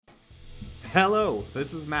Hello,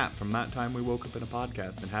 this is Matt from That Time We Woke Up in a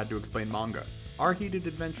Podcast and Had to Explain Manga. Our heated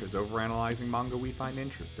adventures overanalyzing manga we find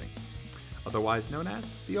interesting. Otherwise known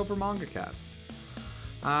as the Over Manga Cast.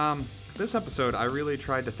 This episode I really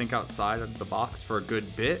tried to think outside of the box for a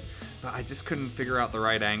good bit, but I just couldn't figure out the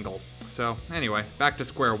right angle. So anyway, back to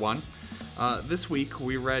square one. This week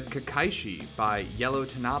we read Kakaishi by Yellow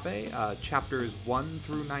Tanabe, chapters 1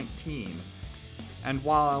 through 19. And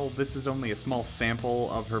while this is only a small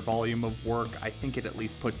sample of her volume of work, I think it at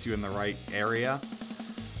least puts you in the right area.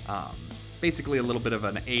 Basically a little bit of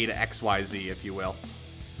an A to XYZ, if you will.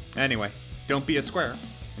 Anyway, don't be a square.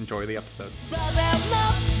 Enjoy the episode.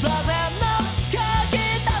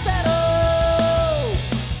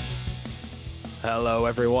 Hello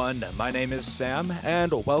everyone, my name is Sam,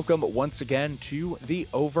 and welcome once again to the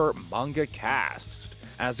Over Manga Cast.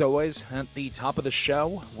 As always, at the top of the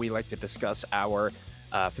show, we like to discuss our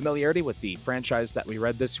familiarity with the franchise that we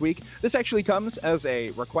read this week. This actually comes as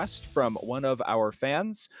a request from one of our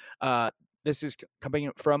fans. This is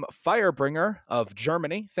coming from Firebringer of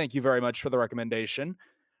Germany. Thank you very much for the recommendation.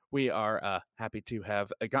 We are happy to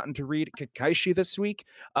have gotten to read Kakaishi this week.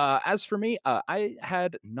 As for me, I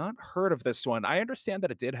had not heard of this one. I understand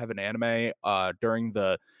that it did have an anime during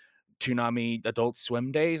the Toonami Adult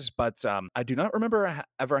Swim days, but I do not remember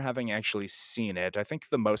ever having actually seen it. I think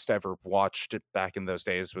the most I ever watched it back in those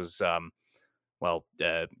days was,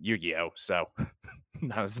 Yu-Gi-Oh! So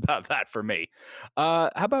that was about that for me. How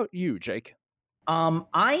about you, Jake?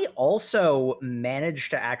 I also managed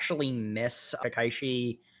to actually miss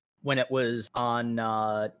Kakaishi when it was on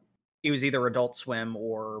it was either Adult Swim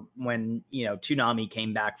or when, Toonami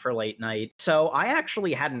came back for late night. So I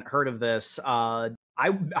actually hadn't heard of this.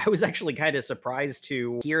 I was actually kind of surprised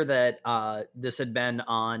to hear that this had been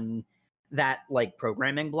on that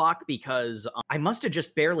programming block, because I must have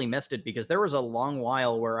just barely missed it, because there was a long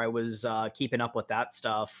while where I was keeping up with that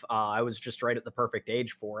stuff. I was just right at the perfect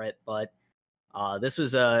age for it, but this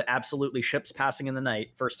was absolutely ships passing in the night.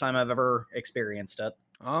 First time I've ever experienced it.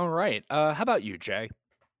 All right. How about you, Jay?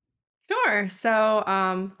 Sure.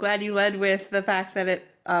 So, glad you led with the fact that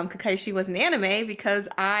Kakaishi was an anime, because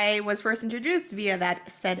I was first introduced via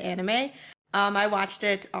that said anime. I watched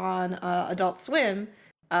it on Adult Swim.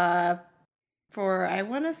 I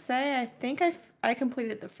want to say, I think I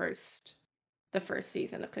completed the first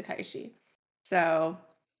season of Kakaishi. So,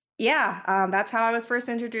 yeah, that's how I was first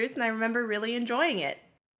introduced, and I remember really enjoying it.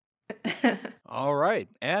 All right.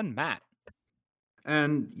 And Matt?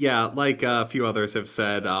 And yeah, like a few others have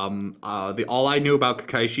said, all I knew about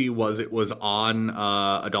Kakaishi was it was on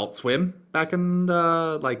Adult Swim back in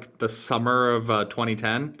the summer of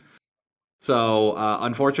 2010. So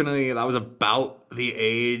unfortunately, that was about the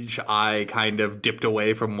age I kind of dipped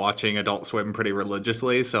away from watching Adult Swim pretty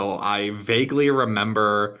religiously. So I vaguely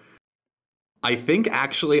remember. I think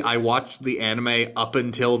actually I watched the anime up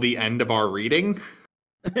until the end of our reading.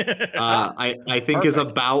 I think is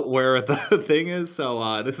about where the thing is.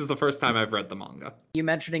 So this is the first time I've read the manga. You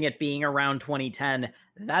mentioning it being around 2010,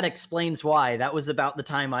 that explains why. That was about the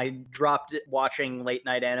time I dropped it watching late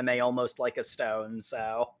night anime almost like a stone.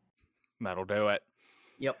 So That'll do it.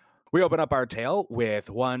 Yep. We open up our tale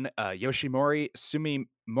with one Yoshimori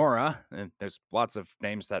Sumimura, and there's lots of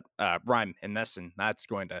names that rhyme in this, and that's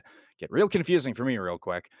going to get real confusing for me real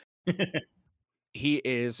quick. He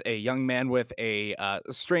is a young man with a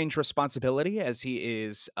strange responsibility, as he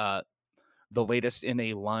is the latest in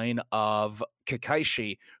a line of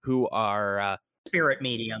Kakaishi, who are spirit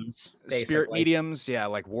mediums, basically. Spirit mediums, yeah,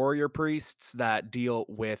 like warrior priests that deal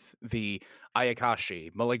with the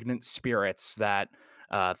Ayakashi, malignant spirits that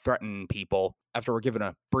threaten people. After we're given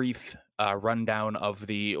a brief rundown of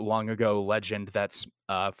the long ago legend that's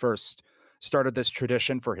first started this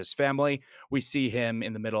tradition for his family, we see him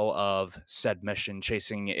in the middle of said mission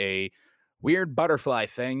chasing a weird butterfly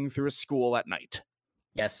thing through a school at night.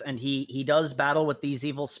 Yes, and he does battle with these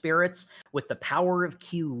evil spirits with the power of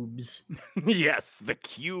cubes. Yes, the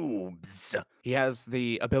cubes. He has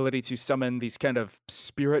the ability to summon these kind of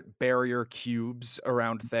spirit barrier cubes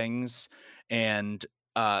around things and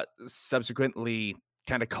subsequently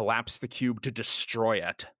kind of collapse the cube to destroy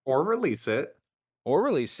it. Or release it.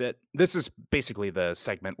 This is basically the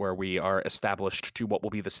segment where we are established to what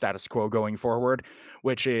will be the status quo going forward,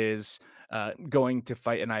 which is going to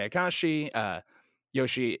fight an Ayakashi.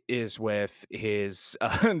 Yoshi is with his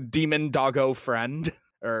demon doggo friend.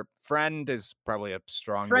 Or friend is probably a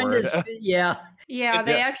strong word. Yeah. Yeah,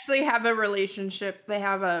 they actually have a relationship. They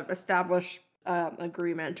have a established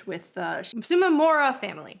agreement with the Sumimura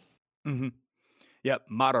family. Mm-hmm. Yep,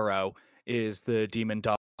 Madara is the demon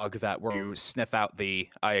dog that will sniff out the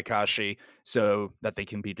Ayakashi so that they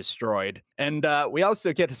can be destroyed. And we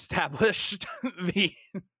also get established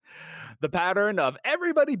the pattern of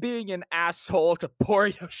everybody being an asshole to poor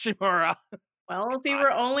Yoshimura. Well, if he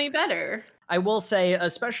were only better. I will say,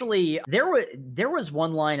 especially there was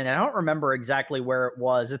one line, and I don't remember exactly where it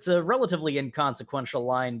was. It's a relatively inconsequential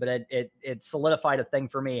line, but it solidified a thing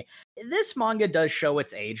for me. This manga does show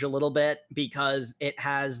its age a little bit because it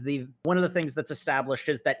has one of the things that's established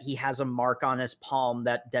is that he has a mark on his palm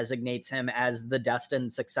that designates him as the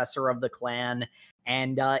destined successor of the clan,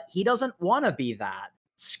 and he doesn't want to be that.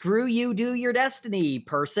 Screw you, do your destiny,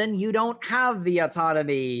 person. You don't have the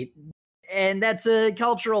autonomy. And that's a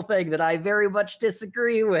cultural thing that I very much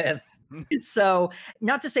disagree with. So,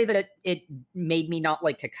 not to say that it made me not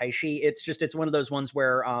like Kakaishi. It's one of those ones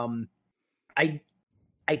where I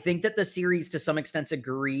think that the series to some extent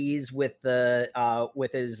agrees with with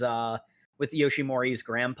Yoshimori's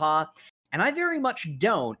grandpa, and I very much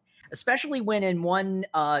don't. Especially when in one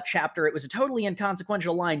chapter it was a totally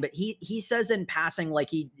inconsequential line, but he says in passing, like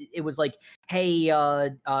it was like, "Hey,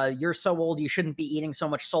 you're so old, you shouldn't be eating so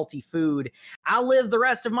much salty food. I'll live the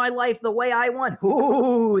rest of my life the way I want."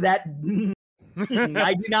 Ooh, that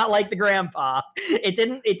I do not like the grandpa. It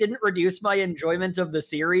didn't reduce my enjoyment of the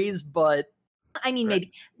series, but I mean,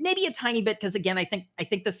 maybe a tiny bit, because again, I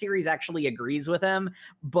think the series actually agrees with him,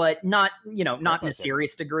 but not not in a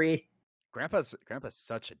serious degree. Grandpa's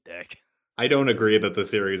such a dick. I don't agree that the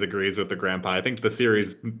series agrees with the grandpa. I think the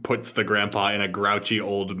series puts the grandpa in a grouchy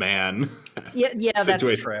old man. Yeah,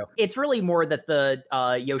 that's true. It's really more that the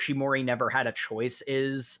Yoshimori never had a choice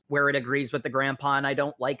is where it agrees with the grandpa, and I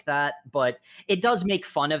don't like that. But it does make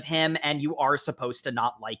fun of him, and you are supposed to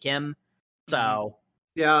not like him. So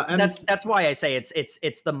yeah, and that's why I say it's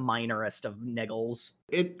the minorest of niggles.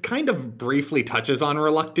 It kind of briefly touches on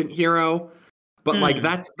Reluctant Hero. But like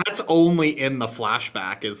that's only in the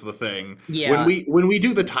flashback is the thing. Yeah. When we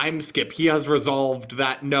do the time skip, he has resolved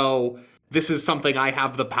that no, this is something I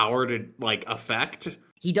have the power to like affect.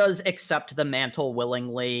 He does accept the mantle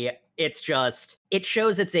willingly. It's just it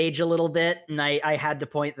shows its age a little bit, and I had to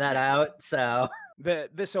point that out. So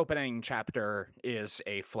this opening chapter is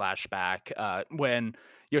a flashback when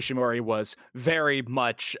Yoshimori was very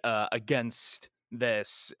much against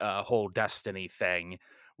this whole destiny thing,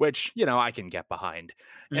 which, I can get behind.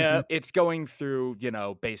 It's going through,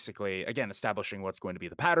 basically, again, establishing what's going to be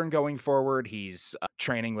the pattern going forward. He's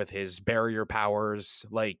training with his barrier powers,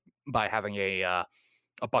 like by having a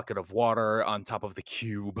bucket of water on top of the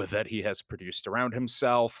cube that he has produced around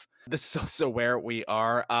himself. This is also where we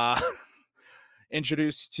are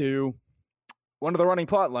introduced to one of the running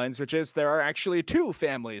plot lines, which is there are actually two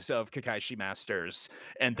families of Kakaishi masters,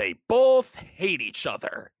 and they both hate each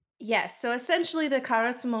other. Yes, so essentially the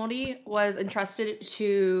Karasumori was entrusted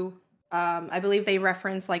to, I believe they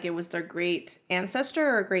reference like it was their great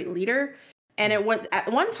ancestor or great leader. And it was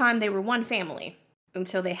at one time they were one family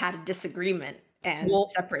until they had a disagreement and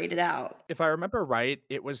separated out. If I remember right,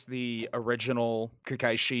 it was the original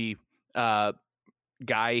Kakaishi guy.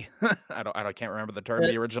 I can't remember the term.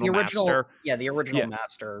 The original master. Yeah, the original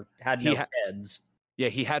master had no kids. Yeah,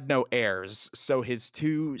 he had no heirs. So his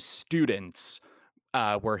two students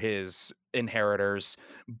were his inheritors,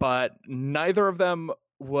 but neither of them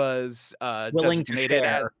was willing to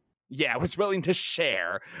share. Was willing to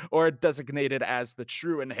share or designated as the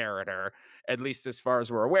true inheritor, at least as far as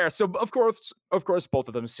we're aware. So of course, both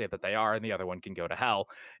of them say that they are, and the other one can go to hell.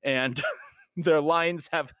 And their lines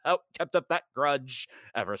have kept up that grudge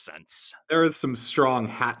ever since. There is some strong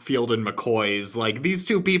Hatfield and McCoys. Like, these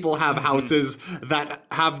two people have houses that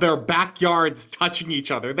have their backyards touching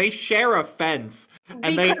each other. They share a fence.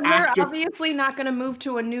 And they're obviously not going to move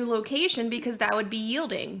to a new location because that would be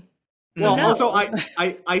yielding. Well, also,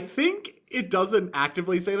 I think it doesn't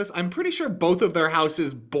actively say this. I'm pretty sure both of their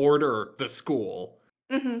houses border the school.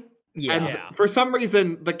 Mm-hmm. Yeah. And for some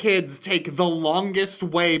reason, the kids take the longest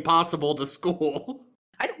way possible to school.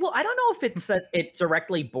 I don't know if it's that it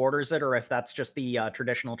directly borders it or if that's just the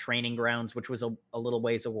traditional training grounds, which was a little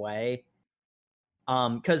ways away.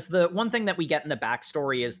 Because the one thing that we get in the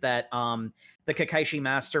backstory is that the Kakaishi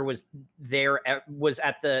master was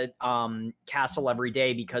at the castle every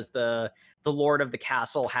day because the lord of the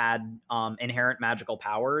castle had inherent magical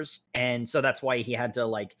powers, and so that's why he had to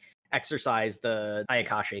like exercise the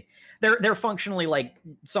Ayakashi. They're functionally like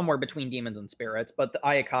somewhere between demons and spirits, but the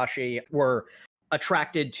Ayakashi were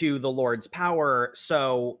attracted to the Lord's power.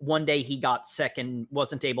 So one day he got sick and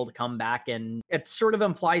wasn't able to come back, and it sort of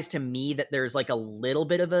implies to me that there's like a little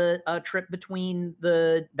bit of a trip between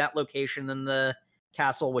that location and the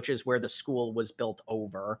castle, which is where the school was built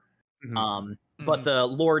over. but the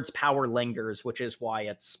Lord's power lingers, which is why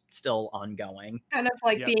it's still ongoing. Kind of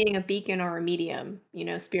like Yep. being a beacon or a medium.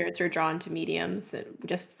 Spirits are drawn to mediums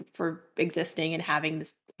just for existing and having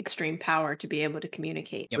this extreme power to be able to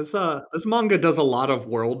communicate. Yep. This manga does a lot of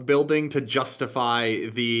world building to justify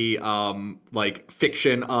the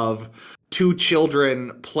fiction of two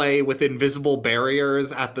children play with invisible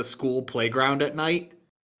barriers at the school playground at night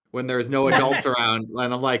when there's no adults around.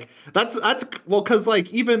 And I'm like, that's well, because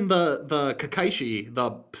like even the Kakaishi,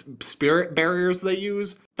 the spirit barriers they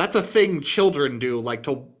use, that's a thing children do,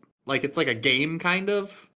 it's like a game kind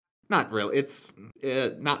of. Not really. It's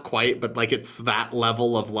not quite, but like it's that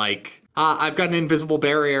level of like, I've got an invisible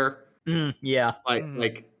barrier. Yeah.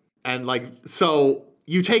 So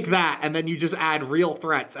you take that and then you just add real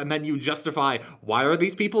threats and then you justify, why are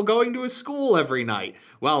these people going to a school every night?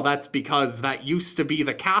 Well, that's because that used to be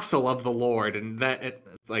the castle of the Lord, and that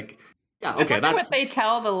it's like, yeah, okay, I wonder that's what they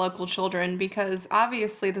tell the local children, because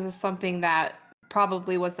obviously this is something that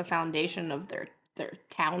probably was the foundation of their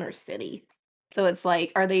town or city. So it's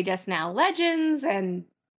like, are they just now legends, and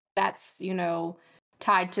that's,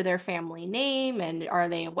 tied to their family name, and are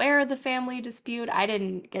they aware of the family dispute? I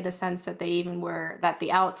didn't get a sense that they even were, that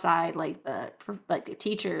the outside, like the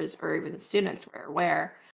teachers or even the students were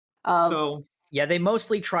aware of. so. Yeah, they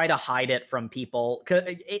mostly try to hide it from people.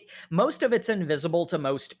 Most of it's invisible to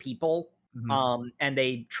most people, and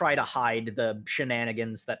they try to hide the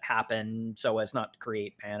shenanigans that happen so as not to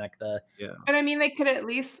create panic. But I mean, they could at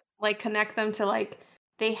least connect them to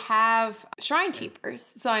they have shrine keepers.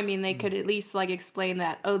 So I mean, they could at least explain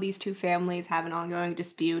that, oh, these two families have an ongoing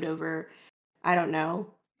dispute over, I don't know,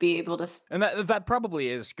 be able to. And that probably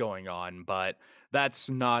is going on, but that's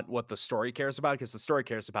not what the story cares about, because the story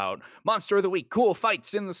cares about Monster of the Week, cool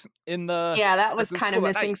fights in the Yeah, that was the kind of school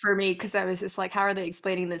at missing night. for me, because I was just like, how are they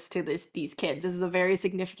explaining this to these kids? This is a very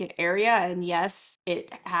significant area, and yes,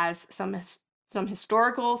 it has some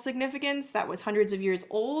historical significance that was hundreds of years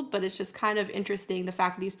old, but it's just kind of interesting the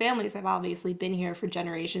fact that these families have obviously been here for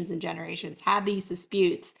generations and generations, had these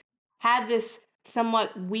disputes, had this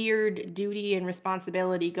somewhat weird duty and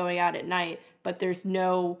responsibility going out at night, but there's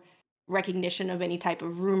no recognition of any type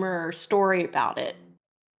of rumor or story about it.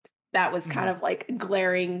 That was kind of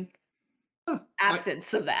glaring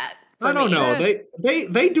absence of that. I don't me. know.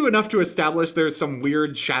 They do enough to establish there's some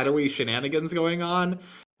weird shadowy shenanigans going on.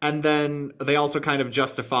 And then they also kind of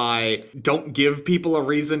justify, don't give people a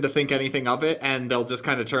reason to think anything of it, and they'll just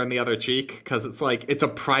kind of turn the other cheek, because it's like, it's a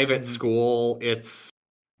private school. It's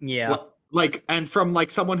and from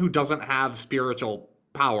someone who doesn't have spiritual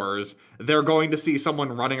powers, they're going to see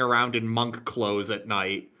someone running around in monk clothes at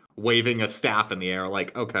night, waving a staff in the air.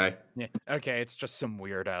 Like, okay. Yeah, okay, it's just some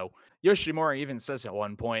weirdo. Yoshimura even says at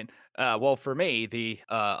one point, well, for me, the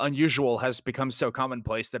unusual has become so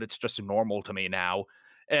commonplace that it's just normal to me now.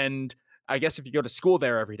 And I guess if you go to school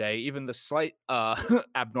there every day, even the slight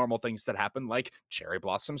abnormal things that happen, like cherry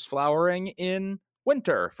blossoms flowering in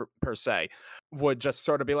winter, per se, would just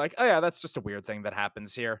sort of be like, oh yeah, that's just a weird thing that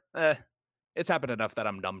happens here. It's happened enough that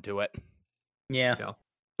I'm numb to it. Yeah.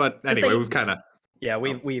 But anyway, we've kind of... Yeah,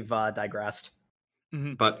 we've digressed.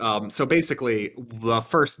 But so basically, the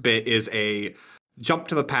first bit is a jump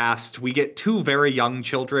to the past. We get two very young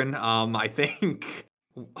children. I think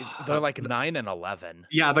they're like 9 and 11.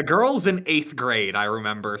 Yeah, the girl's in 8th grade, I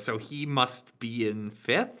remember. So he must be in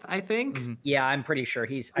 5th, I think. Yeah, I'm pretty sure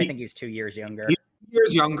I think he's 2 years younger. He's 2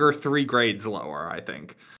 years younger, 3 grades lower, I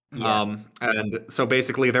think. Yeah. And so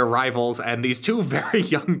basically they're rivals, and these two very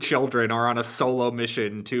young children are on a solo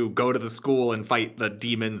mission to go to the school and fight the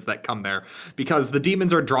demons that come there, because the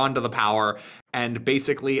demons are drawn to the power, and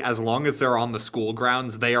basically as long as they're on the school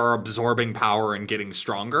grounds, they are absorbing power and getting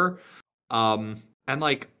stronger.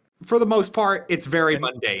 And for the most part, it's very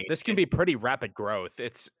mundane. This can be pretty rapid growth.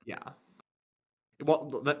 Yeah.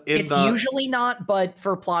 Well, it's usually not, but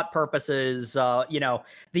for plot purposes,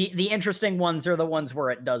 the interesting ones are the ones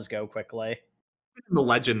where it does go quickly. In the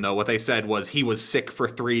legend, though, what they said was he was sick for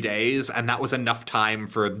 3 days, and that was enough time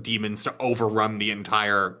for demons to overrun the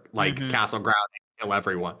entire castle ground and kill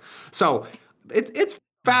everyone. So it's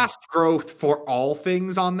fast growth for all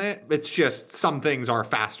things on it. It's just some things are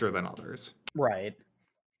faster than others. Right.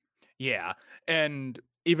 Yeah, and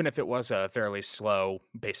even if it was a fairly slow,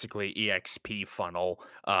 basically EXP funnel,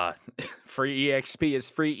 free EXP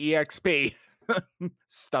is free EXP.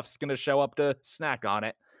 Stuff's gonna show up to snack on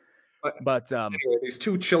it. But anyway, these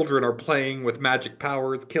two children are playing with magic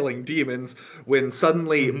powers, killing demons, when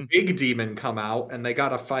suddenly big demon come out and they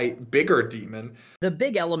gotta fight bigger demon. The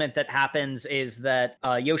big element that happens is that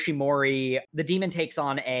Yoshimori, the demon, takes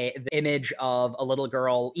on the image of a little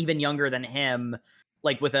girl even younger than him,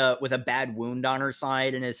 like with a bad wound on her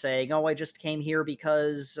side and is saying, "Oh, I just came here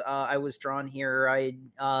because I was drawn here.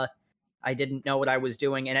 I didn't know what I was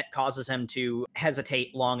doing," and it causes him to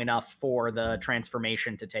hesitate long enough for the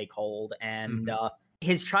transformation to take hold. And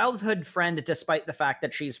his childhood friend, despite the fact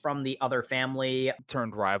that she's from the other family,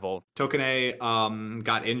 turned rival. Tokune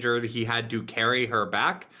got injured. He had to carry her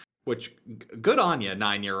back, which good on you,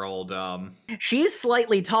 9-year-old. She's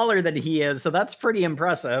slightly taller than he is, so that's pretty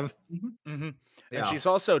impressive. And she's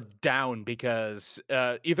also down because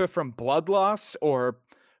either from blood loss or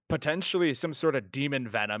potentially some sort of demon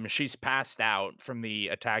venom, she's passed out from the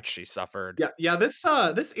attack she suffered. Yeah.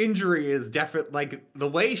 This injury is definitely, like, the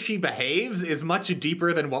way she behaves is much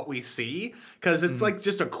deeper than what we see, because it's like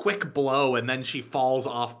just a quick blow and then she falls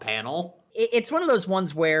off panel. It's one of those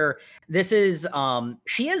ones where this is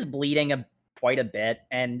she is bleeding quite a bit,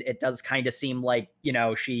 and it does kind of seem like, you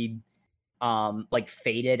know, she like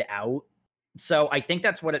faded out. So I think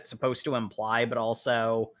that's what it's supposed to imply, but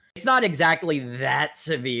also it's not exactly that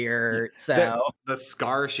severe. So the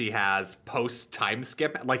scar she has post time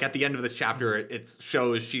skip, like at the end of this chapter, it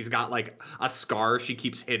shows she's got like a scar she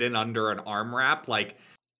keeps hidden under an arm wrap. Like,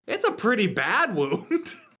 it's a pretty bad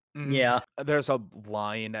wound. Yeah. There's a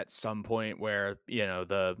line at some point where, you know,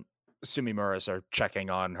 the Sumimuras are checking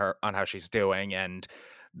on her on how she's doing, and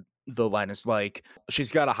the line is like,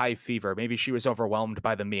 she's got a high fever. Maybe she was overwhelmed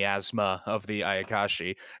by the miasma of the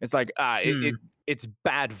Ayakashi. It's like, it's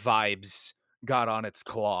bad vibes got on its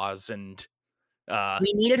claws, and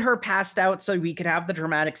we needed her passed out so we could have the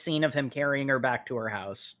dramatic scene of him carrying her back to her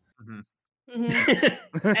house. And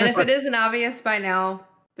if it isn't obvious by now,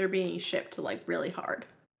 they're being shipped like really hard.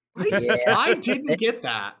 I didn't get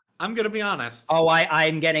that. I'm gonna be honest. Oh,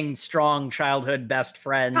 I'm getting strong childhood best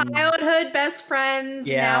friends. Childhood best friends.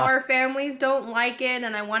 Yeah. Now our families don't like it,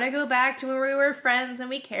 and I want to go back to where we were friends and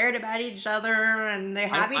we cared about each other and they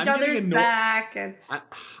have each other's back. And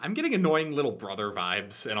I'm getting annoying little brother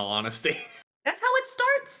vibes, in all honesty. that's how it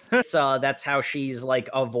starts. So that's how she's like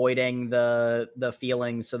avoiding the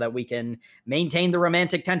feelings so that we can maintain the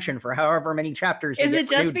romantic tension for however many chapters. Is it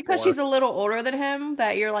just because she's a little older than him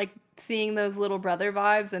that you're like seeing those little brother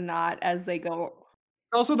vibes and not as they go?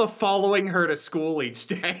 Also, the following her to school each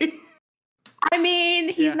day. I mean,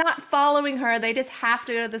 he's not following her. They just have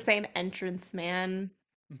to go to the same entrance, man.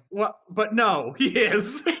 Well, but no, he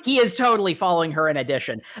is. He is totally following her in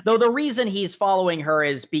addition. Though the reason he's following her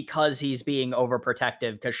is because he's being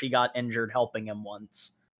overprotective because she got injured helping him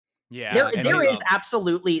once. Yeah. There is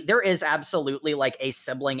absolutely like a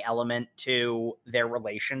sibling element to their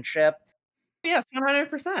relationship. Yes,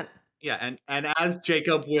 100%. Yeah, and as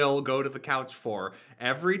Jacob will go to the couch for,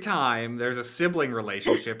 every time there's a sibling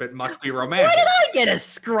relationship, it must be romantic. Why did I get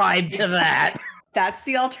ascribed to that? That's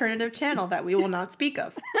the alternative channel that we will not speak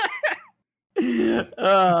of.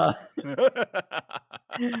 The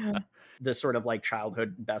sort of like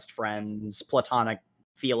childhood best friends, platonic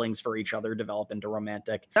feelings for each other develop into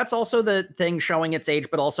romantic. That's also the thing showing its age,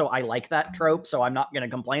 but also I like that trope, so I'm not going to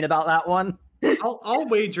complain about that one. I'll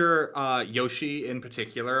wager Yoshi in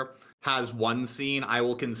particular has one scene I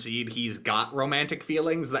will concede he's got romantic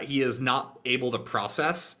feelings that he is not able to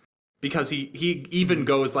process. Because he even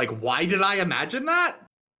goes like, why did I imagine that?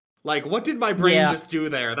 Like, what did my brain just do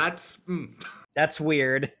there? That's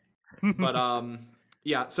weird. But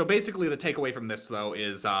yeah, so basically the takeaway from this though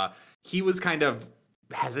is he was kind of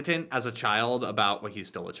hesitant as a child about, well, he's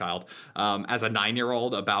still a child, as a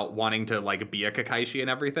 9-year-old about wanting to like be a Kakaishi and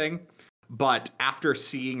everything. But after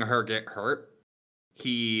seeing her get hurt,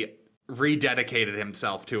 he rededicated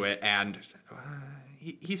himself to it, and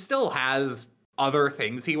he still has other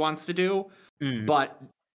things he wants to do, but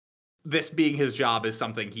this being his job is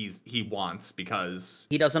something he wants because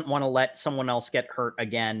he doesn't want to let someone else get hurt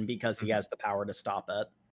again because he has the power to stop it.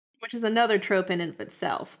 Which is another trope in and of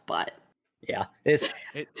itself, but yeah,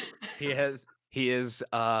 he is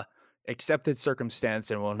accepted circumstance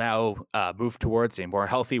and will now move towards a more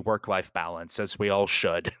healthy work-life balance, as we all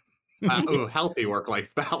should. Healthy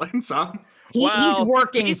work-life balance, huh?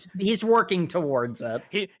 He's working towards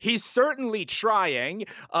it. He's certainly trying.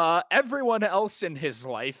 Everyone else in his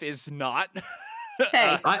life is not.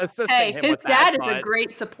 Assisting him his with dad is a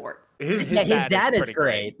great support. His dad is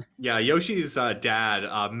great. Yeah, Yoshi's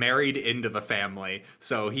dad married into the family,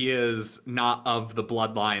 so he is not of the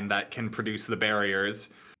bloodline that can produce the barriers.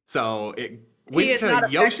 So he is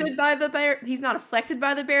not affected by the he's not affected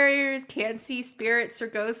by the barriers, can't see spirits or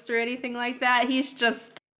ghosts or anything like that. He's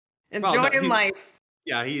just enjoying life.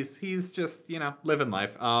 Yeah, he's just, living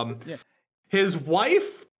life. His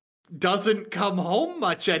wife doesn't come home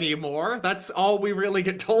much anymore. That's all we really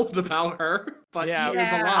get told about her. But he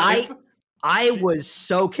is alive. I was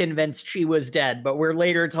so convinced she was dead, but we're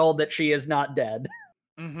later told that she is not dead.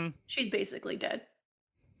 Mm-hmm. She's basically dead,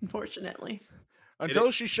 unfortunately.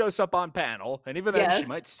 Until she shows up on panel, and even then, she Yes.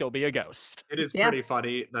 might still be a ghost. It is Yeah. pretty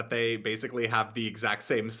funny that they basically have the exact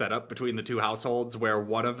same setup between the two households, where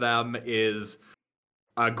one of them is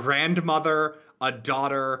a grandmother, a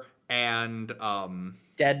daughter, and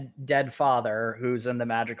Dead father who's in the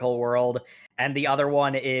magical world, and the other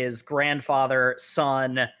one is grandfather,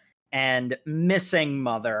 son, and missing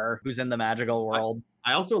mother who's in the magical world.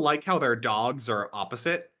 I also like how their dogs are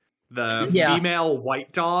opposite. The Yeah. female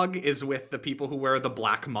white dog is with the people who wear the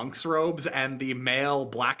black monk's robes, and the male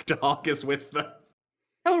black dog is with the.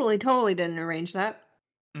 Totally didn't arrange that.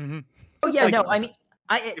 Mm-hmm. Oh Just yeah, like- no, I mean,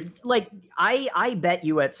 I bet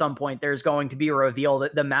you at some point there's going to be a reveal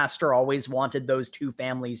that the master always wanted those two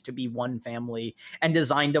families to be one family and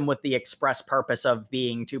designed them with the express purpose of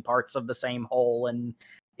being two parts of the same whole, and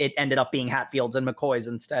it ended up being Hatfields and McCoys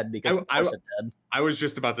instead because of course it did. I was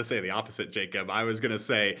just about to say the opposite, Jacob. I was going to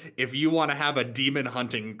say, if you want to have a demon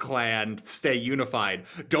hunting clan stay unified,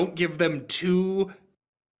 don't give them two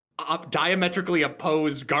diametrically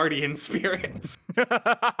opposed guardian spirits.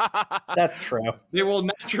 That's true. They will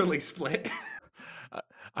naturally split.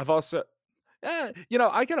 I've also,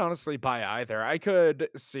 I could honestly buy either. I could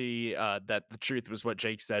see that the truth was what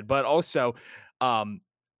Jake said, but also,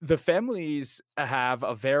 the families have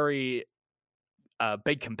a very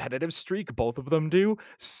big competitive streak. Both of them do.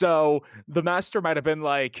 So the master might have been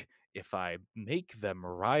like, if I make them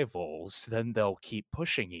rivals, then they'll keep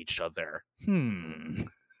pushing each other.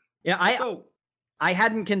 Yeah, I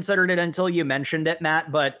hadn't considered it until you mentioned it,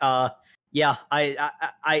 Matt, but yeah,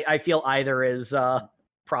 I feel either is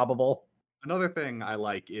probable. Another thing I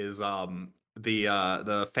like is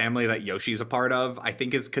the family that Yoshi's a part of, I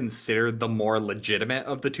think is considered the more legitimate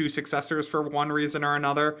of the two successors for one reason or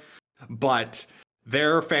another. But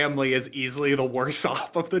their family is easily the worse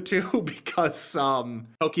off of the two because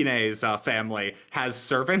Tokine's family has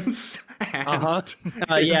servants and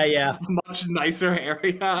Yeah. a much nicer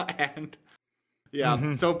area, and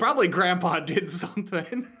so probably Grandpa did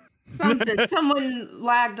something. Someone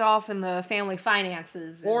lagged off in the family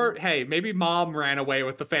finances. Or hey, maybe mom ran away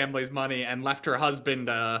with the family's money and left her husband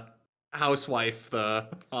housewife, the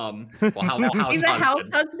house he's a house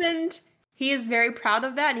husband. husband. He is very proud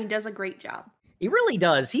of that, and he does a great job. He really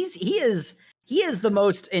does. He is the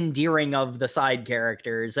most endearing of the side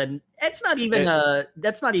characters, and that's not even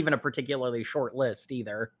a particularly short list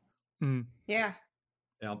either. Yeah.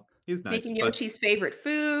 Yeah, he's nice. Making but Yoshi's favorite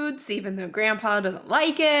foods, even though Grandpa doesn't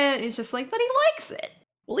like it. It's just like, but he likes it.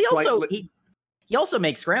 Well, he also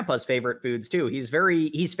makes Grandpa's favorite foods too. He's very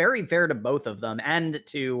fair to both of them and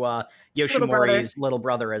to Yoshimori's little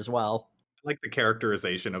brother as well. I like the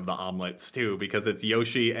characterization of the omelets too, because it's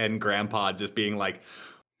Yoshi and Grandpa just being like,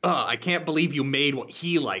 I can't believe you made what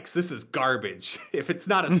he likes. This is garbage. If it's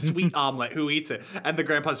not a sweet omelet, who eats it? And the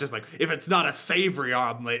grandpa's just like, if it's not a savory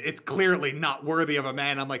omelet, it's clearly not worthy of a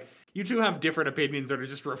man. I'm like, you two have different opinions that are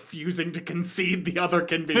just refusing to concede the other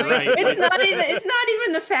can be right. It's not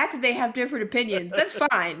even the fact that they have different opinions. That's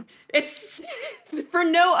fine. It's for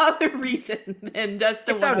no other reason than just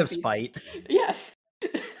It's out of spite. Yes.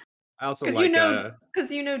 I also Because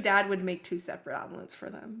like Dad would make two separate omelets for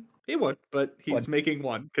them. he would, but he's making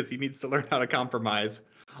one because he needs to learn how to compromise.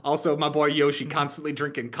 Also, my boy Yoshi constantly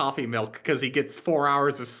drinking coffee milk because he gets 4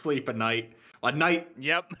 hours of sleep a night.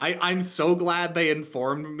 Yep. I'm so glad they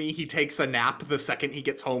informed me he takes a nap the second he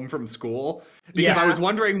gets home from school, because I was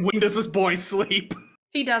wondering, when does this boy sleep?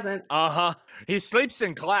 He doesn't. He sleeps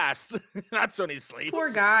in class. That's when he sleeps.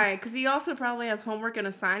 Poor guy, because he also probably has homework and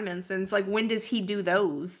assignments, and it's like, when does he do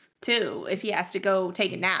those too? If he has to go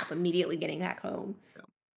take a nap immediately getting back home.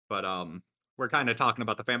 But we're kind of talking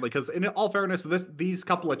about the family because, in all fairness, these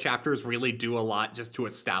couple of chapters really do a lot just to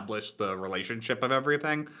establish the relationship of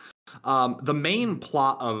everything. The main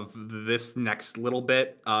plot of this next little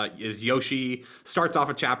bit is Yoshi starts off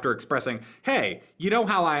a chapter expressing, hey, you know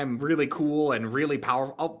how I'm really cool and really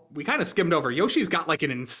powerful? Oh, we kind of skimmed over. Yoshi's got like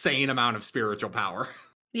an insane amount of spiritual power.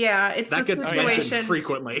 Yeah, it's that the gets mentioned situation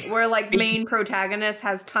frequently. where like main protagonist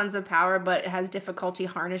has tons of power but has difficulty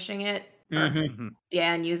harnessing it.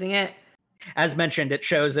 And using it. As mentioned, it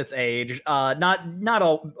shows its age.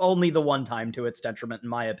 Only the one time to its detriment, in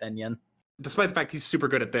my opinion. Despite the fact he's super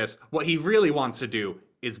good at this, what he really wants to do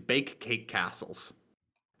is bake cake castles.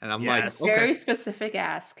 And I'm like, okay. Very specific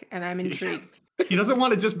ask, and I'm intrigued. He doesn't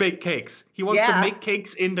want to just bake cakes. He wants to make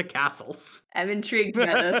cakes into castles. I'm intrigued by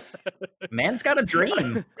this. Man's got a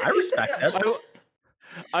dream. I respect it.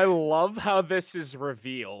 I love how this is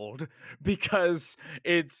revealed because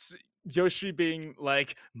it's Yoshi being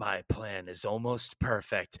like, my plan is almost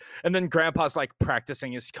perfect. And then Grandpa's like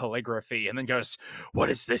practicing his calligraphy and then goes, what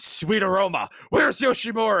is this sweet aroma? Where's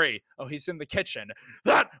Yoshimori? Oh, he's in the kitchen.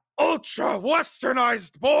 That ultra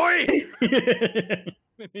westernized boy!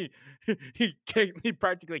 he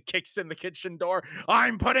practically kicks in the kitchen door.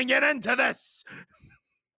 I'm putting an end to this!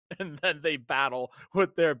 And then they battle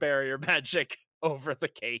with their barrier magic over the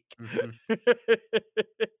cake.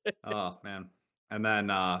 Oh, man. And then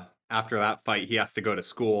after that fight, he has to go to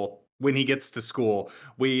school. When he gets to school,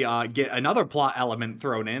 we get another plot element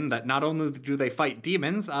thrown in that not only do they fight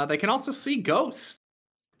demons, they can also see ghosts.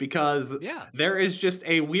 Because there is just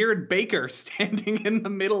a weird baker standing in the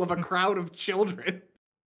middle of a crowd of children,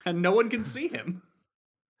 and no one can see him.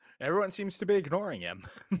 Everyone seems to be ignoring him.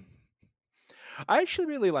 I actually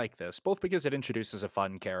really like this, both because it introduces a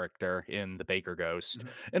fun character in the Baker Ghost,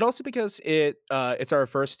 and also because it's our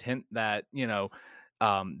first hint that, you know,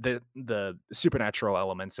 the supernatural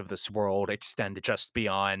elements of this world extend just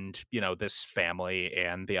beyond, you know, this family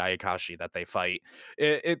and the Ayakashi that they fight.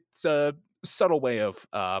 It's a subtle way of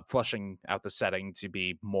fleshing out the setting to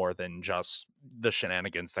be more than just the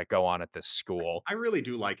shenanigans that go on at this school. I really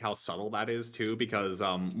do like how subtle that is too, because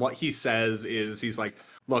what he says is he's like,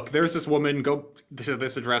 look, there's this woman, go to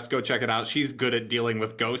this address, go check it out. She's good at dealing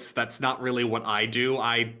with ghosts. That's not really what I do.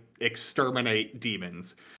 I exterminate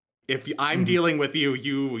demons. If I'm dealing with you,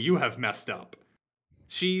 you have messed up.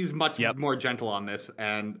 She's much more gentle on this,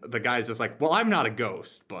 and the guy's just like, well, I'm not a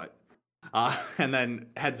ghost, but and then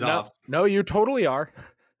heads off. No, you totally are.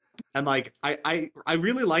 And like I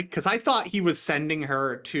really like, because I thought he was sending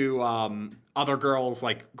her to other girls'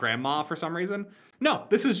 like grandma for some reason. No,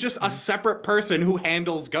 this is just a separate person who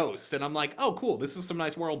handles ghosts, and I'm like, oh cool, this is some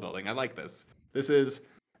nice world building. I like this. This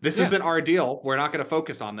isn't our deal. We're not going to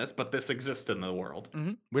focus on this, but this exists in the world.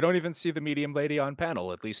 We don't even see the medium lady on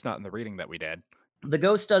panel, at least not in the reading that we did. The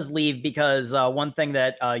ghost does leave because one thing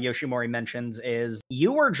that Yoshimori mentions is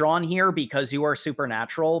you were drawn here because you are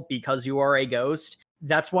supernatural, because you are a ghost.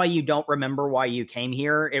 That's why you don't remember why you came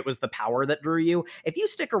here. It was the power that drew you. If you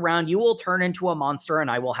stick around, you will turn into a monster and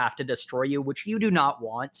I will have to destroy you, which you do not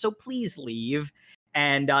want. So please leave.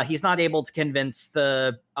 And he's not able to convince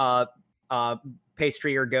the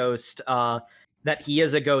pastry or ghost that he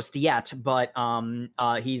is a ghost yet, but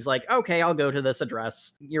he's like, okay, I'll go to this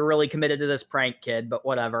address. You're really committed to this prank, kid, but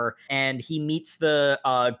whatever. And he meets the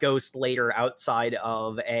ghost later outside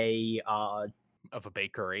of a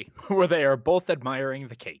bakery where they are both admiring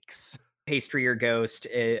the cakes. Pastry or ghost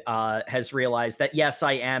has realized that, yes,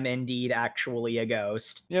 I am indeed actually a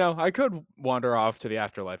ghost. You know, I could wander off to the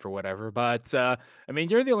afterlife or whatever, but I mean,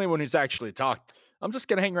 you're the only one who's actually talked. I'm just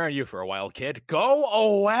gonna hang around you for a while, kid. Go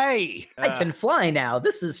away! I can fly now.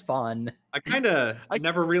 This is fun. I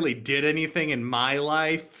never really did anything in my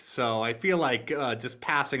life, so I feel like just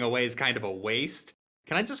passing away is kind of a waste.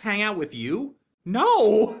 Can I just hang out with you?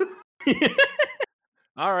 No!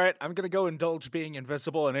 All right, I'm gonna go indulge being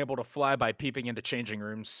invisible and able to fly by peeping into changing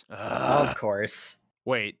rooms. Of course.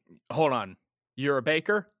 Wait, hold on. You're a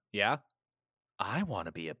baker? Yeah? I want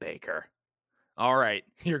to be a baker. All right,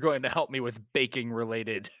 you're going to help me with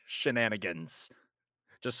baking-related shenanigans.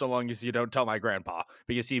 Just so long as you don't tell my grandpa,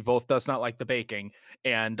 because he both does not like the baking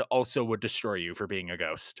and also would destroy you for being a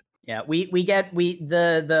ghost. Yeah, we get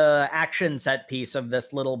the action set piece of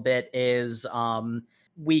this little bit is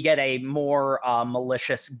we get a more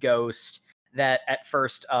malicious ghost that at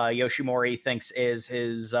first Yoshimori thinks is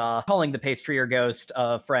his calling the pastry or ghost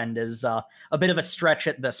friend is a bit of a stretch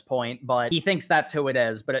at this point, but he thinks that's who it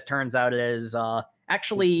is, but it turns out it is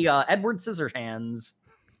actually Edward Scissorhands.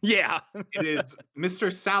 Yeah. It is Mr.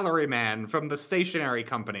 Salaryman from the stationery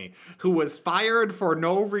company who was fired for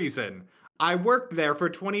no reason. I worked there for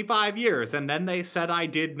 25 years and then they said I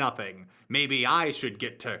did nothing. Maybe I should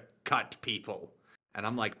get to cut people. And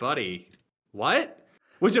I'm like, buddy, what?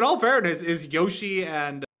 Which, in all fairness, is Yoshi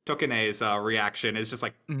and Tokine's reaction is just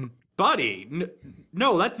like, buddy,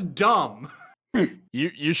 no, that's dumb.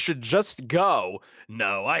 You should just go.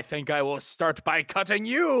 No, I think I will start by cutting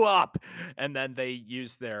you up. And then they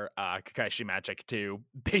use their Kakaishi magic to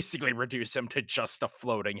basically reduce him to just a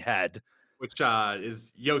floating head. Which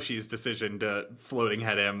is Yoshi's decision to floating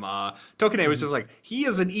head him. Tokine was just like, he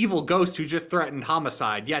is an evil ghost who just threatened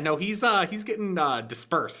homicide. Yeah, no, he's getting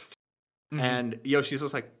dispersed. And Yoshi's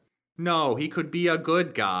just like, no, he could be a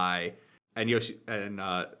good guy. And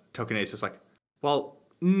Tokine's just like, well,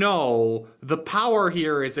 no, the power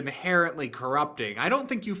here is inherently corrupting. I don't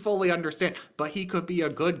think you fully understand, but he could be a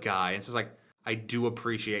good guy. And it's just like, I do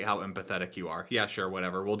appreciate how empathetic you are. Yeah, sure,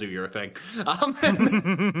 whatever. We'll do your thing.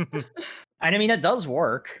 And I mean, it does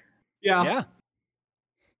work. Yeah.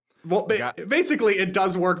 Well, Yeah. basically, it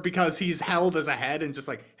does work because he's held as a head and just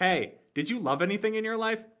like, hey, did you love anything in your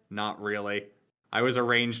life? Not really. I was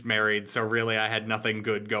arranged married, so really I had nothing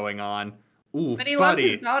good going on. Ooh, But he loved buddy.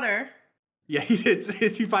 his daughter. Yeah,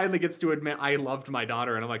 he finally gets to admit, I loved my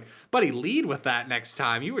daughter. And I'm like, buddy, lead with that next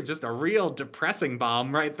time. You were just a real depressing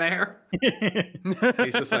bomb right there.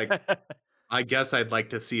 He's just like, I guess I'd like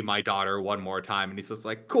to see my daughter one more time. And he's just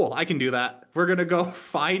like, cool, I can do that. We're going to go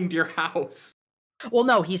find your house. Well,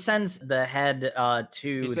 no, he sends the head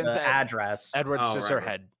to sent the the- address Edward Oh, right, Scissorhead.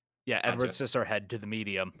 right. Yeah, Edward Gotcha. Scissorhead to the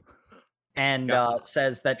medium. and Yep.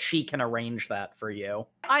 says that she can arrange that for you.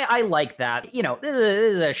 I like that. You know, this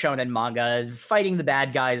is a shonen manga. Fighting the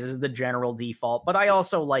bad guys is the general default, but I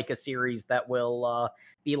also like a series that will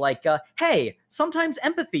be like, hey, sometimes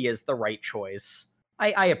empathy is the right choice.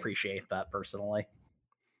 I appreciate that personally.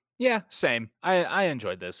 Yeah, same. I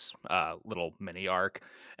enjoyed this little mini arc.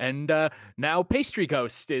 And now Pastry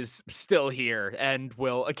Ghost is still here and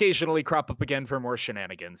will occasionally crop up again for more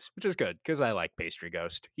shenanigans, which is good because I like Pastry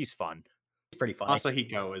Ghost. He's fun. It's pretty funny.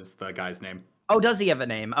 Asahiko is the guy's name. Oh, does he have a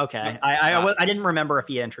name? Okay. Yeah. I didn't remember if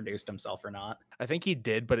he introduced himself or not. I think he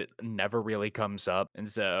did, but it never really comes up. And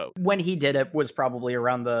so, When he did it was probably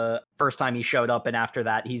around the first time he showed up, and after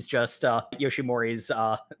that, he's just Yoshimori's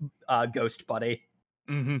ghost buddy.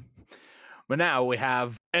 mm-hmm. But now we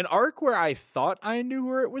have an arc where I thought I knew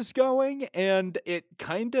where it was going, and it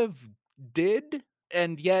kind of did,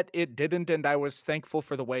 and yet it didn't, and I was thankful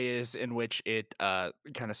for the ways in which it kind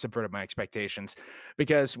of subverted my expectations,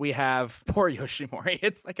 because we have poor Yoshimori.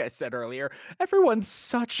 It's like I said earlier, everyone's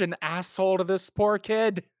such an asshole to this poor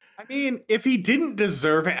kid. I mean, if he didn't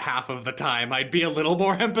deserve it half of the time, I'd be a little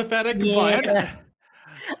more empathetic, but Yeah.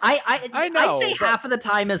 I know, I'd say but- half of the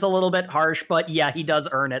time is a little bit harsh, but yeah, he does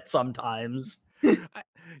earn it sometimes.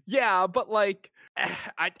 Yeah, but like,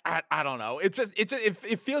 I don't know.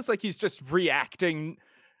 It feels like he's just reacting.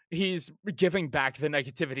 He's giving back the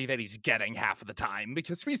negativity that he's getting half of the time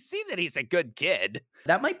because we see that he's a good kid.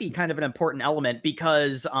 That might be kind of an important element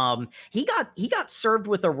because he got served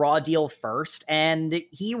with a raw deal first, and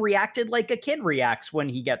he reacted like a kid reacts when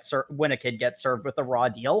when a kid gets served with a raw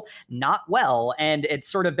deal, not well, and it's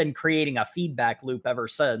sort of been creating a feedback loop ever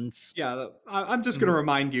since. yeah, I'm just going to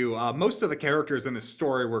remind you, most of the characters in this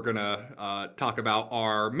story we're going to talk about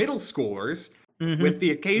are middle schoolers, Mhm. with the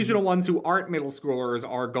occasional ones who aren't middle schoolers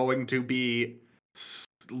are going to be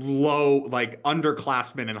low, like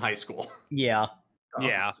underclassmen in high school. Yeah,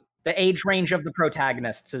 Yeah. the age range of the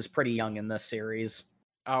protagonists is pretty young in this series.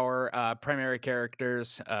 Our primary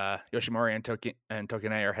characters, Yoshimori and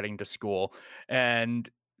Tokine, are heading to school, and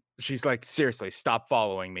she's like, "Seriously, stop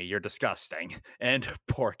following me. You're disgusting." And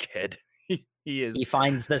poor kid, he is. He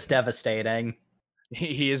finds this devastating.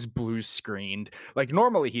 He is blue screened. Like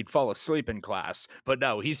normally he'd fall asleep in class, but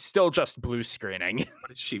no, he's still just blue screening. What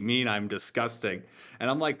does she mean I'm disgusting? And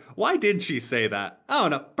I'm like, why did she say that? I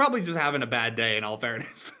don't know. Probably just having a bad day, in all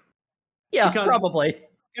fairness. Yeah, Because- probably.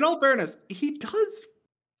 In all fairness, he does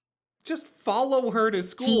just follow her to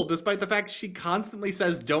school, despite the fact she constantly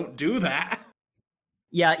says, don't do that.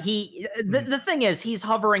 Yeah, the thing is, he's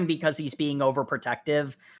hovering because he's being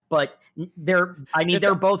overprotective, but they're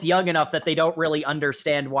both young enough that they don't really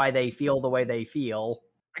understand why they feel the way they feel.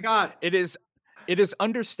 I got It is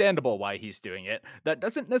understandable why he's doing it. That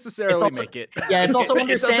doesn't necessarily also- make it. Yeah, it's also it doesn't-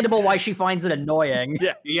 understandable why she finds it annoying.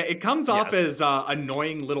 Yeah. Yeah, it comes off as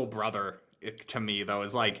annoying little brother to me, though.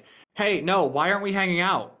 It's like, hey, no, why aren't we hanging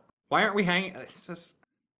out? Why aren't we hanging? It's just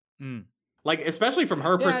Mm. like, especially from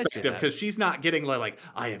her Yeah, I see perspective, that. because she's not getting like,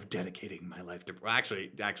 I have dedicated my life to.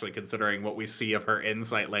 Actually, considering what we see of her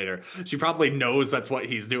insight later, she probably knows that's what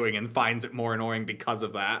he's doing and finds it more annoying because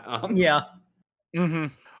of that. Yeah. Mm-hmm.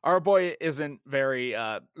 Our boy isn't very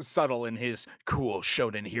subtle in his cool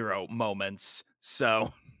shonen hero moments,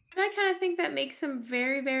 so And I kind of think that makes him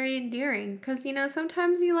very, very endearing because, you know,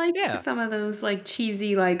 sometimes you like Yeah. some of those like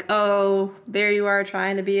cheesy, like, oh, there you are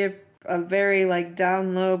trying to be a very like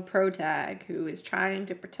down low protag who is trying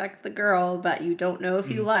to protect the girl that you don't know if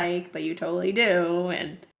you like, but you totally do.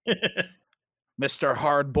 And Mr.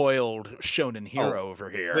 Hard-boiled shonen hero over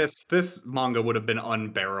here. This manga would have been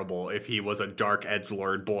unbearable if he was a dark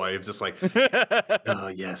edgelord boy, just like, oh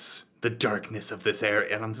yes, the darkness of this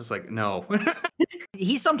area, and I'm just like, no.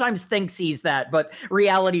 He sometimes thinks he's that, but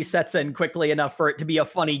reality sets in quickly enough for it to be a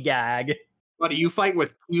funny gag. Buddy, you fight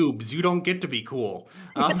with cubes. You don't get to be cool.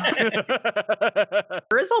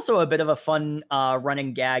 There is also a bit of a fun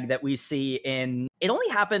running gag that we see in. It only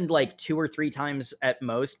happened like 2 or 3 times at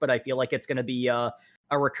most, but I feel like it's going to be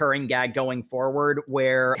a recurring gag going forward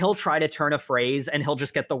where he'll try to turn a phrase and he'll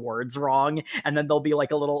just get the words wrong. And then there'll be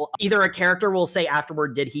like a little, either a character will say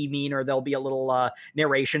afterward, did he mean, or there'll be a little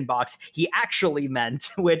narration box, he actually meant,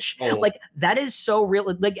 which like that is so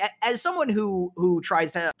real. Like as someone who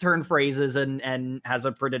tries to turn phrases and has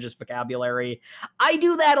a prodigious vocabulary, I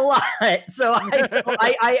do that a lot. So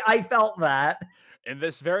I felt that. In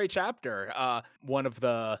this very chapter, one of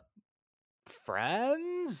the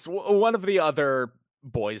friends, one of the other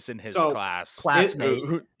boys in his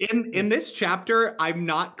classmate. In this chapter, I'm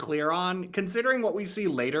not clear on, considering what we see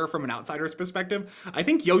later from an outsider's perspective, I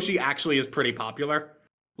think Yoshi actually is pretty popular.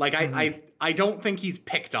 Like, I don't think he's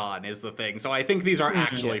picked on is the thing. So I think these are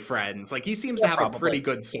actually friends. Like, he seems to have a pretty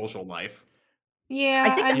good social life.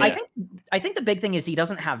 Yeah, I think the big thing is he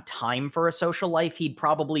doesn't have time for a social life. He'd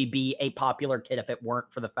probably be a popular kid if it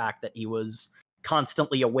weren't for the fact that he was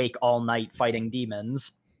constantly awake all night fighting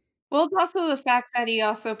demons. Well, it's also the fact that he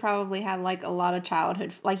also probably had like a lot of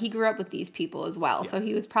childhood, like he grew up with these people as well. So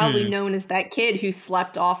he was probably known as that kid who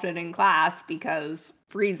slept often in class because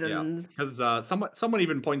reasons. Because someone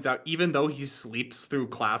even points out, even though he sleeps through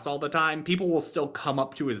class all the time, people will still come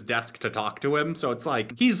up to his desk to talk to him. So it's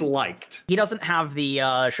like he's liked. He doesn't have the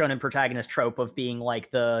shonen protagonist trope of being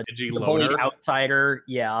like the bullied outsider.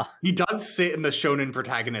 Yeah, he does sit in the shonen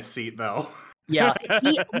protagonist seat though. Yeah,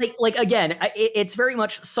 he, like again, it's very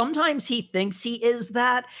much, sometimes he thinks he is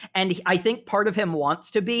that, and I think part of him wants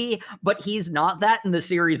to be, but he's not that, and the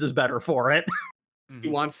series is better for it. He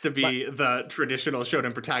wants to be the traditional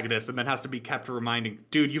shonen protagonist and then has to be kept reminding,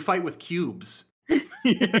 dude, you fight with cubes.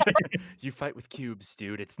 You fight with cubes,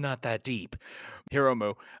 dude. It's not that deep.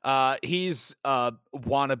 Hiromu, he's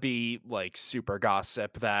wannabe like super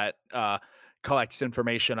gossip that collects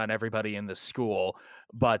information on everybody in the school,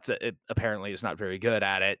 but it apparently is not very good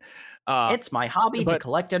at it. It's my hobby to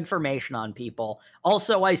collect information on people.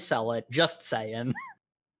 Also, I sell it. Just saying.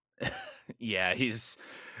 Yeah, he's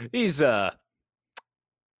a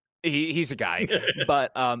guy,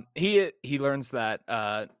 but he learns that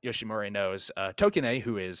Yoshimori knows Tokine,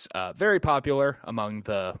 who is very popular among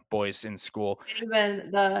the boys in school. And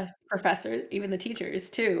even the professors, even the teachers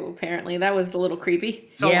too, apparently. That was a little creepy.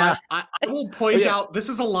 So yeah. I will point out, this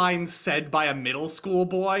is a line said by a middle school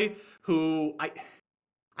boy who,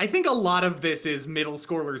 I think a lot of this is middle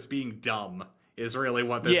schoolers being dumb is really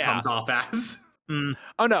what this comes off as.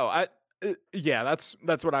 Oh no,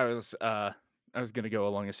 that's what I was going to go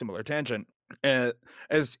along a similar tangent.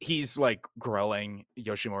 As he's like grilling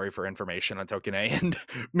Yoshimori for information on Tokine, and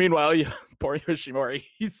meanwhile, poor Yoshimori,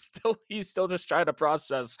 he's still just trying to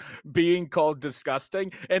process being called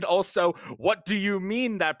disgusting, and also, what do you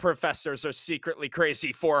mean that professors are secretly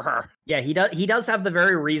crazy for her? Yeah, he does have the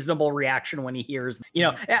very reasonable reaction when he hears,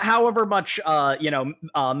 however much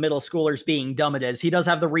middle schoolers being dumb it is, he does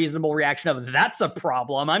have the reasonable reaction of, that's a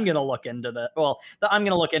problem. I'm gonna look into I'm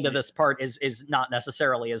gonna look into this part is not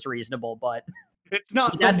necessarily as reasonable, but it's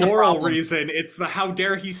not the moral reason, it's the how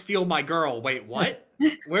dare he steal my girl. Wait, what?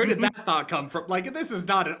 Where did that thought come from? Like, this is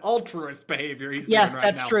not an altruist behavior he's doing right now.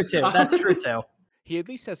 That's true too. That's true too. He at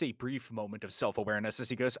least has a brief moment of self-awareness as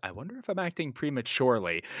he goes, I wonder if I'm acting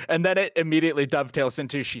prematurely. And then it immediately dovetails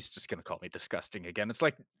into, she's just going to call me disgusting again. It's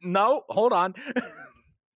like, no, hold on.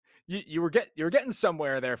 You were getting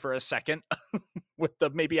somewhere there for a second with the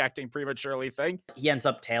maybe acting prematurely thing. He ends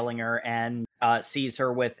up tailing her and sees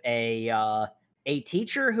her with a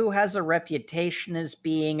teacher who has a reputation as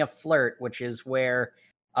being a flirt, which is where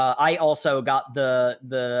I also got the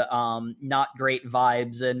not great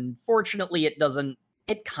vibes, and fortunately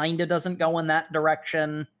it kind of doesn't go in that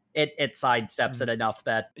direction. It sidesteps it enough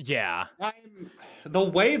that the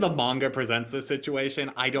way the manga presents this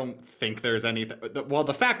situation, I don't think there's anything. Well,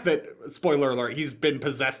 the fact that, spoiler alert, he's been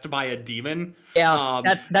possessed by a demon. Yeah,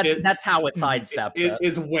 that's how it sidesteps. It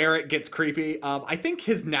is where it gets creepy. I think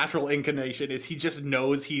his natural inclination is he just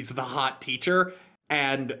knows he's the hot teacher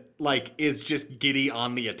and like is just giddy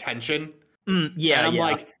on the attention. And I'm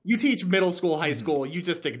like, you teach middle school, high school, you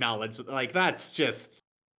just acknowledge, like, that's just,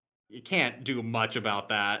 you can't do much about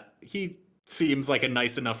that. He seems like a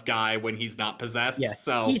nice enough guy when he's not possessed. Yeah.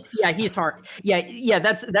 So he's hard. Yeah.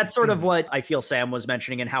 That's sort of what I feel Sam was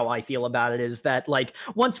mentioning, and how I feel about it is that, like,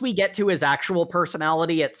 once we get to his actual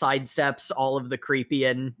personality, it sidesteps all of the creepy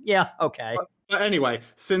and okay. But anyway,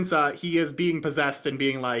 since he is being possessed and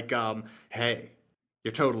being like, hey,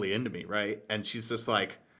 you're totally into me, right? And she's just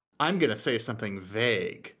like, I'm gonna say something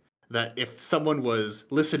vague that if someone was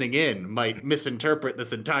listening in might misinterpret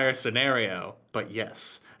this entire scenario, but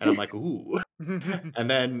yes. And I'm like, ooh. And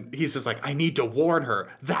then he's just like, I need to warn her.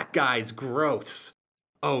 That guy's gross.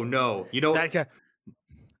 Oh no. You know, that guy,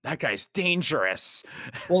 that guy's dangerous.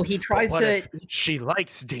 Well, he But tries what to. if she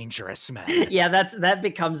likes dangerous men? Yeah, that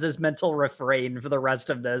becomes his mental refrain for the rest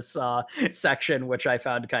of this section, which I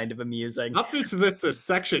found kind of amusing. Not just this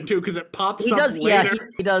section too, because it pops He up does, later. yeah,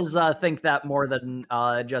 he does think that more than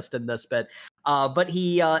just in this bit. But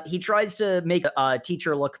he tries to make a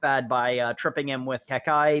teacher look bad by tripping him with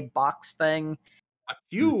Kekai box thing A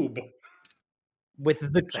cube. with the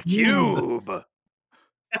The cube. cube.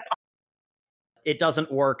 It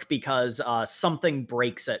doesn't work because something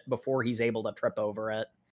breaks it before he's able to trip over it.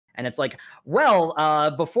 And it's like,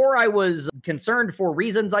 well, before I was concerned for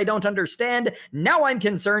reasons I don't understand, now I'm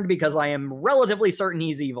concerned because I am relatively certain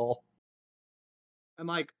he's evil. And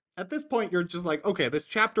like at this point, you're just like, okay, this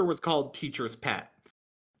chapter was called Teacher's Pet.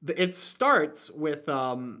 It starts with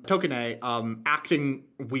Tokune acting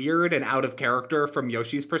weird and out of character from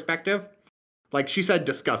Yoshi's perspective. Like she said,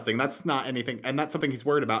 disgusting. That's not anything, and that's something he's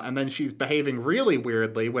worried about. And then she's behaving really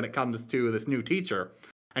weirdly when it comes to this new teacher.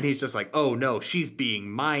 And he's just like, oh no, she's being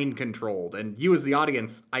mind controlled. And you as the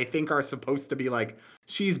audience, I think, are supposed to be like,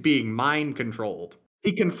 she's being mind controlled.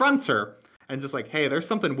 He confronts her and just like, hey, there's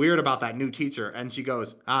something weird about that new teacher. And she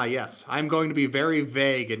goes, ah, yes, I'm going to be very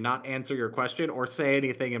vague and not answer your question or say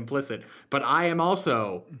anything implicit. But I am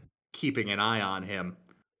also keeping an eye on him.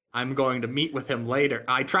 I'm going to meet with him later.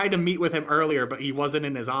 I tried to meet with him earlier, but he wasn't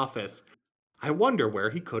in his office. I wonder where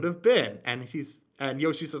he could have been. And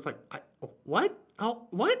Yoshi's just like, what? Oh,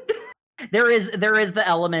 what? There is the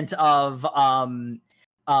element of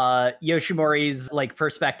Yoshimori's like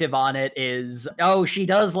perspective on it is, oh, she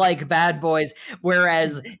does like bad boys,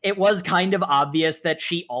 whereas it was kind of obvious that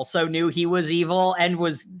she also knew he was evil and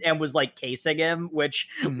was like casing him, which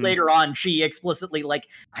later on she explicitly like,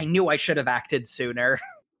 I knew I should have acted sooner.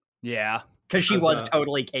 Yeah. Because she was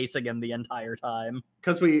totally casing him the entire time.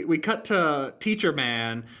 Because we cut to Teacher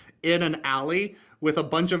Man in an alley with a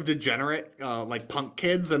bunch of degenerate like punk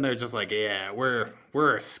kids, and they're just like, yeah,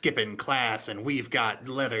 we're skipping class and we've got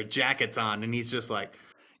leather jackets on, and he's just like,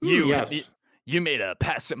 yes. You made a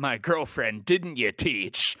pass at my girlfriend, didn't you,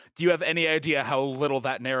 Teach? Do you have any idea how little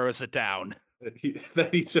that narrows it down?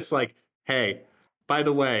 He's just like, hey, by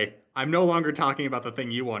the way, I'm no longer talking about the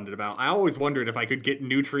thing you wondered about. I always wondered if I could get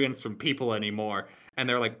nutrients from people anymore. And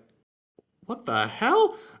they're like, what the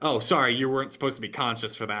hell? Oh, sorry, you weren't supposed to be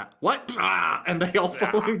conscious for that. What? And they all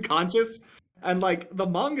fall unconscious. And like the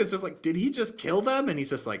manga's just like, did he just kill them? And he's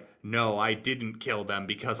just like, no, I didn't kill them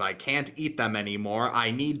because I can't eat them anymore.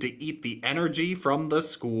 I need to eat the energy from the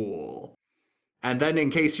school. And then, in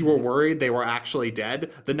case you were worried they were actually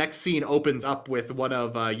dead, the next scene opens up with one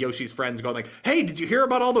of Yoshi's friends going like, hey, did you hear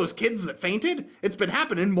about all those kids that fainted? It's been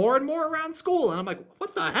happening more and more around school. And I'm like,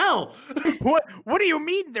 what the hell? What do you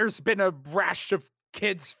mean there's been a rash of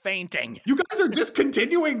kids fainting? You guys are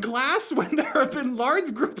discontinuing class when there have been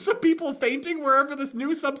large groups of people fainting wherever this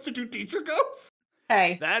new substitute teacher goes?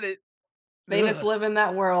 Hey, They just live in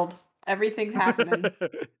that world. Everything's happening.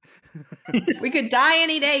 We could die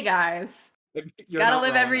any day, guys. Gotta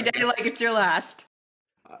live every day like it's your last.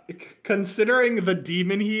 Considering the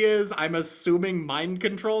demon he is, I'm assuming mind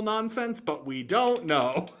control nonsense, but we don't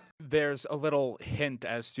know. There's a little hint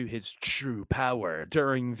as to his true power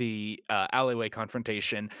during the alleyway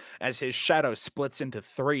confrontation as his shadow splits into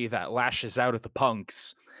three that lashes out at the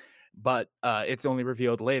punks. But it's only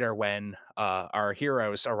revealed later when our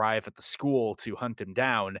heroes arrive at the school to hunt him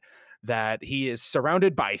down that he is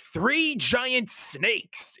surrounded by three giant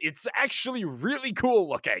snakes. It's actually really cool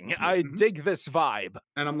looking. I dig this vibe.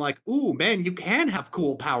 And I'm like, ooh, man, you can have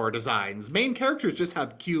cool power designs. Main characters just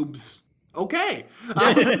have cubes. Okay.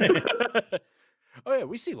 Oh yeah,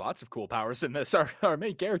 we see lots of cool powers in this. Our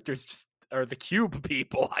main characters just are the cube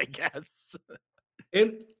people, I guess.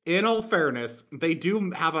 In all fairness, they do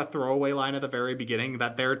have a throwaway line at the very beginning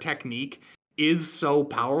that their technique is so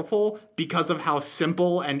powerful because of how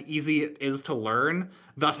simple and easy it is to learn.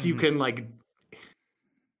 Thus, you can like,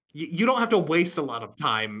 you don't have to waste a lot of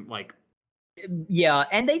time. Like, yeah,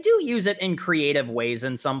 and they do use it in creative ways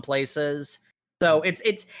in some places. So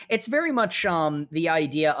it's very much the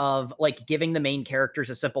idea of like giving the main characters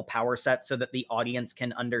a simple power set so that the audience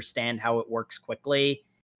can understand how it works quickly.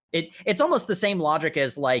 It's almost the same logic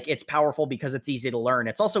as like it's powerful because it's easy to learn.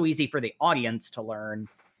 It's also easy for the audience to learn.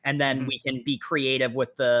 And then we can be creative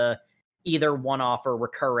with the either one-off or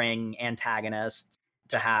recurring antagonists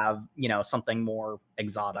to have, something more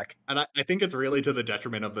exotic. And I think it's really to the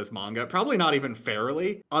detriment of this manga. Probably not even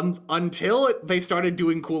fairly. Until they started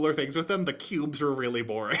doing cooler things with them, the cubes were really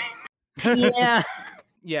boring. Yeah.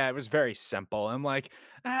 Yeah, it was very simple. I'm like,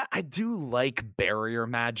 I do like barrier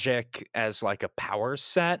magic as like a power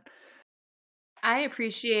set. I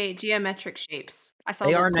appreciate geometric shapes. I saw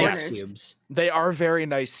They those are nice corners. cubes. They are very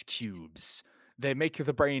nice cubes. They make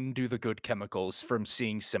the brain do the good chemicals from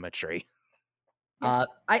seeing symmetry.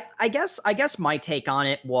 I guess my take on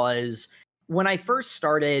it was when I first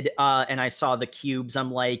started and I saw the cubes,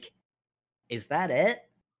 I'm like, is that it?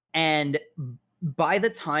 And by the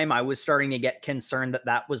time I was starting to get concerned that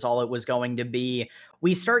that was all it was going to be,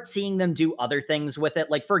 we start seeing them do other things with it.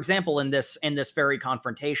 Like, for example, in this very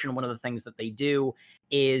confrontation, one of the things that they do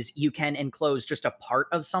is you can enclose just a part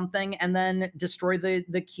of something and then destroy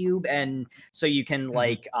the cube. And so you can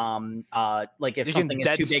like if You something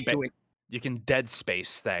can is too big dead to You can dead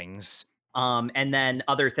space things. and then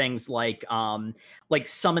other things like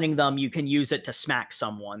summoning them, you can use it to smack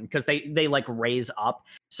someone because they like raise up.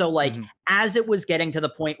 So like as it was getting to the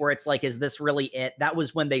point where it's like, is this really it? That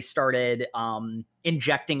was when they started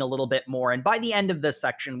injecting a little bit more. And by the end of this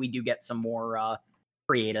section, we do get some more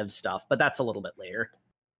creative stuff, but that's a little bit later.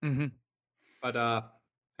 But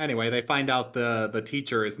anyway, they find out the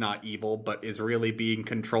teacher is not evil, but is really being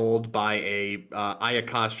controlled by a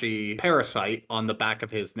Ayakashi parasite on the back of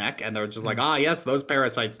his neck, and they're just like, yes, those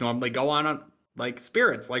parasites normally go on like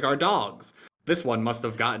spirits, like our dogs. This one must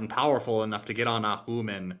have gotten powerful enough to get on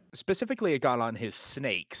Ahuman. Specifically, it got on his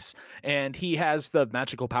snakes, and he has the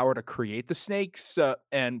magical power to create the snakes,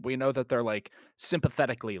 and we know that they're like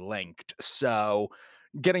sympathetically linked. So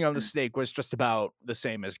getting on the snake was just about the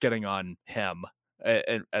same as getting on him,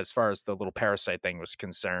 as far as the little parasite thing was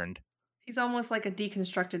concerned. He's almost like a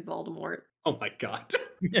deconstructed Voldemort. Oh my god.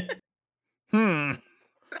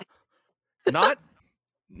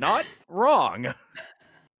 Not wrong.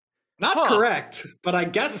 Not correct, but I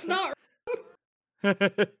guess not.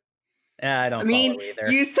 I don't follow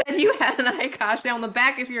either. You said you had an Ayakashi on the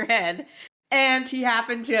back of your head, and he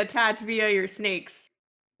happened to attach via your snakes.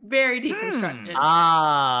 Very deconstructed. Okay.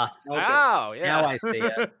 Oh, yeah. Now I see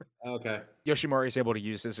it. Okay. Yoshimori is able to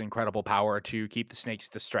use his incredible power to keep the snakes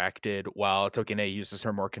distracted, while Tokine uses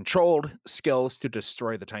her more controlled skills to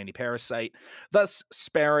destroy the tiny parasite, thus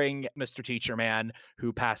sparing Mr. Teacher Man,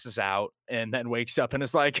 who passes out and then wakes up and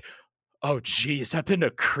is like, oh, geez, I've been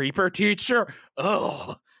a creeper, teacher?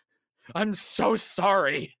 Oh, I'm so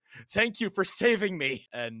sorry. Thank you for saving me.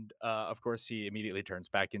 And of course, he immediately turns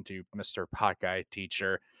back into Mr. Hot Guy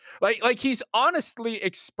Teacher. Like he's honestly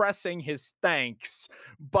expressing his thanks,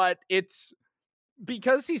 but it's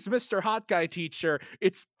because he's Mr. Hot Guy Teacher,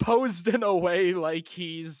 it's posed in a way like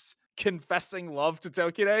he's confessing love to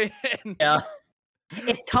Tokine. Yeah.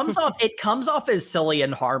 It comes off as silly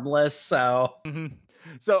and harmless, so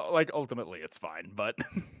So like ultimately it's fine, but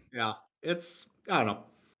yeah, it's, I don't know.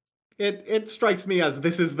 It strikes me as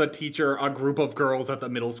this is the teacher a group of girls at the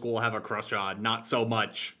middle school have a crush on, not so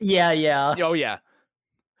much. yeah. Oh yeah.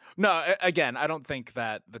 No, again, I don't think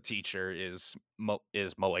that the teacher is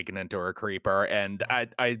malignant or a creeper, and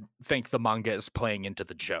I think the manga is playing into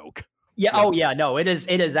the joke. Yeah. Oh yeah. No, it is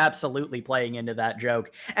absolutely playing into that joke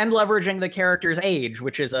and leveraging the character's age,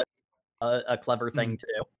 which is a clever thing to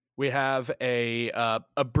do. We have a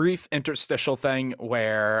brief interstitial thing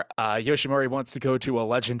where Yoshimori wants to go to a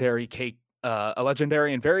legendary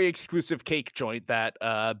and very exclusive cake joint that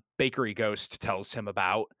Bakery Ghost tells him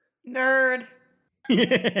about. Nerd.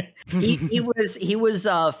 he was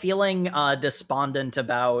feeling despondent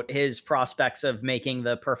about his prospects of making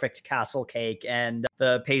the perfect castle cake, and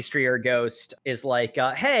the pastrier ghost is like,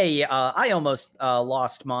 hey, I almost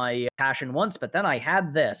lost my passion once, but then I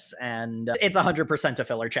had this, and it's 100% a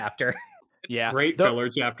filler chapter. Yeah, Great filler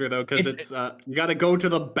chapter though, because it's you got to go to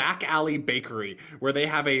the back alley bakery where they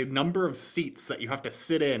have a number of seats that you have to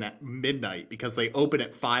sit in at midnight because they open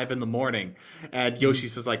at 5 a.m. and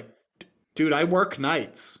Yoshi's just like, dude, I work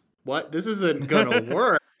nights. What? This isn't gonna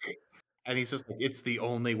work. And he's just like, it's the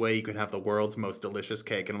only way you can have the world's most delicious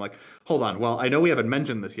cake. And I'm like, hold on. Well, I know we haven't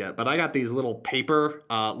mentioned this yet, but I got these little paper,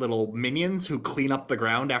 little minions who clean up the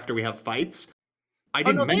ground after we have fights. I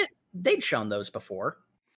didn't mention. They'd shown those before.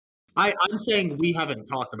 I'm saying we haven't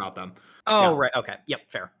talked about them. Oh, Yeah. right. Okay. Yep.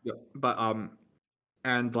 Fair. Yeah.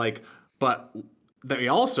 But they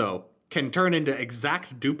also can turn into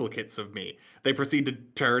exact duplicates of me. They proceed to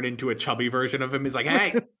turn into a chubby version of him. He's like,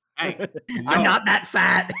 hey, no. I'm not that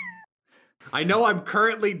fat. I know I'm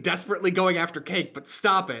currently desperately going after cake, but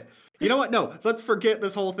stop it. You know what? No, let's forget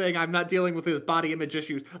this whole thing. I'm not dealing with his body image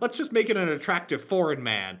issues. Let's just make it an attractive foreign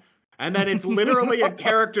man. And then it's literally a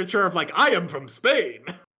caricature of like, I am from Spain.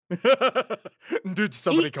 Did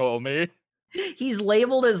somebody call me? He's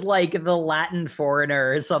labeled as like the Latin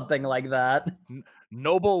foreigner or something like that.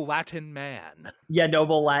 Noble Latin man. Yeah,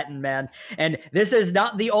 noble Latin man. And this is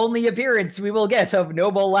not the only appearance we will get of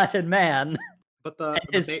noble Latin man. But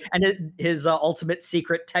his ultimate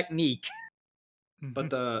secret technique. But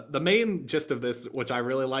the main gist of this, which I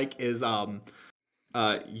really like, is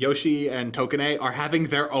Yoshi and Tokane are having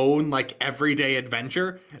their own like everyday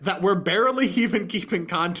adventure that we're barely even keeping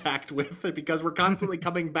contact with because we're constantly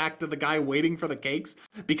coming back to the guy waiting for the cakes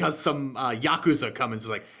because some Yakuza come and is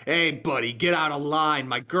like, hey buddy, get out of line,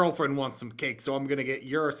 my girlfriend wants some cake, so I'm gonna get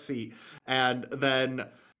your seat. And then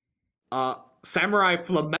Samurai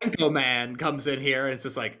Flamenco Man comes in here and it's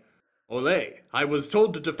just like, Olay, I was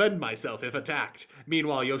told to defend myself if attacked.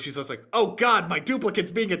 Meanwhile, Yoshi's just like, oh god, my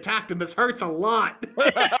duplicate's being attacked and this hurts a lot.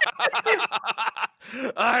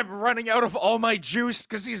 I'm running out of all my juice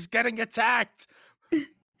because he's getting attacked.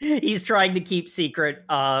 He's trying to keep secret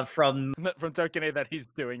from Tokane that he's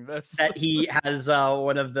doing this. That he has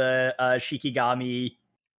one of the Shikigami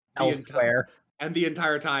elsewhere. And the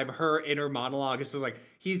entire time, her inner monologue is just like,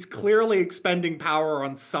 he's clearly expending power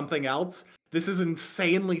on something else. This is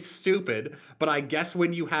insanely stupid, but I guess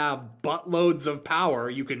when you have buttloads of power,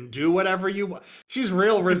 you can do whatever you want. She's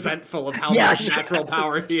real resentful of how much natural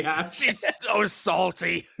power he has. She's so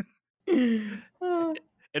salty.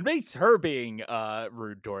 It makes her being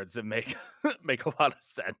rude towards him make a lot of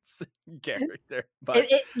sense in character. But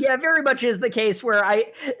it very much is the case where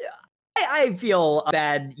I feel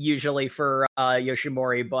bad usually for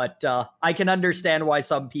Yoshimori, but I can understand why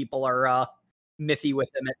some people are miffy with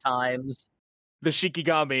him at times. The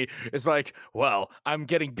Shikigami is like, well, I'm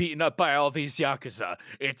getting beaten up by all these Yakuza.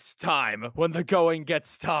 It's time. When the going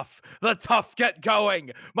gets tough, the tough get going.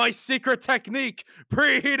 My secret technique,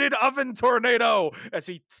 preheated oven tornado, as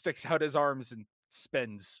he sticks out his arms and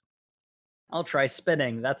spins. I'll try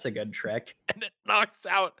spinning. That's a good trick. And it knocks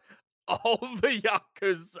out all the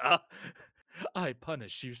Yakuza. I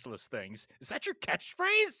punish useless things. Is that your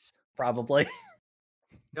catchphrase? Probably.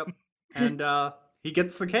 Yep. And he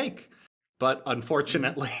gets the cake. But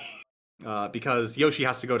unfortunately, because Yoshi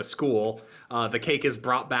has to go to school, the cake is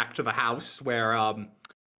brought back to the house where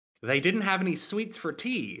they didn't have any sweets for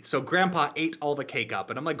tea. So Grandpa ate all the cake up.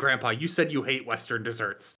 And I'm like, Grandpa, you said you hate Western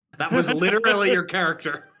desserts. That was literally your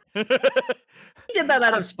character. He did that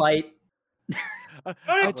out of spite.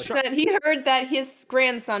 100%. He heard that his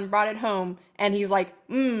grandson brought it home, and he's like,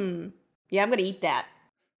 yeah, I'm going to eat that.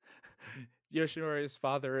 Yoshinori's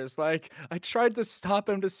father is like, I tried to stop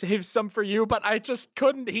him to save some for you, but I just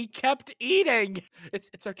couldn't. He kept eating.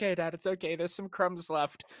 It's okay, Dad. It's okay. There's some crumbs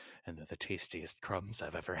left. And they're the tastiest crumbs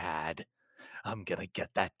I've ever had. I'm gonna get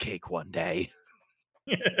that cake one day.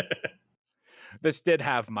 This did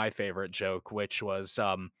have my favorite joke, which was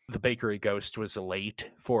the bakery ghost was late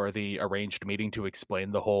for the arranged meeting to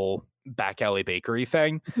explain the whole back alley bakery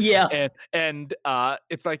thing. Yeah. And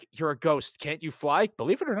it's like, you're a ghost. Can't you fly?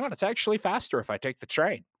 Believe it or not, it's actually faster if I take the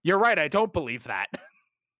train. You're right. I don't believe that.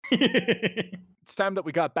 It's time that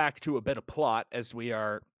we got back to a bit of plot as we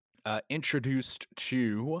are introduced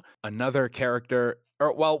to another character.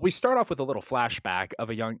 Well, we start off with a little flashback of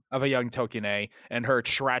a young Tokane and her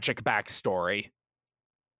tragic backstory.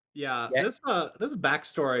 Yeah, this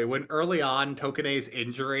backstory, when early on Tokane's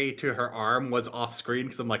injury to her arm was off screen,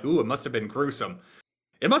 because I'm like, ooh, it must have been gruesome.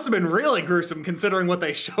 It must have been really gruesome considering what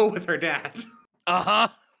they show with her dad. Uh-huh.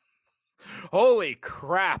 Holy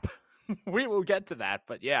crap. We will get to that,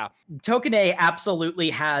 but yeah. Tokane absolutely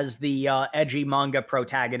has the edgy manga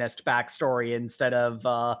protagonist backstory instead of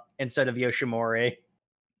Yoshimori.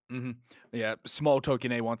 Mm-hmm. Yeah, small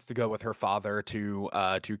Tokane wants to go with her father to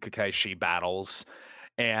Kakaishi battles,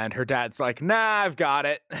 and her dad's like, nah, I've got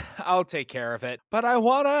it. I'll take care of it, but I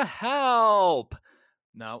want to help.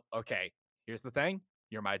 No, okay, here's the thing.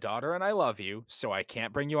 You're my daughter and I love you, so I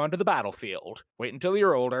can't bring you onto the battlefield. Wait until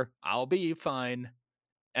you're older. I'll be fine.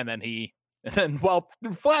 And then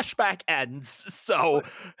flashback ends, so...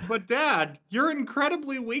 But Dad, you're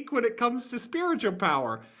incredibly weak when it comes to spiritual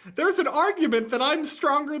power. There's an argument that I'm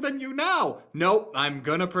stronger than you now. Nope, I'm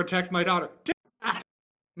gonna protect my daughter. Dad!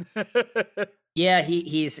 Yeah,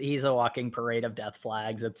 he's a walking parade of death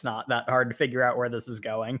flags. It's not that hard to figure out where this is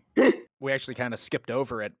going. We actually kind of skipped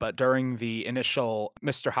over it, but during the initial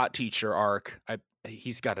Mr. Hot Teacher arc,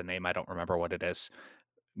 he's got a name, I don't remember what it is.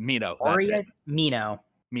 Mino, that's it. Mino,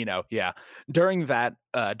 yeah. During that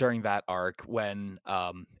arc, when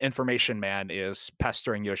Information Man is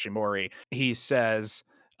pestering Yoshimori, he says,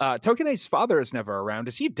 Tokane's father is never around.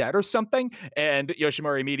 Is he dead or something? And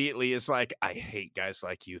Yoshimori immediately is like, I hate guys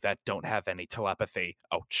like you that don't have any telepathy.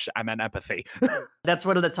 Oh, I meant empathy. That's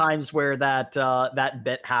one of the times where that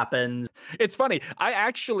bit happens. It's funny. I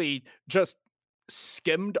actually just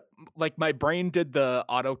skimmed, like my brain did the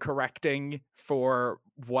auto correcting for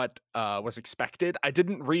what was expected. I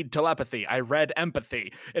didn't read telepathy, I read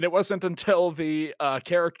empathy, and it wasn't until the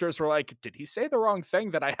characters were like, did he say the wrong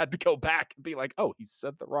thing, that I had to go back and be like, oh, he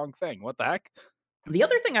said the wrong thing, what the heck. The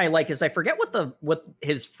other thing I like is I forget what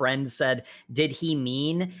his friend said. Did he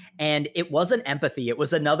mean? And it wasn't empathy. It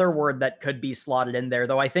was another word that could be slotted in there,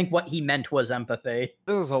 though. I think what he meant was empathy.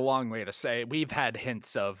 This is a long way to say. We've had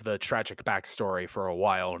hints of the tragic backstory for a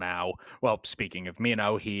while now. Well, speaking of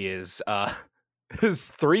Mino, he is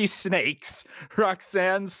his three snakes,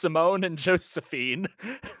 Roxanne, Simone, and Josephine,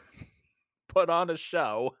 put on a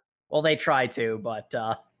show. Well, they try to, but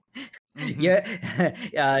Mhm.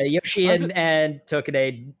 yeah, Yoshi and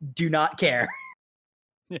Tokide do not care.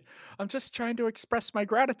 I'm just trying to express my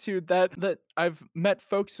gratitude that I've met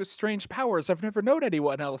folks with strange powers. I've never known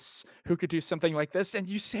anyone else who could do something like this, and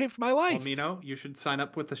you saved my Well, life. Mino, you should sign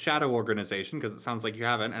up with the Shadow Organization because it sounds like you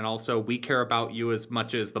haven't. And also, we care about you as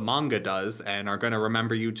much as the manga does and are going to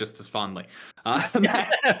remember you just as fondly.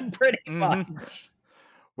 Pretty Mhm. much.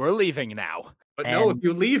 We're leaving now. But no, if And-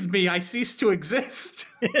 you leave me, I cease to exist.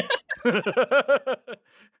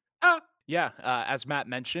 As Matt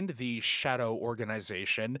mentioned, the Shadow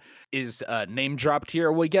Organization is name dropped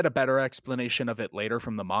here. We get a better explanation of it later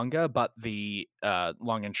from the manga, but the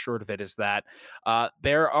long and short of it is that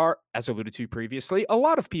there are, as alluded to previously, a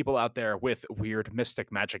lot of people out there with weird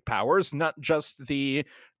mystic magic powers, not just the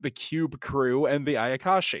Cube crew and the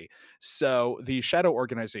Ayakashi. So the Shadow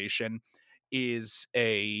Organization is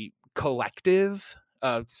a collective,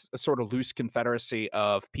 a sort of loose confederacy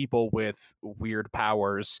of people with weird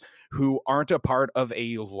powers who aren't a part of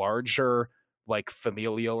a larger, like,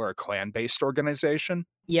 familial or clan-based organization.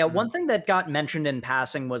 Yeah, one thing that got mentioned in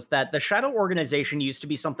passing was that the Shadow Organization used to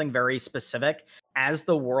be something very specific. As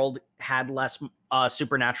the world had less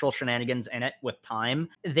supernatural shenanigans in it with time,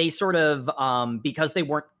 they sort of, because they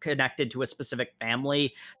weren't connected to a specific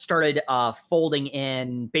family, started folding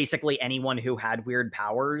in basically anyone who had weird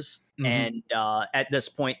powers. Mhm. And at this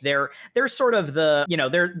point, they're sort of the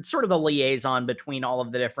liaison between all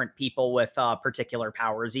of the different people with particular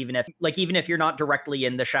powers. Even if you're not directly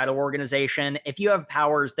in the Shadow Organization, if you have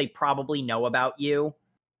powers, they probably know about you.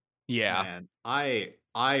 Yeah. Man,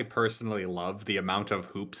 I personally love the amount of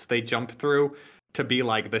hoops they jump through to be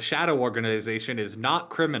like the Shadow Organization is not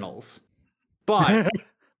criminals, but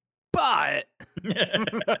But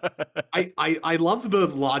I love the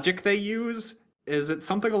logic they use. Is it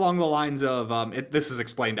something along the lines of this is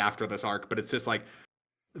explained after this arc, but it's just like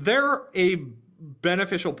they're a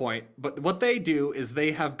beneficial point, but what they do is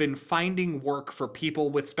they have been finding work for people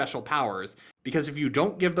with special powers, because if you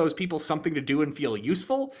don't give those people something to do and feel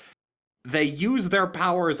useful, they use their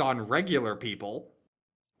powers on regular people,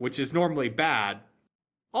 which is normally bad.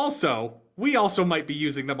 Also, we also might be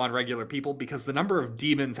using them on regular people because the number of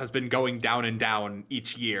demons has been going down and down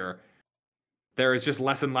each year. There is just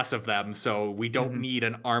less and less of them, so we don't need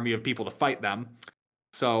an army of people to fight them.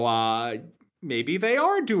 So, maybe they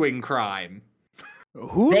are doing crime.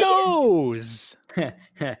 who knows?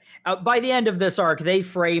 By the end of this arc, they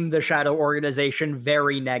frame the Shadow Organization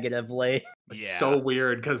very negatively. It's so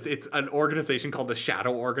weird because it's an organization called the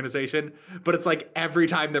Shadow Organization, but it's like every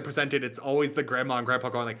time they're presented, it's always the grandma and grandpa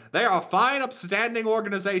going like, they are fine, upstanding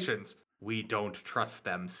organizations. We don't trust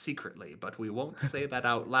them secretly, but we won't say that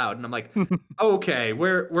out loud. And I'm like, okay,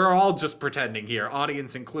 we're all just pretending here,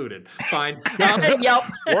 audience included. Fine. Yep.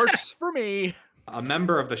 Works for me. A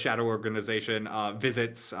member of the Shadow Organization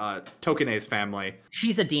visits Tokine's family.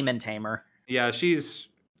 She's a demon tamer. Yeah,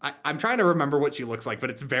 I'm trying to remember what she looks like, but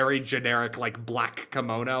it's very generic, like black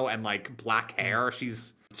kimono and like black hair.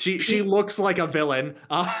 She looks like a villain.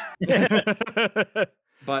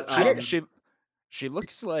 But she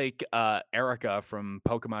looks like Erica from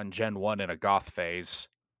Pokemon Gen 1 in a goth phase.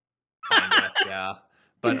 Kinda, yeah.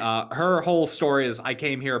 But her whole story is, I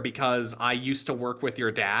came here because I used to work with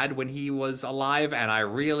your dad when he was alive, and I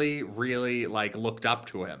really, really like looked up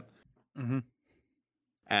to him. Mm-hmm.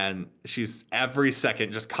 And she's every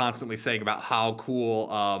second just constantly saying about how cool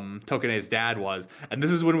Tokine's dad was. And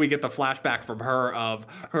this is when we get the flashback from her of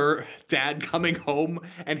her dad coming home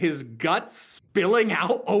and his guts spilling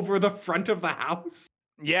out over the front of the house.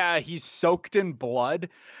 Yeah, he's soaked in blood,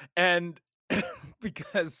 and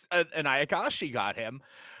because an Ayakashi got him,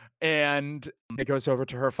 and it goes over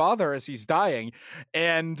to her father as he's dying,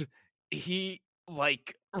 and he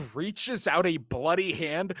like reaches out a bloody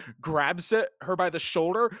hand, grabs her by the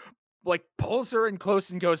shoulder, like pulls her in close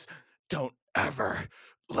and goes, "Don't ever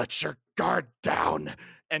let your guard down,"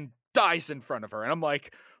 and dies in front of her. And I'm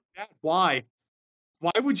like, Why?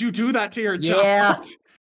 Why would you do that to your Yeah. child?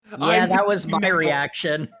 Yeah, that was my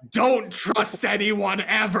reaction. Don't trust anyone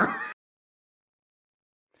ever.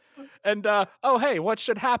 And oh hey, what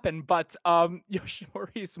should happen? But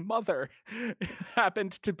Yoshinori's mother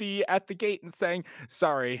happened to be at the gate and saying,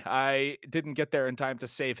 "Sorry, I didn't get there in time to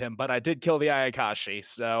save him, but I did kill the Ayakashi."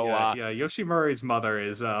 So Yeah, Yoshimori's mother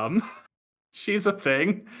is she's a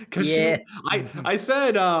thing because Yeah. I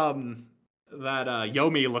said that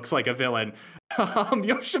Yomi looks like a villain.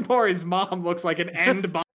 Yoshimori's mom looks like an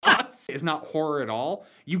end boss. It's not horror at all.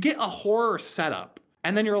 You get a horror setup,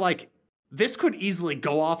 and then you're like, this could easily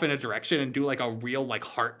go off in a direction and do like a real like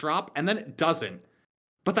heart drop, and then it doesn't.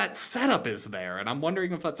 But that setup is there, and I'm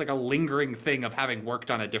wondering if that's like a lingering thing of having worked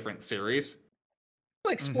on a different series.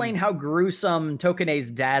 Explain how gruesome Tokune's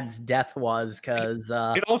dad's death was, because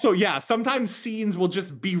It also, yeah, sometimes scenes will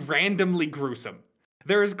just be randomly gruesome.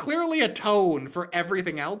 There is clearly a tone for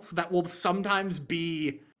everything else that will sometimes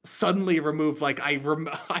be suddenly removed, like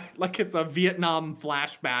like it's a Vietnam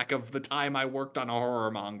flashback of the time I worked on a horror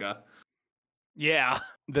manga. yeah,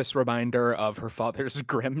 this reminder of her father's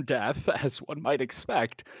grim death, as one might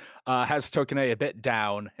expect, has Tokune a bit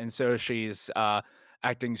down, and so she's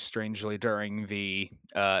acting strangely during the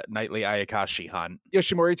nightly Ayakashi hunt.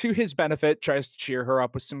 Yoshimori, to his benefit, tries to cheer her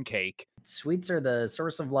up with some cake. sweets are the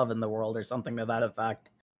source of love in the world, or something to that effect.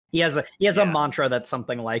 He has a mantra that's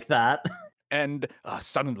something like that. And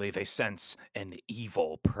suddenly they sense an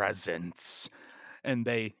evil presence. And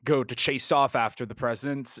they go to chase off after the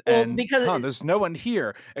presence, Well, and because- there's no one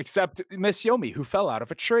here except Miss Yomi, who fell out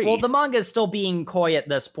of a tree. Well, the manga is still being coy at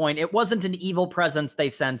this point. It wasn't an evil presence they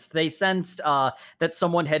sensed. They sensed that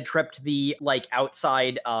someone had tripped the like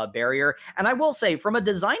outside barrier. And I will say, from a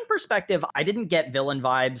design perspective, I didn't get villain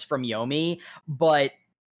vibes from Yomi, but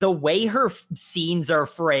the way her scenes are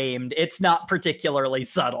framed, it's not particularly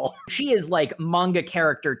subtle. She is like manga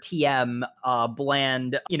character TM,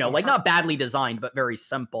 bland, like not badly designed, but very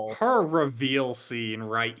simple. Her reveal scene,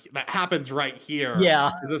 that happens right here,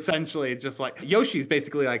 Yeah. is essentially just like Yoshi's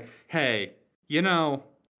basically like, hey, I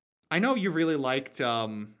know you really liked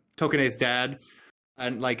Tokune's dad,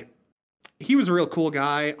 and like he was a real cool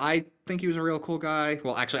guy. I think he was a real cool guy.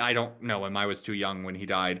 Well, actually, I don't know him. I was too young when he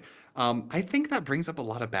died. I think that brings up a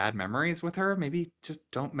lot of bad memories with her. Maybe just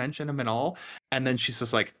don't mention him at all. And then she's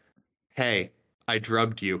just like, hey, I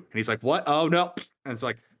drugged you. And he's like, what? Oh, no. And it's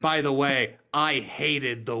like, by the way, I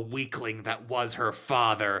hated the weakling that was her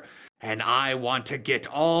father. And I want to get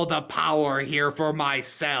all the power here for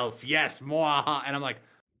myself. Yes, mwaha. And I'm like,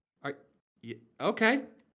 okay.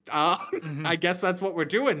 I guess that's what we're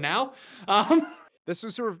doing now. This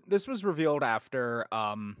was revealed after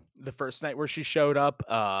the first night where she showed up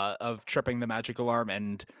of tripping the magic alarm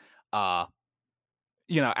and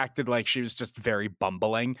acted like she was just very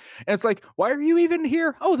bumbling. And it's like, why are you even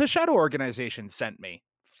here? Oh, the Shadow Organization sent me.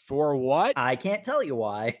 For what? I can't tell you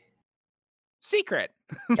why. Secret.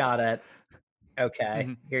 Got it.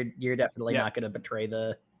 Okay. You're definitely not going to betray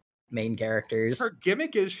the main characters. Her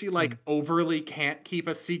gimmick is she like overly can't keep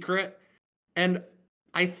a secret, and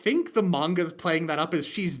I think the manga's playing that up as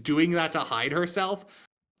she's doing that to hide herself.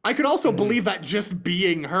 I could also believe that just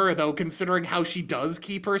being her, though, considering how she does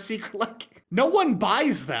keep her secret. Like, no one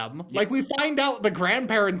buys them. Like, we find out the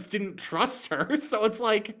grandparents didn't trust her, so it's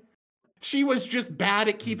like she was just bad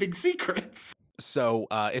at keeping secrets. So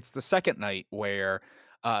it's the second night where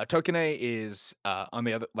Tokune is on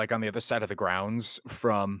the other side of the grounds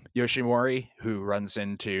from Yoshimori, who runs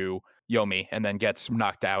into Yomi and then gets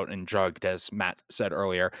knocked out and drugged, as Matt said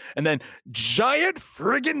earlier. And then giant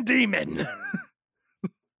friggin' demon.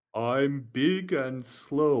 I'm big and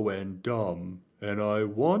slow and dumb, and I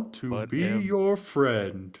want to be your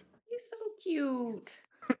friend. He's so cute.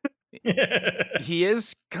 He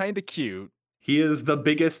is kind of cute. He is the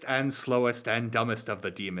biggest and slowest and dumbest of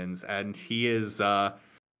the demons, and he is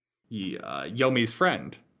Yomi's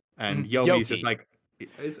friend. And Yomi's just like,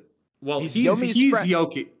 he's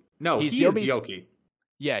Yoki. No, he is Yoki.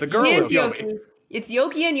 Yeah, the girl is Yoki. It's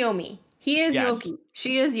Yoki and Yomi. He is Yoki.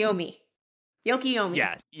 She is Yomi. Yoki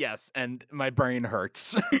Yomi. Yes, and my brain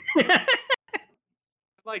hurts.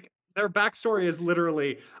 Like, their backstory is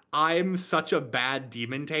literally, I'm such a bad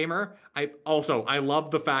demon tamer. I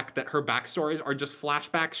love the fact that her backstories are just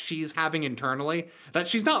flashbacks she's having internally, that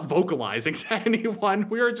she's not vocalizing to anyone.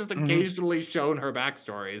 We are just occasionally shown her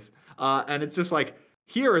backstories. And it's just like,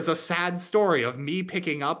 here is a sad story of me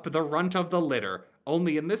picking up the runt of the litter.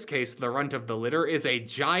 Only in this case, the runt of the litter is a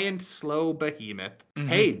giant, slow behemoth.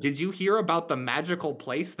 Hey, did you hear about the magical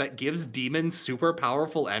place that gives demons super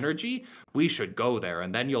powerful energy? We should go there,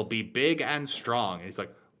 and then you'll be big and strong. And he's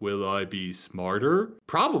like, will I be smarter?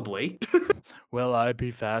 Probably. Will I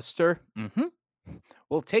be faster?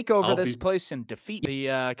 will take over I'll this be- place and defeat the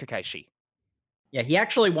Kakaishi. Yeah, he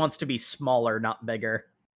actually wants to be smaller, not bigger.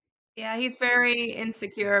 Yeah, he's very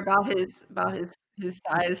insecure about his size.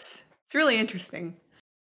 It's really interesting.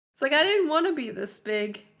 It's like I didn't want to be this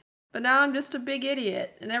big, but now I'm just a big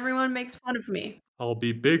idiot, and everyone makes fun of me. I'll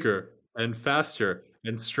be bigger and faster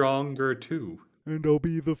and stronger too. And I'll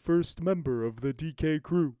be the first member of the DK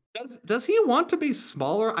crew. Does he want to be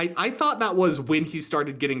smaller? I thought that was when he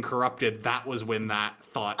started getting corrupted. That was when that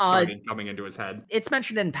thought started coming into his head. It's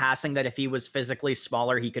mentioned in passing that if he was physically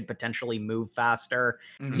smaller, he could potentially move faster.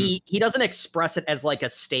 Mhm. He doesn't express it as like a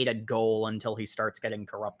stated goal until he starts getting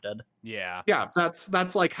corrupted. Yeah. Yeah,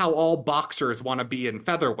 that's like how all boxers want to be in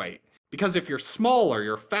featherweight. Because if you're smaller,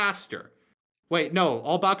 you're faster. Wait, no,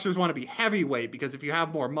 all boxers want to be heavyweight because if you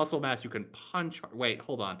have more muscle mass, you can punch. Wait,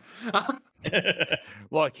 hold on.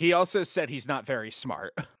 Look, he also said he's not very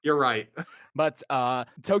smart. You're right. But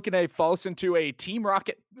Tokene falls into a Team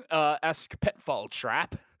Rocket-esque pitfall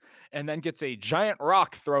trap and then gets a giant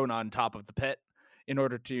rock thrown on top of the pit in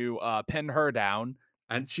order to pin her down.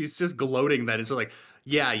 And she's just gloating that it's like,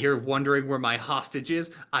 yeah, you're wondering where my hostage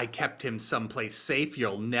is? I kept him someplace safe.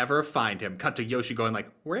 You'll never find him. Cut to Yoshi going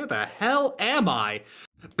like, where the hell am I?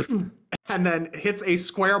 And then hits a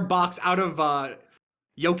square box out of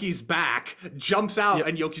Yoki's back, jumps out, Yep.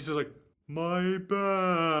 and Yoki's just like, my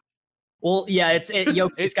back. Well, yeah,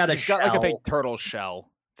 Yoki's got a He's got like a big shell. turtle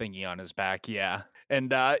shell thingy on his back, yeah.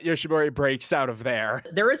 And Yoshimori breaks out of there.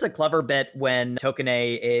 There is a clever bit when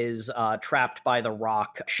Tokene is trapped by the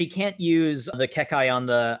rock. She can't use the Kekai on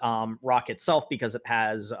the rock itself because it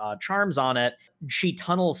has charms on it. She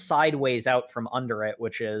tunnels sideways out from under it,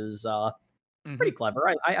 which is pretty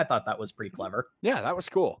clever. I thought that was pretty clever. Yeah, that was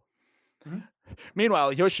cool. Mhm.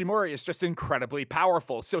 Meanwhile, Yoshimori is just incredibly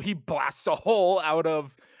powerful, so he blasts a hole out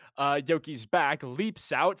of Yoki's back,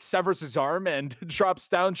 leaps out, severs his arm, and drops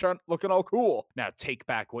down looking all cool. Now take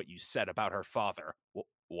back what you said about her father.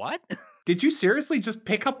 What? Did you seriously just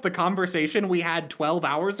pick up the conversation we had 12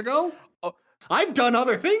 hours ago? Oh. I've done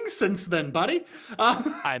other things since then, buddy.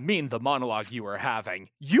 I mean the monologue you were having.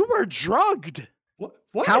 You were drugged!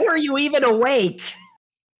 What? How are you even awake?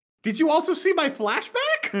 Did you also see my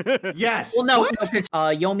flashback? Yes. Well, no, What? because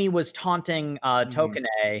Yomi was taunting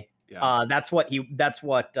Tokene. Yeah. That's what That's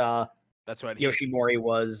what Yoshimori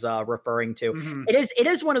was referring to. Mhm. It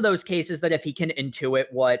is one of those cases that if he can intuit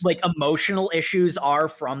what like emotional issues are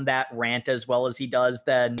from that rant as well as he does,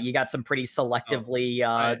 then you got some pretty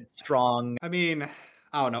selectively strong. I mean,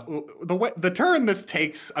 I don't know. The turn this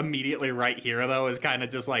takes immediately right here, though, is kind of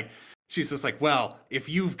just like, she's just like, well, if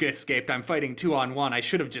you've escaped, I'm fighting 2-on-1. I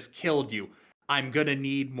should have just killed you. I'm gonna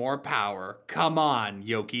need more power. Come on,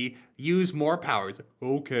 Yoki. Use more power. He's like,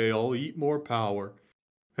 okay, I'll eat more power.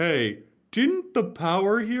 Hey, didn't the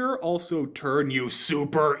power here also turn you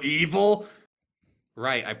super evil?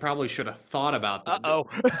 Right, I probably should have thought about that. Uh-oh.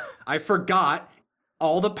 I forgot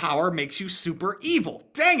all the power makes you super evil.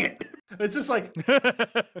 Dang it! It's just like,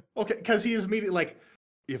 okay, because he is immediately like,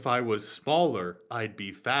 if I was smaller, I'd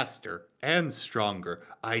be faster and stronger.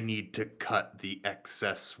 I need to cut the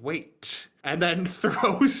excess weight. And then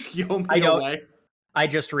throws Yomi away. I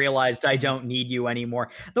just realized I don't need you anymore.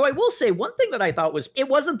 Though I will say one thing that I thought was it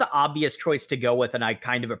wasn't the obvious choice to go with, and I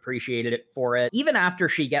kind of appreciated it for it. Even after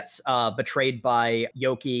she gets betrayed by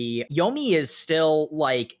Yoki, Yomi is still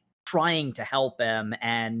like trying to help him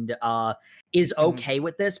and is okay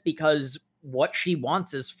with this because what she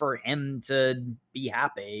wants is for him to be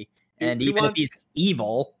happy. And She even if wants- he's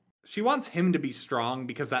evil, She wants him to be strong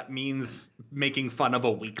because that means making fun of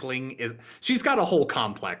a weakling is. She's got a whole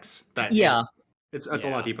complex that. yeah. It's a Yeah.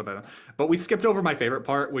 lot deeper than that. But we skipped over my favorite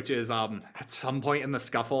part, which is at some point in the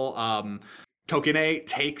scuffle, Tokene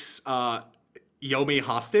takes Yomi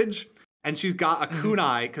hostage, and she's got a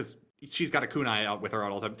kunai, because she's got a kunai out with her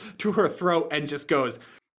at all times, to her throat, and just goes,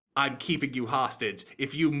 I'm keeping you hostage.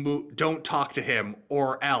 If you don't talk to him,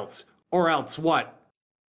 or else what?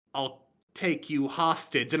 I'll take you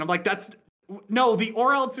hostage. And I'm like, no, the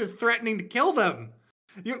or else is threatening to kill them.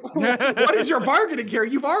 What is your bargaining here?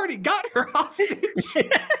 You've already got her hostage.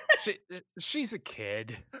 She's a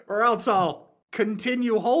kid. Or else I'll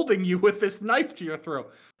continue holding you with this knife to your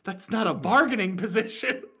throat. That's not a bargaining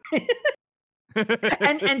position.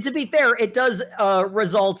 and to be fair, it does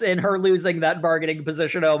result in her losing that bargaining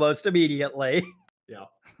position almost immediately. Yeah,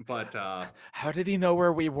 but How did he know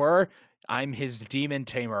where we were? I'm his demon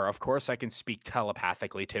tamer. Of course I can speak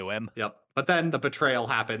telepathically to him. yep. But then the betrayal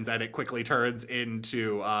happens, and it quickly turns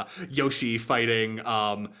into Yoshi fighting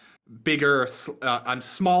bigger. I'm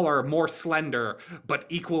smaller, more slender, but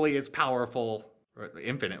equally as powerful, or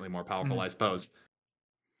infinitely more powerful, I suppose.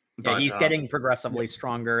 Yeah, But, he's getting progressively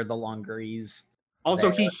stronger the longer he's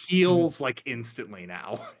also, there. he heals, like, instantly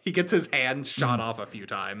now. He gets his hand shot off a few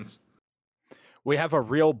times. We have a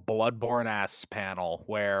real Bloodborne-ass panel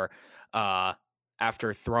where,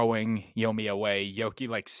 after throwing Yomi away, Yoki,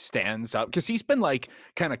 like, stands up, because he's been, like,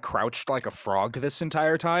 kind of crouched like a frog this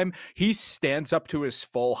entire time. He stands up to his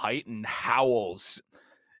full height and howls,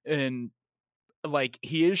 and, like,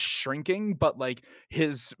 he is shrinking, but, like,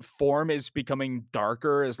 his form is becoming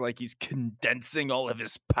darker as, like, he's condensing all of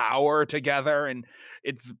his power together, and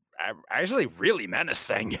it's actually really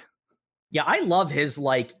menacing. Yeah, I love his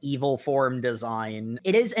like evil form design.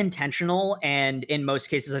 It is intentional, and in most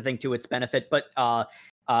cases, I think to its benefit. But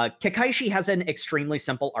Kakaishi has an extremely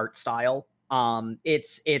simple art style.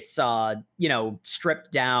 It's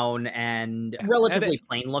stripped down and relatively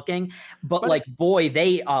plain looking. But like, boy,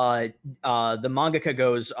 they the mangaka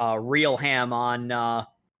goes real ham on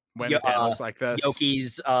When panels like this,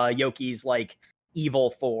 Yoki's like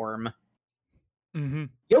evil form. Mm-hmm.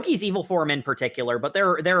 Yoki's evil form in particular, but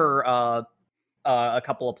there are a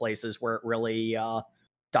couple of places where it really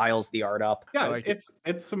dials the art up. Yeah, like it's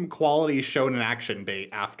some quality shonen action bait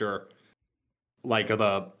after, like,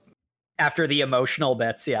 After the emotional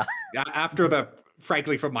bits, yeah. after the,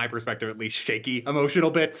 frankly, from my perspective at least, shaky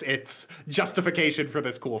emotional bits. It's justification for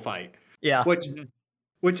this cool fight. Yeah.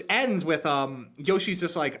 Which ends with Yoshi's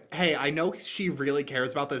just like, hey, I know she really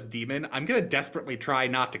cares about this demon. I'm gonna desperately try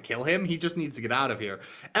not to kill him. He just needs to get out of here.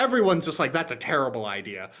 Everyone's just like, that's a terrible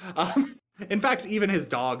idea. In fact, even his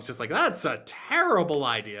dog's just like, that's a terrible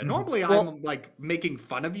idea. Normally I'm like making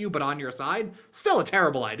fun of you, but on your side, still a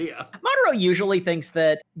terrible idea. Mamoru usually thinks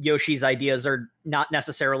that Yoshi's ideas are not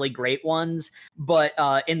necessarily great ones, but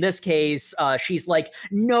in this case, she's like,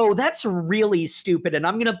 no, that's really stupid, and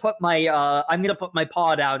I'm gonna put my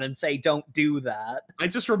paw down and say, don't do that. I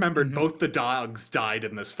just remembered both the dogs died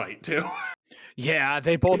in this fight too. Yeah,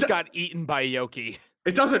 they both got eaten by Yoki.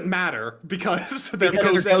 It doesn't matter because they're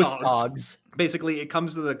Because ghost they're dogs. Basically, it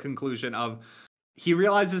comes to the conclusion of he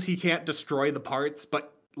realizes he can't destroy the parts,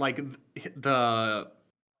 but like the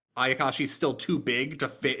Ayakashi's still too big to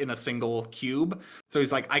fit in a single cube. So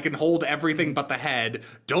he's like, I can hold everything but the head.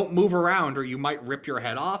 Don't move around or you might rip your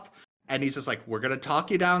head off. And he's just like, we're going to talk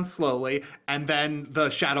you down slowly. And then the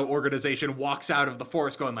Shadow Organization walks out of the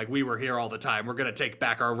forest going like, we were here all the time. We're going to take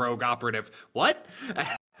back our rogue operative. What?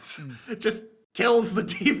 Just kills the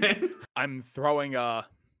demon. I'm throwing an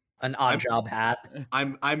odd job hat.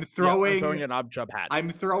 I'm throwing an odd job hat. I'm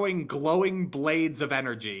throwing glowing blades of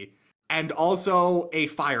energy and also a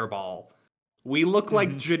fireball. We look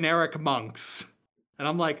like generic monks. And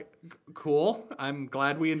I'm like, cool. I'm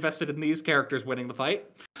glad we invested in these characters winning the fight.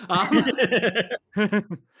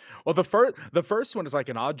 Well, the first one is like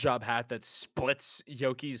an odd job hat that splits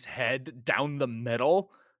Yoki's head down the middle.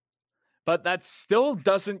 But that still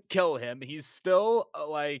doesn't kill him. He's still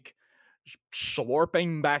like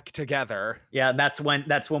slurping back together. Yeah, that's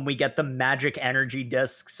when we get the magic energy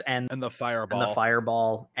discs and the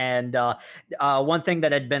fireball. And one thing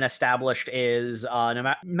that had been established is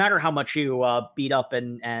no matter how much you beat up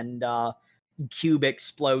and cube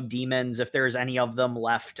explode demons, if there's any of them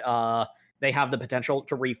left, they have the potential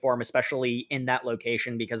to reform, especially in that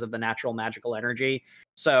location because of the natural magical energy.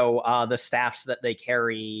 So the staffs that they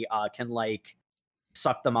carry can like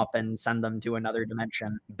suck them up and send them to another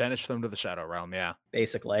dimension. Banish them to the Shadow Realm, yeah.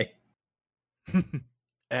 Basically.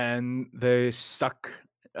 And they suck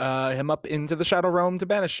him up into the Shadow Realm to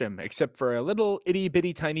banish him, except for a little itty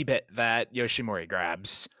bitty tiny bit that Yoshimori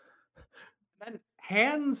grabs. Then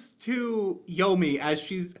hands to Yomi as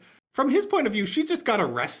she's, from his point of view, she just got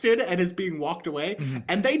arrested and is being walked away,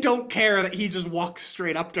 and they don't care that he just walks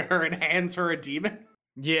straight up to her and hands her a demon.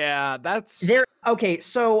 Yeah, that's okay.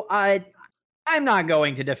 So I'm not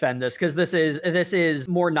going to defend this because this is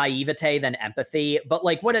more naivete than empathy. But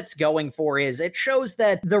like what it's going for is it shows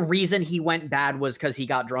that the reason he went bad was because he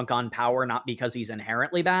got drunk on power, not because he's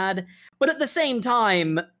inherently bad. But at the same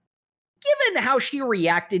time, given how she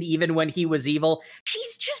reacted even when he was evil,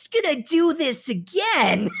 she's just gonna do this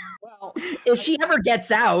again. Well, if she ever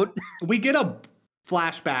gets out. We get a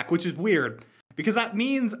flashback, which is weird, because that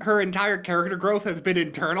means her entire character growth has been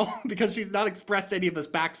internal, because she's not expressed any of this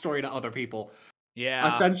backstory to other people. Yeah.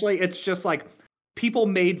 Essentially, it's just like, people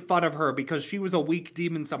made fun of her because she was a weak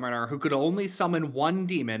demon summoner who could only summon one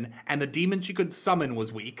demon, and the demon she could summon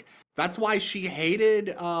was weak. That's why she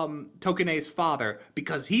hated Tokune's father,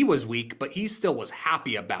 because he was weak, but he still was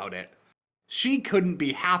happy about it. She couldn't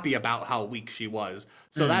be happy about how weak she was.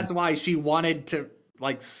 So that's why she wanted to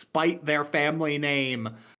like spite their family name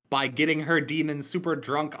by getting her demon super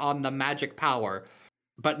drunk on the magic power.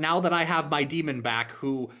 but now that I have my demon back,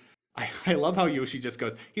 who I love how Yoshi just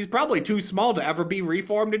goes, he's probably too small to ever be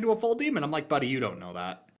reformed into a full demon. I'm like, buddy, you don't know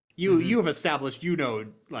that. You have established you know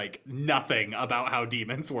like nothing about how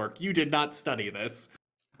demons work. You did not study this.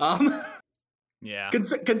 Yeah.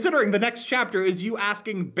 Considering the next chapter is you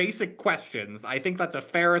asking basic questions, I think that's a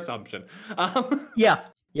fair assumption. Yeah.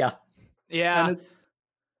 And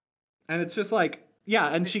it's just like,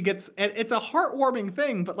 yeah, and she gets, and it's a heartwarming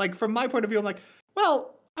thing, but like from my point of view, I'm like,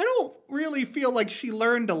 well, I don't really feel like she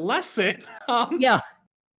learned a lesson. Yeah.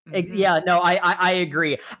 Yeah, no, I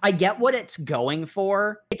agree. I get what it's going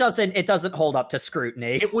for. It doesn't hold up to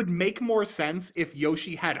scrutiny. It would make more sense if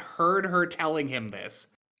Yoshi had heard her telling him this.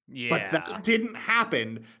 Yeah. But that didn't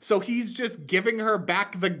happen, so he's just giving her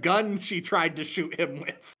back the gun she tried to shoot him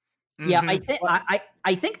with. Yeah,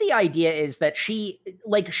 I think the idea is that she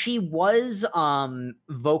was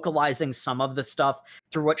vocalizing some of the stuff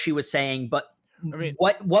through what she was saying, but I mean,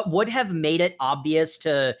 what would have made it obvious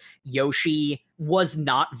to Yoshi was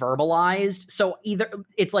not verbalized. So either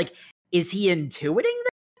it's like, is he intuiting that?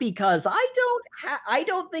 Because I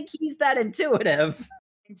don't think he's that intuitive.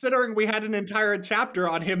 Considering we had an entire chapter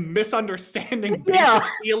on him misunderstanding basic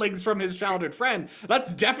feelings from his childhood friend,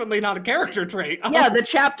 that's definitely not a character trait. Yeah, the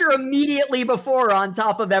chapter immediately before, on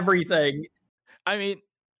top of everything. I mean,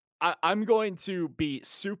 I'm going to be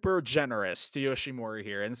super generous to Yoshimori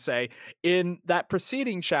here and say, in that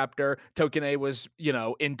preceding chapter, Tokine was,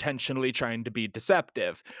 intentionally trying to be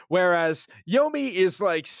deceptive. Whereas Yomi is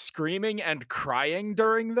like screaming and crying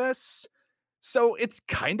during this. So it's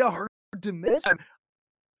kind of hard to miss.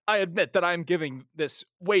 I admit that I'm giving this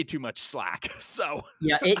way too much slack. So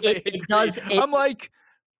yeah, it does. I'm like,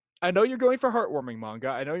 I know you're going for heartwarming manga.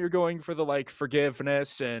 I know you're going for the like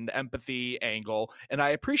forgiveness and empathy angle, and I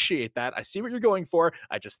appreciate that. I see what you're going for.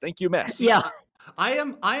 I just think you miss. Yeah. I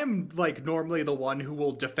am like normally the one who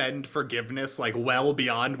will defend forgiveness like well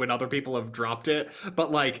beyond when other people have dropped it.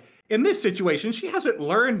 But like in this situation, she hasn't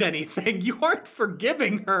learned anything. You aren't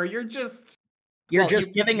forgiving her. You're just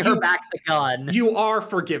giving her back the gun. You are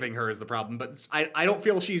forgiving her is the problem, but I don't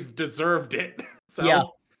feel she's deserved it. So yeah.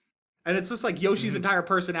 And it's just like Yoshi's entire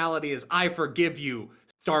personality is, I forgive you,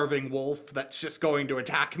 starving wolf that's just going to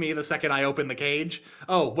attack me the second I open the cage.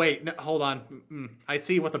 Oh, wait, no, hold on. I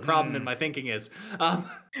see what the problem in my thinking is.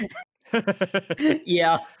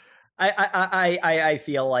 Yeah. I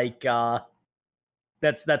feel like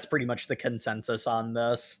that's pretty much the consensus on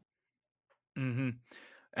this. Mm-hmm.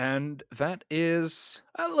 And that is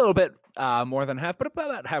a little bit more than half, but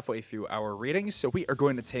about halfway through our reading. So we are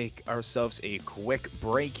going to take ourselves a quick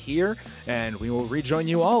break here, and we will rejoin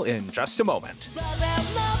you all in just a moment.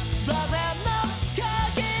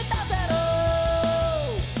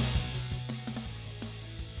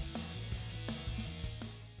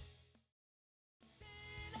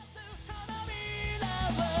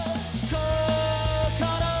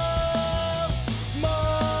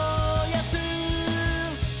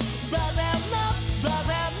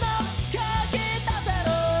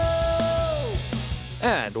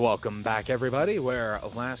 And welcome back, everybody. Where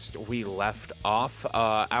last we left off,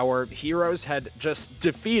 our heroes had just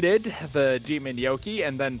defeated the demon Yoki,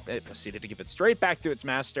 and then it proceeded to give it straight back to its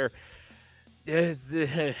master.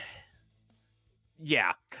 Yeah.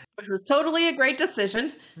 Which was totally a great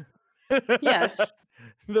decision. Yes.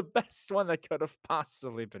 The best one that could have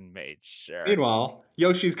possibly been made, sure. Meanwhile,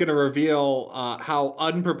 Yoshi's going to reveal how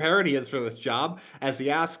unprepared he is for this job as he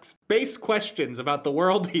asks base questions about the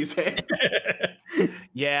world he's in.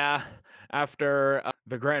 Yeah, after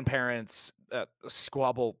the grandparents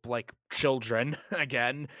squabble like children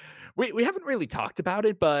again. We haven't really talked about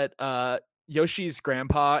it, but Yoshi's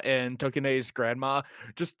grandpa and Tokine's grandma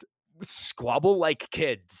just squabble like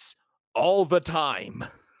kids all the time.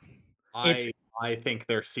 I think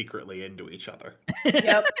they're secretly into each other.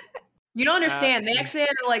 Yep. You don't understand. They actually had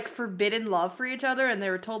like forbidden love for each other, and they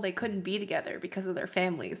were told they couldn't be together because of their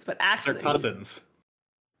families. But actually, they're cousins.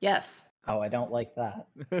 Yes. Oh, I don't like that.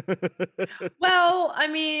 Well, I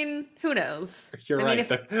mean, who knows? You're right.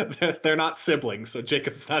 They're not siblings, so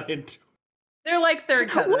Jacob's not into. They're like third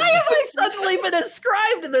cousins. Why have I suddenly been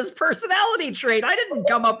ascribed to this personality trait? I didn't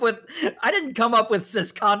come up with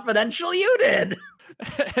Cis Confidential. You did.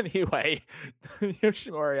 Anyway,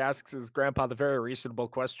 Yoshimori asks his grandpa the very reasonable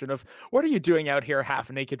question of, what are you doing out here half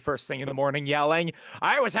naked first thing in the morning yelling?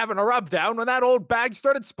 I was having a rub down when that old bag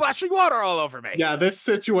started splashing water all over me. Yeah, this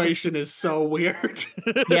situation is so weird.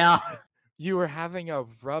 Yeah. You were having a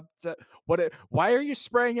rub down? Why are you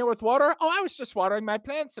spraying it with water? Oh, I was just watering my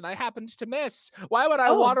plants and I happened to miss. Why would I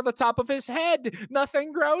water the top of his head?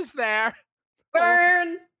 Nothing grows there.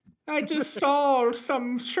 Burn. I just saw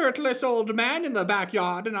some shirtless old man in the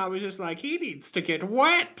backyard, and I was just like, he needs to get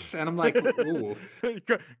wet. And I'm like, ooh.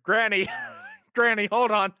 Granny, Granny,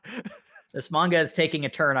 hold on. This manga is taking a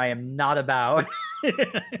turn I am not about.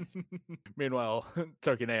 Meanwhile,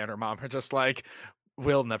 Tokine and her mom are just like,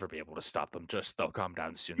 we'll never be able to stop them. Just they'll calm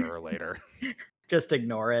down sooner or later. Just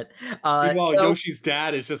ignore it. Meanwhile, so- Yoshi's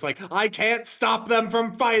dad is just like, I can't stop them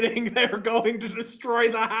from fighting. They're going to destroy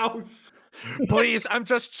the house. Please, I'm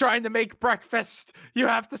just trying to make breakfast. You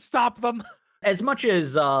have to stop them. as much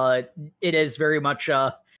as it is very much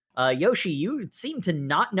Yoshi, you seem to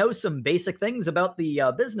not know some basic things about the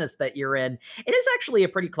business that you're in. It is actually a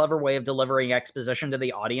pretty clever way of delivering exposition to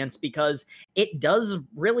the audience, because it does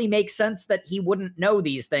really make sense that he wouldn't know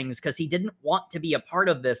these things, because he didn't want to be a part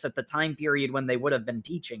of this at the time period when they would have been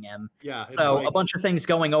teaching him. Yeah. So like, a bunch of things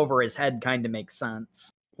going over his head kind of makes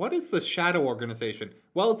sense. what is the Shadow Organization?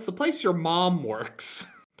 Well, it's the place your mom works.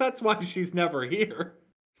 That's why she's never here.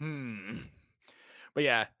 But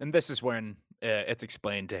yeah, and this is when it's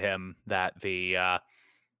explained to him that the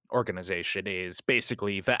organization is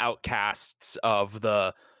basically the outcasts of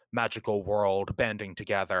the magical world banding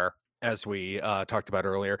together, as we talked about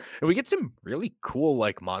earlier. And we get some really cool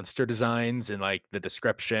like monster designs and like the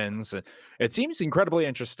descriptions. It seems incredibly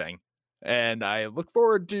interesting. And I look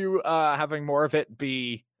forward to having more of it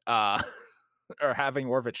be or having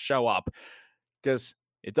more of it show up, because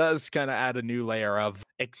it does kind of add a new layer of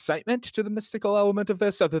excitement to the mystical element of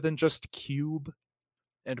this, other than just Cube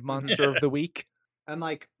and Monster of the Week. And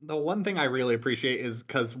like the one thing I really appreciate is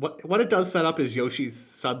because what it does set up is Yoshi's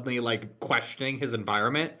suddenly like questioning his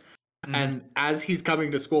environment. And as he's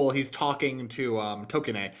coming to school, he's talking to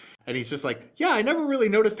Tokine, and he's just like, yeah, I never really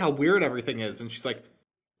noticed how weird everything is. And she's like,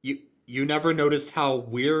 you never noticed how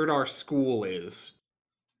weird our school is.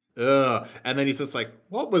 Ugh. And then he's just like,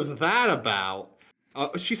 what was that about?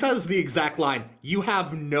 She says the exact line, you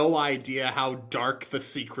have no idea how dark the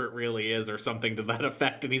secret really is, or something to that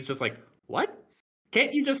effect. And he's just like, what?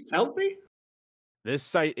 Can't you just tell me? This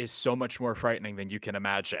site is so much more frightening than you can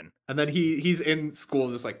imagine. And then he's in school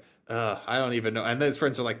just like, I don't even know. And then his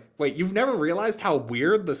friends are like, wait, you've never realized how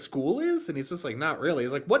weird the school is? And he's just like, not really.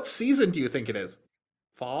 He's like, what season do you think it is?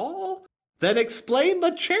 Fall? Then explain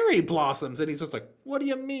the cherry blossoms. And he's just like, what do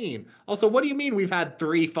you mean? Also, what do you mean we've had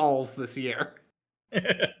 3 falls this year?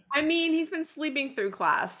 I mean, he's been sleeping through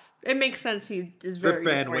class. It makes sense. He is very Rip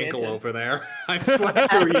Van Winkle disoriented. over there. I've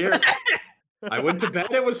slept through a year. I went to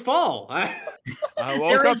bed, it was fall. I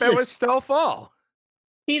woke up, it was still fall.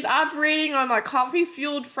 He's operating on like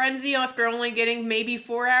coffee-fueled frenzy after only getting maybe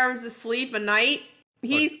 4 hours of sleep a night.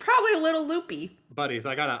 He's probably a little loopy. Buddies,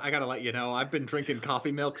 I gotta let you know, I've been drinking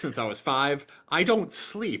coffee milk since I was 5. I don't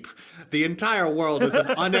sleep. The entire world is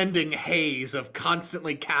an unending haze of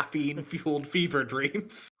constantly caffeine-fueled fever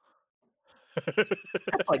dreams.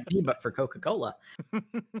 That's like me, but for Coca-Cola.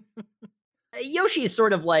 Yoshi is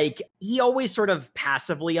sort of like, he always sort of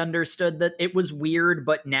passively understood that it was weird,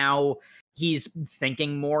 but now he's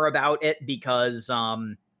thinking more about it because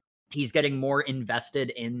he's getting more invested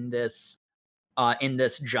in this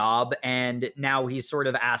job, and now he's sort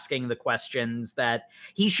of asking the questions that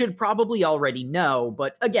he should probably already know.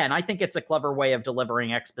 But again, I think it's a clever way of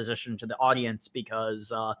delivering exposition to the audience,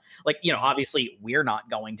 because obviously we're not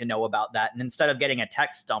going to know about that, and instead of getting a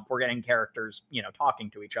text dump, we're getting characters talking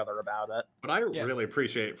to each other about it. What I really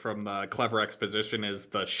appreciate from the clever exposition is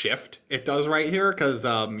the shift it does right here, because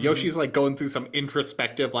Yoshi's like going through some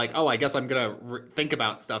introspective, like, oh, I guess I'm gonna think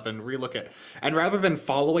about stuff and relook it, and rather than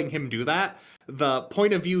following him do that, the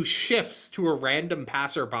point of view shifts to a random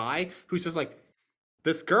passerby who's just like,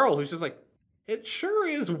 this girl who's just like, it sure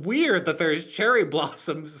is weird that there's cherry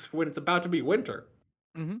blossoms when it's about to be winter.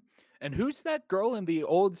 And who's that girl in the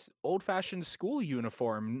old-fashioned school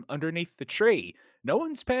uniform underneath the tree? No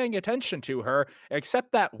one's paying attention to her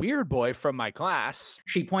except that weird boy from my class.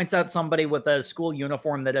 She points out somebody with a school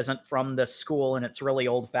uniform that isn't from this school, and it's really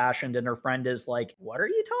old-fashioned, and her friend is like, what are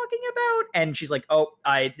you talking about? And she's like,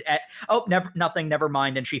 never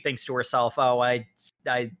mind. And she thinks to herself, I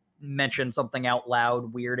mentioned something out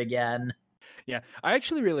loud, weird again. Yeah, I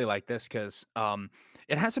actually really like this because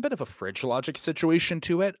it has a bit of a fridge logic situation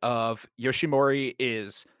to it of Yoshimori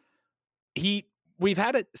we've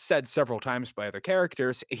had it said several times by other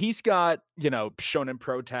characters. He's got, Shonen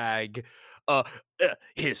Pro tag.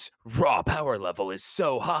 His raw power level is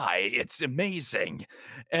so high. It's amazing.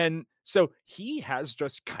 And so he has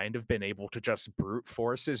just kind of been able to just brute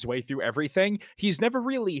force his way through everything. He's never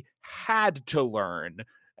really had to learn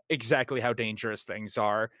exactly how dangerous things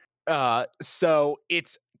are. So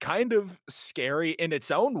it's kind of scary in its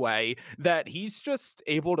own way that he's just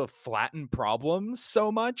able to flatten problems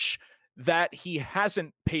so much that he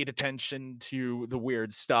hasn't paid attention to the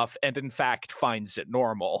weird stuff and in fact finds it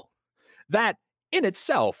normal. That in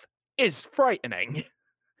itself is frightening.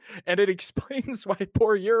 And it explains why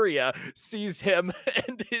poor Yuria sees him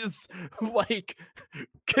and is like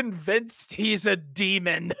convinced he's a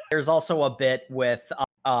demon. There's also a bit with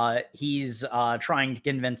he's trying to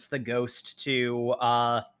convince the ghost to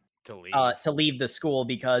leave the school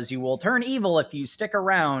because you will turn evil if you stick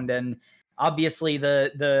around, and obviously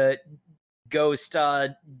the ghost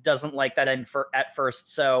doesn't like that at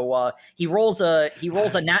first, so he rolls a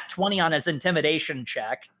nat 20 on his intimidation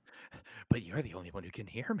check. But you're the only one who can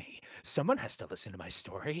hear me. Someone has to listen to my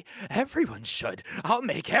story. Everyone should. I'll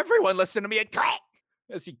make everyone listen to me.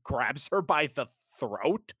 As he grabs her by the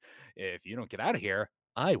throat. If you don't get out of here,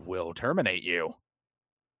 I will terminate you.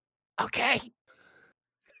 Okay.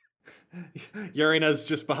 Urina's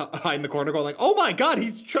just behind the corner going like, oh my god,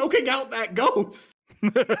 he's choking out that ghost.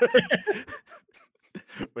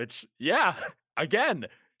 Which, yeah, again,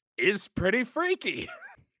 is pretty freaky.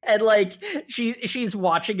 And like she's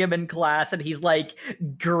watching him in class, and he's like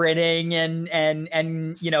grinning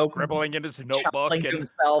and you know, scribbling in his notebook and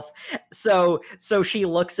himself. So she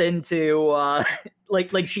looks into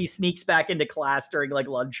like she sneaks back into class during like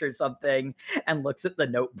lunch or something and looks at the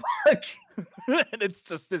notebook. And it's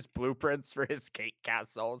just his blueprints for his cake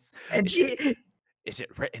castles. And is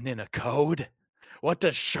it written in a code? What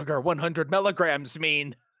does sugar 100 milligrams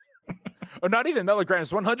mean? Or not even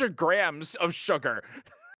milligrams, 100 grams of sugar.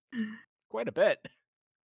 Quite a bit.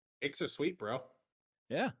 Cakes are sweet, bro.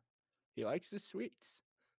 Yeah, he likes his sweets.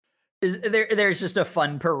 There's just a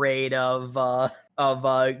fun parade of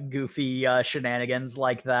goofy shenanigans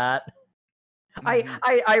like that. Mm-hmm.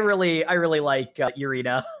 I really like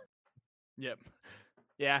Urina. Yep.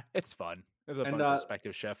 Yeah, it's fun. It's a fun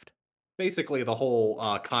perspective shift. Basically, the whole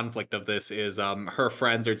conflict of this is her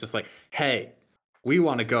friends are just like, hey, we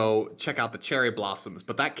want to go check out the cherry blossoms,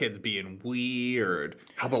 but that kid's being weird.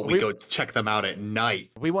 How about we go check them out at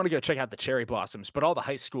night? We want to go check out the cherry blossoms, but all the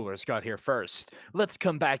high schoolers got here first. Let's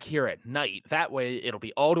come back here at night. That way it'll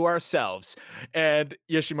be all to ourselves. And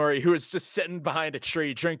Yoshimori, who is just sitting behind a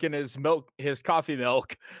tree drinking his coffee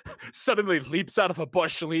milk, suddenly leaps out of a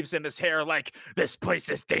bush, leaves in his hair like, this place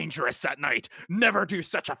is dangerous at night. Never do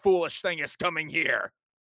such a foolish thing as coming here,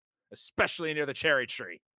 especially near the cherry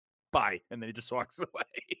tree. Bye. And then he just walks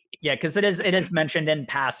away. Yeah, because it is mentioned in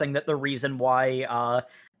passing that the reason why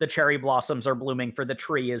the cherry blossoms are blooming for the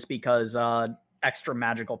tree is because extra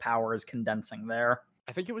magical power is condensing there.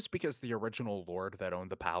 I think it was because the original lord that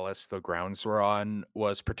owned the palace the grounds were on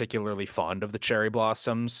was particularly fond of the cherry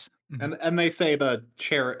blossoms. And they say the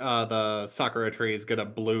sakura tree is gonna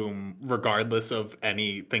bloom regardless of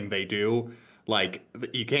anything they do. Like,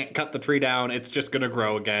 you can't cut the tree down. It's just going to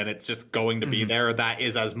grow again. It's just going to be there. That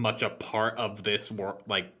is as much a part of this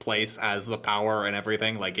place as the power and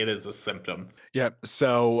everything. Like, it is a symptom. Yep.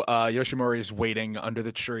 So Yoshimori is waiting under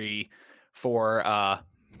the tree for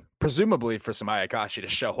presumably for some Ayakashi to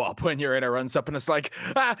show up when Urina runs up and is like,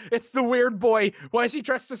 it's the weird boy. Why is he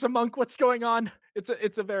dressed as a monk? What's going on? It's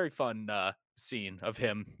a very fun scene of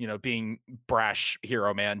him, being brash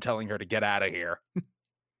hero man, telling her to get out of here.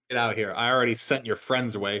 Get out of here. I already sent your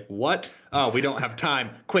friends away. What? Oh, we don't have time.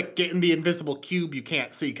 Quick, get in the invisible cube you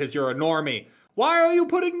can't see because you're a normie. Why are you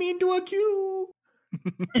putting me into a cube?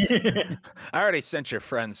 I already sent your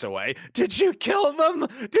friends away. Did you kill them?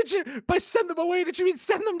 By send them away, did you mean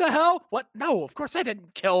send them to hell? What? No, of course I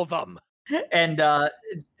didn't kill them. And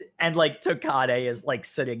like Tokade is like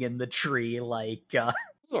sitting in the tree like This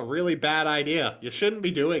is a really bad idea. You shouldn't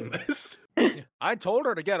be doing this. I told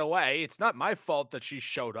her to get away. It's not my fault that she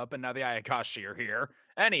showed up and now the Ayakashi are here.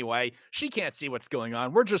 Anyway, she can't see what's going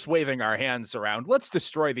on. We're just waving our hands around. Let's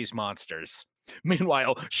destroy these monsters.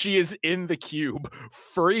 Meanwhile, she is in the cube,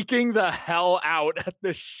 freaking the hell out at the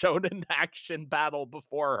shonen action battle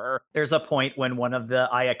before her. There's a point when one of the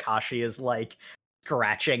Ayakashi is like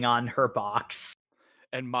scratching on her box.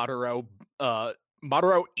 And Maruo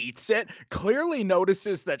eats it, clearly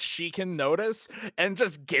notices that she can notice, and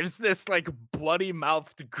just gives this like bloody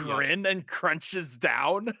mouthed grin and crunches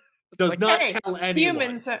down. Does not tell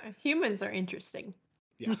anyone. Humans are interesting.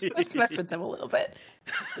 Yeah. Let's mess with them a little bit.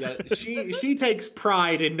 Yeah, she takes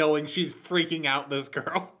pride in knowing she's freaking out this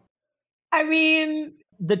girl. I mean,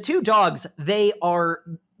 the two dogs,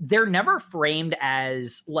 they're never framed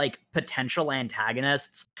as like potential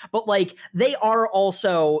antagonists, but like they are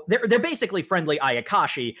also they're basically friendly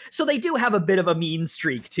Ayakashi, so they do have a bit of a mean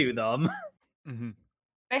streak to them. Mm-hmm.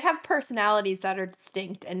 They have personalities that are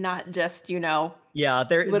distinct and not just, Yeah,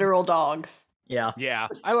 they're literal dogs. yeah. Yeah,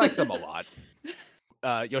 I like them a lot.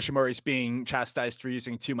 Yoshimori's being chastised for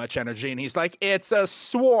using too much energy, and he's like, it's a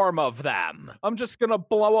swarm of them. I'm just gonna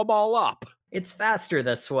blow them all up. It's faster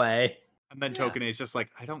this way. And then Yeah. Tokune's just like,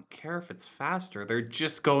 I don't care if it's faster. They're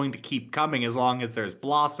just going to keep coming as long as there's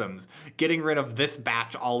blossoms. Getting rid of this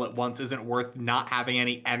batch all at once isn't worth not having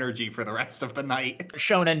any energy for the rest of the night.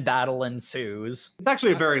 Shonen battle ensues. It's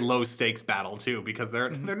actually a very low stakes battle too, because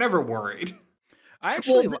they're never worried. I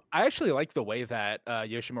actually like the way that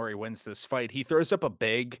Yoshimori wins this fight. He throws up a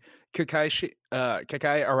big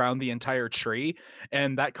Kakai around the entire tree,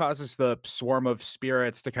 and that causes the swarm of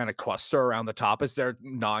spirits to kind of cluster around the top as they're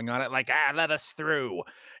gnawing on it, like, let us through.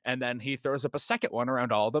 And then he throws up a second one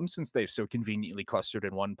around all of them since they've so conveniently clustered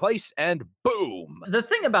in one place, and boom! The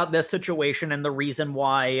thing about this situation and the reason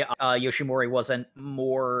why Yoshimori wasn't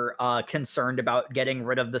more concerned about getting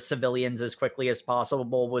rid of the civilians as quickly as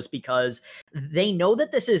possible was because they know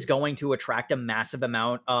that this is going to attract a massive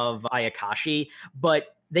amount of Ayakashi,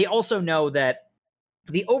 but they also know that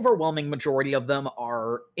the overwhelming majority of them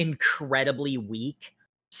are incredibly weak.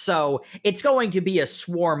 So it's going to be a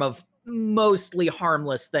swarm of mostly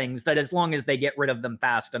harmless things that, as long as they get rid of them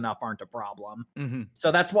fast enough, aren't a problem. Mm-hmm.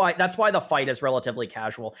 So that's why the fight is relatively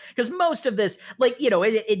casual, because most of this, like,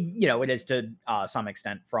 it is to some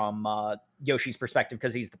extent from Yoshi's perspective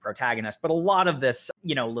because he's the protagonist, but a lot of this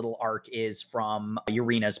little arc is from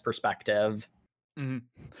Yurina's perspective. Mm-hmm.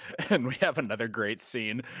 And we have another great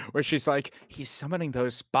scene where she's like, he's summoning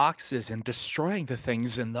those boxes and destroying the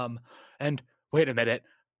things in them. And wait a minute,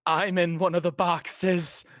 I'm in one of the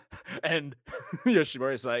boxes. And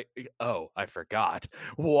Yoshimori's like, oh, I forgot.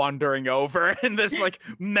 Wandering over in this like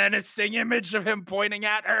menacing image of him pointing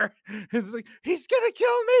at her. It's like, he's gonna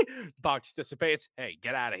kill me. Box dissipates. Hey,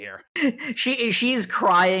 get out of here. She's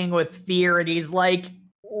crying with fear, and he's like,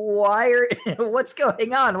 what's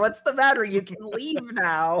going on? What's the matter? You can leave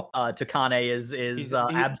now. Tokane is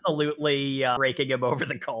absolutely raking him over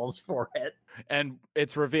the coals for it. And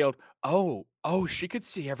it's revealed, oh, she could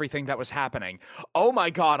see everything that was happening. Oh my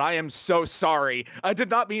god, I am so sorry. I did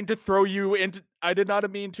not mean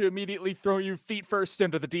to immediately throw you feet first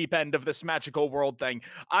into the deep end of this magical world thing.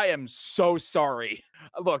 I am so sorry.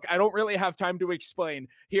 Look, I don't really have time to explain.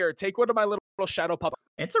 Here, take one of my little shadow puppets.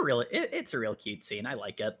 It's a real cute scene. I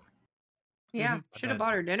like it. Yeah, should have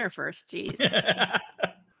bought her dinner first. Jeez.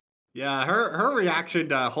 Yeah, her reaction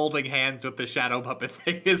to holding hands with the shadow puppet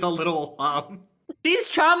thing is a little She's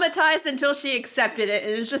traumatized until she accepted it,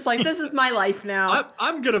 and it's just like, this is my life now.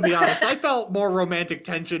 I'm gonna be honest. I felt more romantic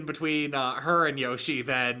tension between her and Yoshi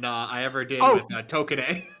than I ever did with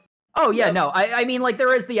Tokune. Oh yeah, no, I mean, like,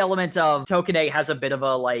 there is the element of Tokune has a bit of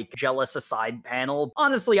a like jealous aside panel.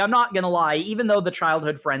 Honestly, I'm not gonna lie, even though the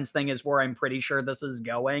childhood friends thing is where I'm pretty sure this is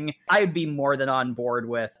going, I would be more than on board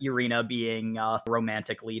with Yurina being the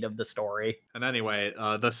romantic lead of the story. And anyway,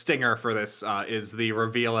 the stinger for this is the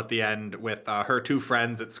reveal at the end with her two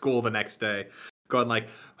friends at school the next day going like,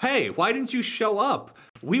 hey, why didn't you show up?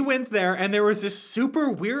 We went there and there was this super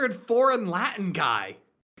weird foreign Latin guy.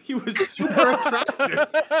 He was super attractive.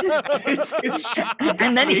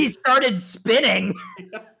 And then he started spinning.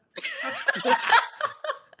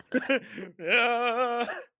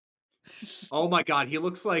 Oh my god, he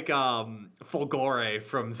looks like Fulgore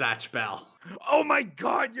from Zatch Bell. Oh my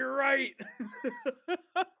god, you're right.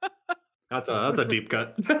 That's a deep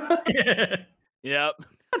cut. Yep.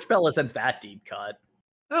 Zatch Bell isn't that deep cut.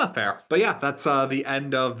 Oh, fair. But yeah, that's the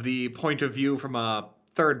end of the point of view from a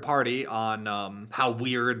third party on how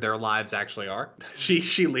weird their lives actually are.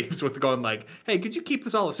 She leaves with going like, hey, could you keep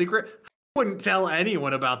this all a secret? I wouldn't tell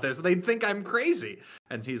anyone about this. They'd think I'm crazy.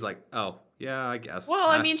 And he's like, oh, yeah, I guess. Well,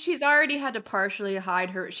 I mean, she's already had to partially hide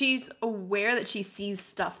her. She's aware that she sees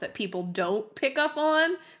stuff that people don't pick up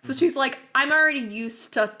on. So she's like, I'm already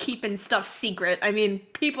used to keeping stuff secret. I mean,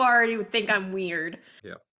 people already would think I'm weird.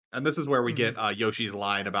 Yeah. And this is where we get Yoshi's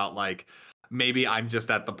line about like, maybe I'm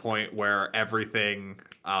just at the point where everything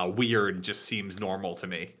weird just seems normal to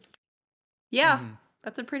me. Yeah,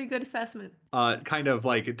 that's a pretty good assessment. Kind of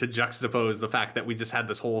like to juxtapose the fact that we just had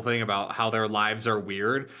this whole thing about how their lives are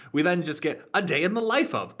weird. We then just get a day in the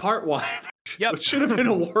life of part 1. Yep. Which should have been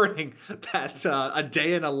a warning that a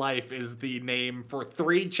day in a life is the name for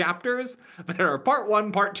 3 chapters that are part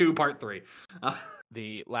 1, part 2, part 3.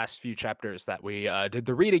 The last few chapters that we did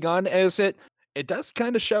the reading on, is it does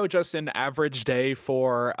kind of show just an average day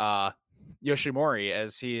for Yoshimori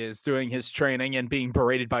as he is doing his training and being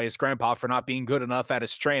berated by his grandpa for not being good enough at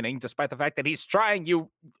his training, despite the fact that he's trying, you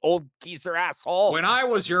old geezer asshole. When I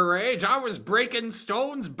was your age, I was breaking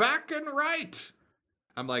stones back and right.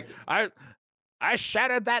 I'm like, I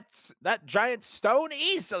shattered that giant stone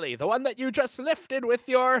easily, the one that you just lifted with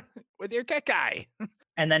your Kekai.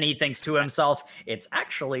 And then he thinks to himself, it's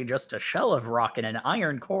actually just a shell of rock and an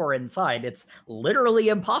iron core inside. It's literally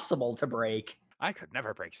impossible to break. I could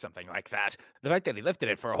never break something like that. The fact that he lifted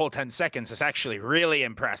it for a whole 10 seconds is actually really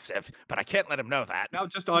impressive, but I can't let him know that. now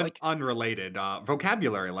just Like- unrelated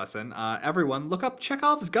vocabulary lesson. Everyone, look up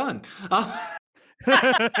Chekhov's gun.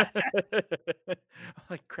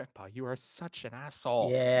 Like, Grandpa, you are such an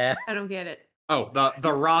asshole. Yeah. I don't get it. Oh,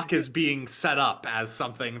 the rock is being set up as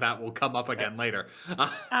something that will come up again later.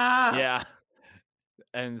 Ah. Yeah.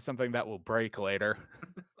 And something that will break later.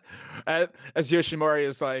 As Yoshimori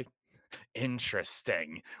is like,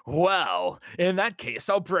 interesting. Well, in that case,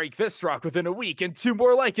 I'll break this rock within a week and 2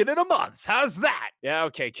 more like it in a month. How's that? Yeah,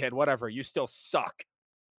 okay, kid, whatever. You still suck.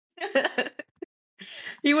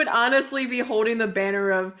 He would honestly be holding the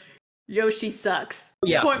banner of Yoshi sucks.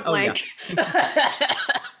 Yeah. Point Oh, yeah. blank.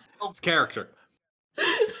 Builds character.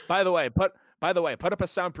 By the way, put up a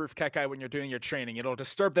soundproof Kekai when you're doing your training. It'll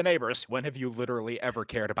disturb the neighbors. When have you literally ever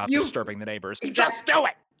cared about You- disturbing the neighbors? Exact- Just do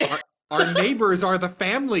it! Our neighbors are the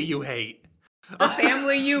family you hate. The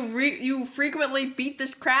family you frequently beat the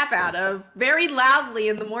crap out of very loudly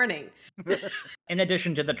in the morning. In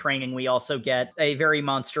addition to the training, we also get a very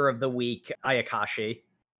monster of the week, Ayakashi.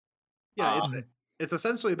 Yeah, it's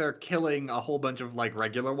essentially they're killing a whole bunch of like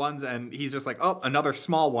regular ones, and he's just like, oh, another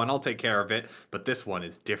small one, I'll take care of it. But this one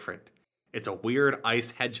is different. It's a weird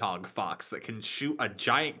ice hedgehog fox that can shoot a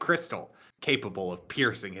giant crystal capable of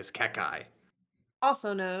piercing his Kekai.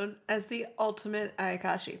 Also known as the ultimate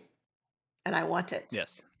Ayakashi. And I want it.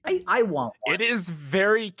 Yes. I want one. It is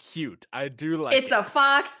very cute. I do like It's it. a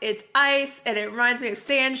fox, it's ice, and it reminds me of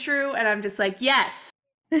Sandshrew, and I'm just like, yes.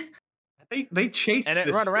 They chase And it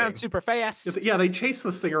this run around thing. super fast. Yeah, they chase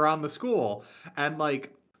this thing around the school, and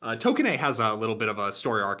like Tokune has a little bit of a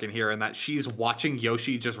story arc in here, in that she's watching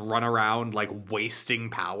Yoshi just run around like wasting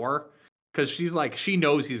power, because she's like, she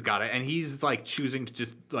knows he's got it, and he's like choosing to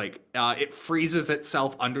just like it freezes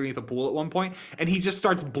itself underneath the pool at one point, and he just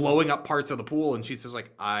starts blowing up parts of the pool, and she's just like,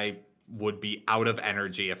 I would be out of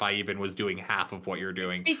energy if I even was doing half of what you're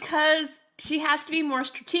doing. Because she has to be more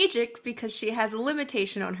strategic because she has a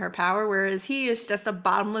limitation on her power, whereas he is just a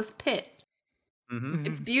bottomless pit. Mhm.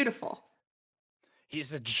 It's beautiful.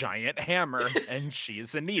 He's a giant hammer, and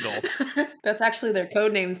she's a needle. That's actually their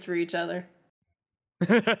code names for each other.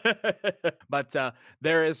 But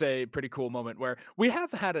there is a pretty cool moment where we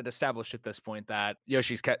have had it established at this point that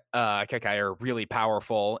Yoshi's Kekai are really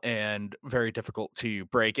powerful and very difficult to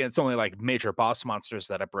break. And it's only like major boss monsters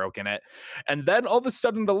that have broken it. And then all of a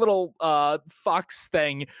sudden, the little fox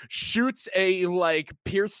thing shoots a like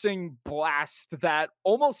piercing blast that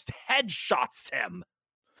almost headshots him.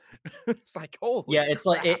 It's like, oh Yeah, it's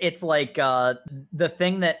like the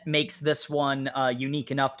thing that makes this one unique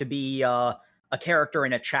enough to be a character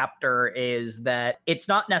in a chapter is that it's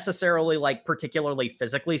not necessarily like particularly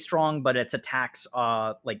physically strong, but its attacks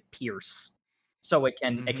like pierce. So it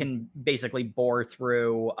can basically bore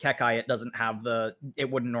through Kekai.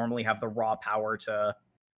 It wouldn't normally have the raw power to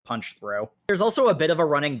punch through. There's also a bit of a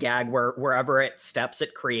running gag where wherever it steps,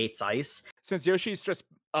 it creates ice. Since Yoshi's just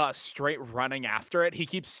straight running after it, he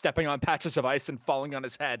keeps stepping on patches of ice and falling on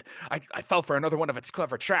his head. I fell for another one of its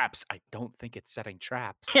clever traps. I don't think it's setting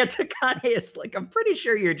traps. Yeah, Takane is like, I'm pretty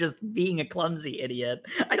sure you're just being a clumsy idiot.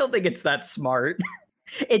 I don't think it's that smart.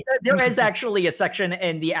 There is actually a section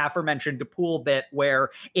in the aforementioned pool bit where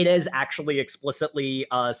it is actually explicitly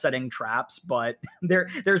setting traps, but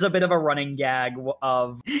there's a bit of a running gag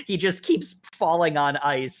of he just keeps falling on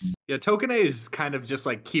ice. Yeah, Tokune is kind of just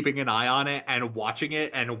like keeping an eye on it and watching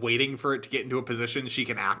it and waiting for it to get into a position she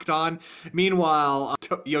can act on. Meanwhile,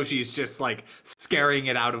 Yoshi's just like scaring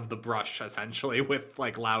it out of the brush, essentially, with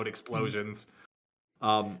like loud explosions.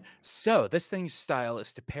 So this thing's style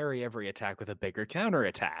is to parry every attack with a bigger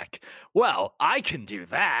counterattack. Well, I can do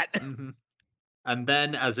that. Mhm. And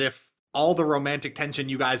then, as if all the romantic tension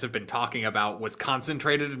you guys have been talking about was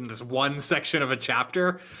concentrated in this one section of a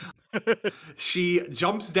chapter, she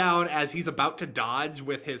jumps down as he's about to dodge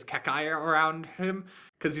with his Kekai around him,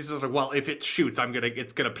 because he's just like, well, if it shoots,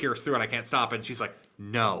 it's gonna pierce through and I can't stop. And she's like,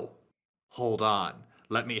 no, hold on,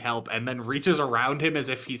 let me help. And then reaches around him as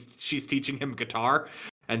if she's teaching him guitar,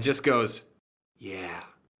 and just goes, yeah,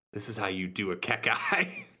 this is how you do a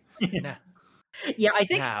Kekai. Now, Yeah, I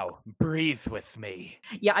think now, breathe with me.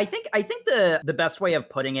 Yeah, I think the best way of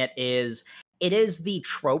putting it is the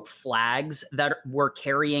trope flags that were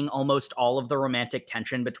carrying almost all of the romantic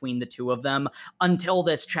tension between the two of them until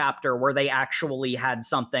this chapter, where they actually had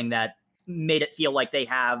something that made it feel like they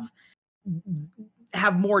have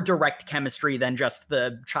have more direct chemistry than just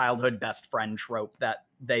the childhood best friend trope that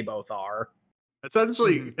they both are.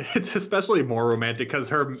 Essentially, it's especially more romantic because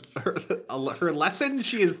her lesson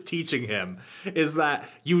she is teaching him is that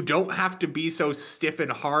you don't have to be so stiff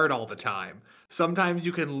and hard all the time. Sometimes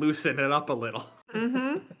you can loosen it up a little.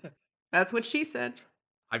 Mm-hmm. That's what she said.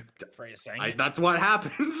 Phrasing. That's what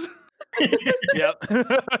happens. Yep.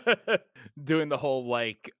 Doing the whole,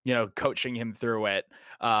 like, coaching him through it.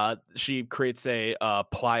 She creates a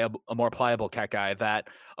more pliable Kekai that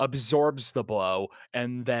absorbs the blow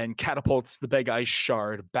and then catapults the big ice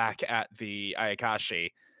shard back at the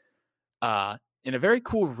Ayakashi in a very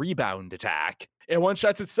cool rebound attack. It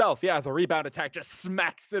one-shots itself. Yeah, the rebound attack just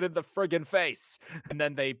smacks it in the friggin' face. And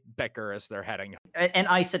then they bicker as they're heading. An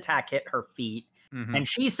ice attack hit her feet. Mm-hmm. And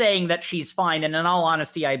she's saying that she's fine. And in all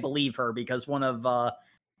honesty, I believe her because one of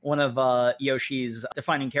Yoshi's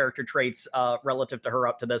defining character traits relative to her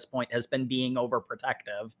up to this point has been being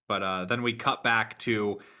overprotective. But then we cut back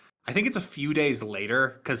to, I think it's a few days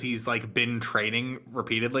later because he's like been training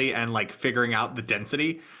repeatedly and like figuring out the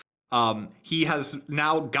density. He has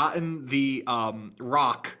now gotten the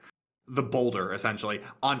rock, the boulder essentially,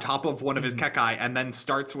 on top of one of his Kekai, and then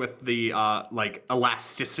starts with the like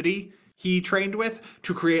elasticity he trained with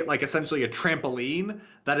to create like essentially a trampoline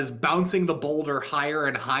that is bouncing the boulder higher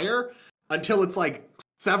and higher until it's like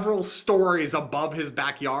several stories above his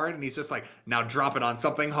backyard, and he's just like, now drop it on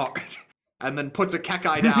something hard. And then puts a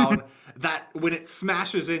Kekai down that when it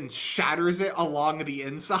smashes in, shatters it along the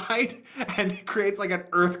inside, and it creates like an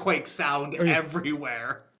earthquake sound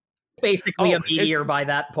everywhere. Basically a meteor by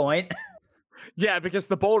that point. Yeah, because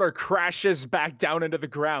the boulder crashes back down into the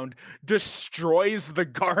ground, destroys the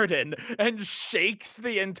garden, and shakes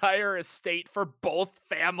the entire estate for both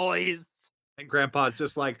families. And Grandpa's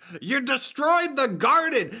just like, you destroyed the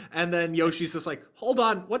garden! And then Yoshi's just like, hold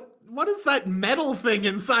on, what is that metal thing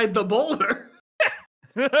inside the boulder?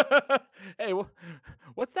 Hey,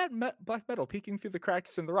 what's that black metal peeking through the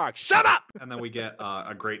cracks in the rock? Shut up! And then we get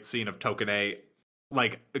a great scene of Tokane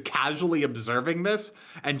like casually observing this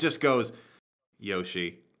and just goes,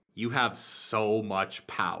 Yoshi, you have so much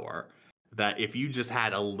power that if you just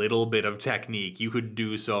had a little bit of technique, you could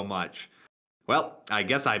do so much. Well, I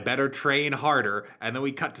guess I better train harder. And then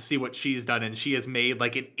we cut to see what she's done, and she has made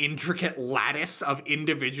like an intricate lattice of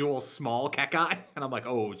individual small Kekai. And I'm like,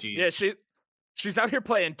 oh, geez. Yeah, she's out here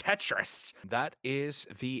playing Tetris. That is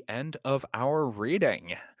the end of our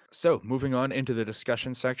reading. So moving on into the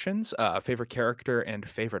discussion sections, favorite character and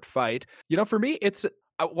favorite fight. For me, it's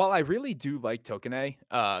while I really do like Tokane,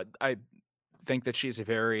 I think that she's a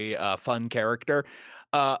very fun character.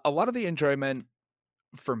 A lot of the enjoyment,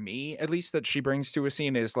 for me at least, that she brings to a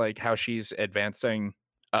scene is like how she's advancing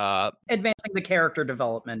the character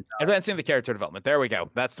development. Advancing the character development. There we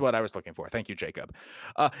go. That's what I was looking for. Thank you, Jacob.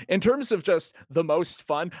 In terms of just the most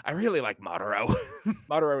fun, I really like Madara.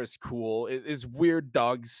 Madara is cool. His weird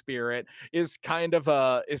dog spirit is kind of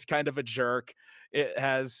a jerk. It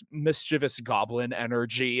has mischievous goblin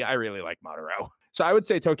energy. I really like Madara. So I would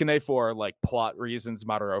say Tokane for like plot reasons,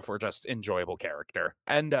 Madara for just enjoyable character.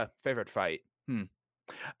 And favorite fight.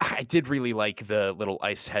 I did really like the little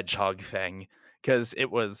ice hedgehog thing because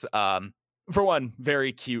it was, for one,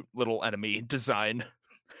 very cute little enemy design.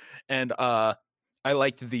 And I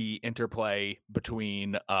liked the interplay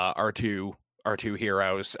between our two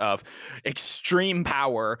heroes of extreme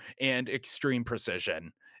power and extreme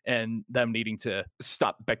precision, and them needing to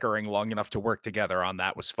stop bickering long enough to work together on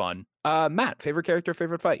that was fun. Matt, favorite character,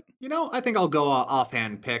 favorite fight? I think I'll go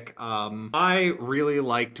offhand pick. I really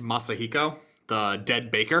liked Masahiko, the dead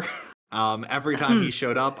baker. Every time he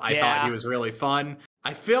showed up, I thought he was really fun.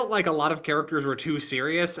 I felt like a lot of characters were too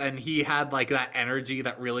serious, and he had like that energy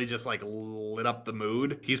that really just like lit up the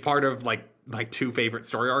mood. He's part of like my two favorite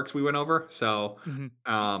story arcs we went over. So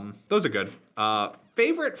those are good.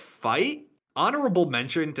 Favorite fight? Honorable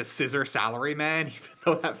mention to Scissor Salaryman, even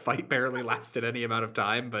though that fight barely lasted any amount of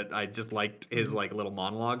time, but I just liked his like little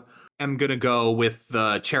monologue. I'm gonna go with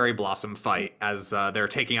the Cherry Blossom fight as they're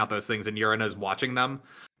taking out those things and Urina's watching them,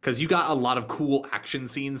 because you got a lot of cool action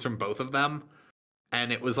scenes from both of them,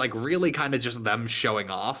 and it was like really kind of just them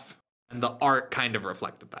showing off, and the art kind of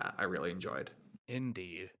reflected that. I really enjoyed.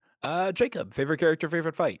 Indeed. Jacob, favorite character,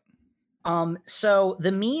 favorite fight? So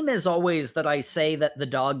the meme is always that I say that the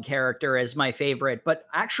dog character is my favorite, but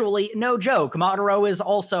actually, no joke, Madara is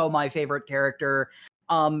also my favorite character.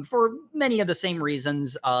 for many of the same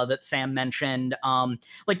reasons that Sam mentioned.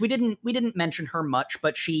 Like we didn't mention her much,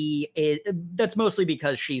 but that's mostly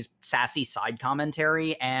because she's sassy side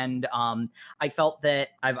commentary, and I felt that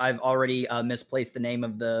I've already misplaced the name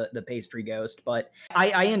of the pastry ghost, but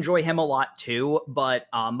I enjoy him a lot too. But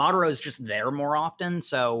Maruro's just there more often,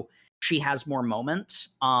 so she has more moments.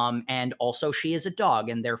 And also she is a dog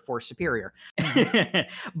and therefore superior.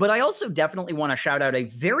 But I also definitely want to shout out a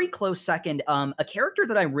very close second, a character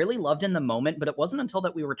that I really loved in the moment, but it wasn't until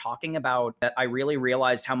that we were talking about that I really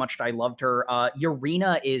realized how much I loved her.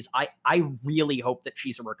 Yurina is, I really hope that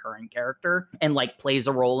she's a recurring character and like plays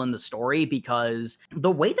a role in the story, because the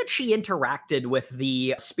way that she interacted with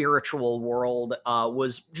the spiritual world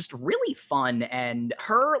was just really fun, and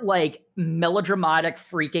her like melodramatic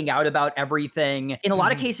freaking out about everything. In a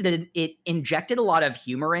lot of cases, it injected a lot of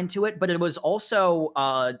humor into it, but it was also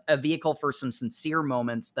a vehicle for some sincere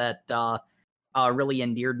moments that really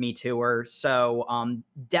endeared me to her. So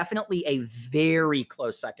definitely a very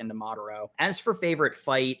close second to Maduro. As for favorite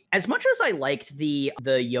fight, as much as I liked the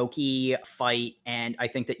Yoki fight, and I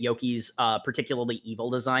think that Yoki's particularly evil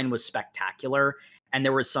design was spectacular, and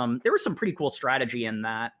there was some pretty cool strategy in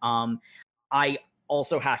that. I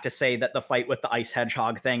also have to say that the fight with the ice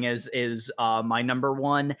hedgehog thing is my number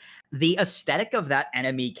one. The aesthetic of that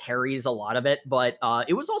enemy carries a lot of it, but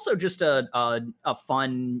it was also just a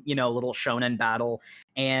fun, little shonen battle,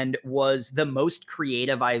 and was the most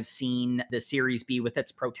creative I've seen the series be with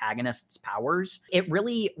its protagonist's powers. It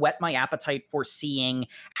really whet my appetite for seeing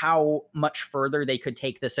how much further they could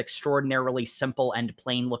take this extraordinarily simple and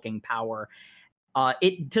plain looking power.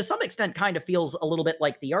 It, to some extent, kind of feels a little bit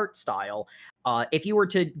like the art style. If you were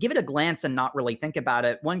to give it a glance and not really think about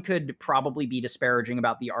it, one could probably be disparaging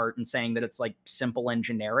about the art and saying that it's like simple and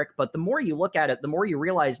generic. But the more you look at it, the more you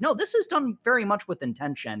realize, no, this is done very much with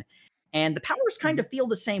intention. And the powers kind of feel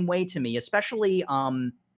the same way to me, especially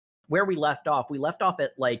where we left off. We left off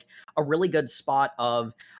at like a really good spot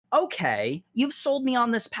of, okay, you've sold me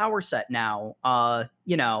on this power set now.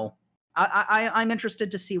 I'm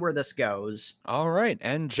interested to see where this goes. All right.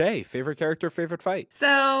 And Jay, favorite character, favorite fight?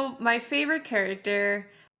 So my favorite character,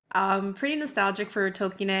 pretty nostalgic for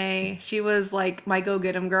Tokine. She was like my go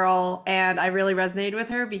get 'em girl, and I really resonated with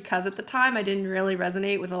her because at the time I didn't really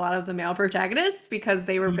resonate with a lot of the male protagonists because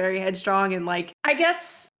they were very headstrong and like, I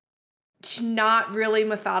guess, not really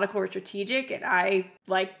methodical or strategic, and I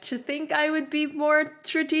like to think I would be more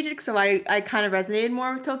strategic, so I kind of resonated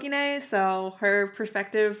more with Tokine, so her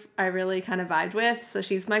perspective I really kind of vibed with, so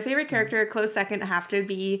she's my favorite character. Close second have to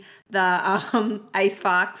be the ice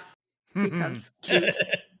fox, because cute.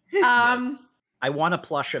 Yes. I want a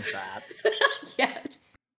plush of that. Yes.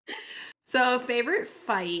 So favorite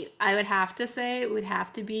fight, I would have to say it would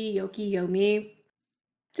have to be Yoki Yomi,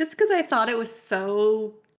 just because I thought it was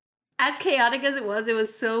so, as chaotic as it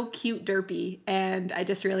was so cute derpy, and I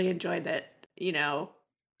just really enjoyed it.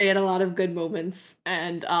 They had a lot of good moments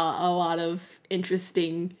and a lot of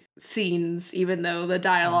interesting scenes, even though the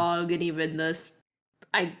dialogue and even this,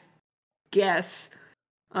 I guess,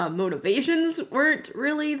 motivations weren't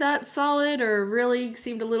really that solid or really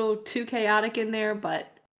seemed a little too chaotic in there,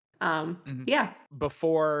 but yeah.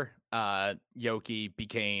 Before Yoki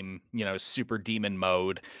became, super demon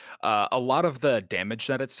mode, a lot of the damage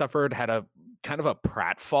that it suffered had a kind of a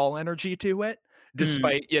pratfall energy to it,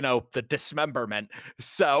 despite, the dismemberment.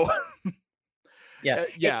 So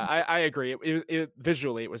yeah, I agree. It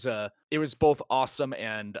visually, it was both awesome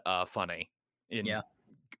and funny in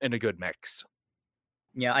a good mix.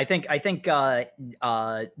 Yeah, I think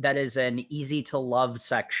that is an easy to love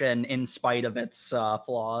section in spite of its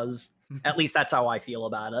flaws. At least that's how I feel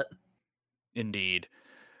about it. Indeed.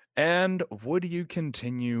 And would you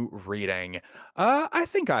continue reading? I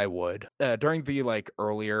think I would. During the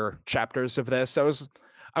earlier chapters of this,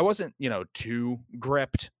 I wasn't too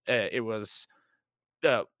gripped. It was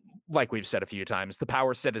like we've said a few times, the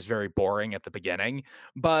power set is very boring at the beginning,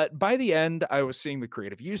 but by the end, I was seeing the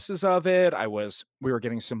creative uses of it. We were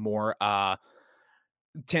getting some more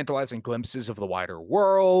tantalizing glimpses of the wider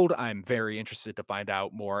world. I'm very interested to find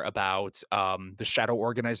out more about the Shadow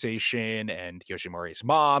Organization and Yoshimori's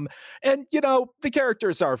mom. And, the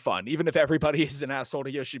characters are fun, even if everybody is an asshole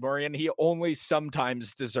to Yoshimori, and he only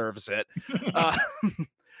sometimes deserves it.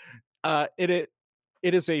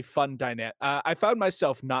 It is a fun dynamic. I found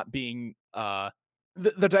myself not being the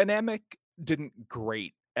dynamic didn't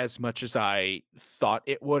grate as much as I thought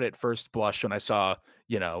it would at first blush when I saw,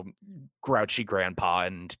 grouchy grandpa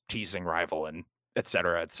and teasing rival and et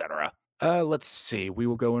cetera, et cetera. Let's see. We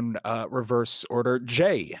will go in reverse order.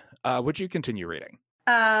 Jay, would you continue reading?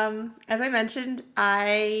 As I mentioned,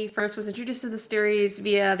 I first was introduced to the series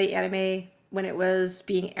via the anime when it was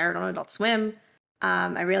being aired on Adult Swim.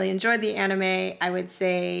 I really enjoyed the anime. I would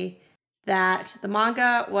say that the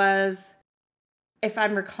manga was, if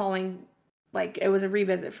I'm recalling, like it was a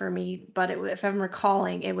revisit for me, but if I'm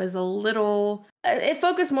recalling, it was a little. It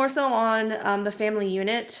focused more so on the family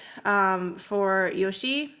unit for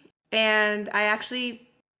Yoshi, and I actually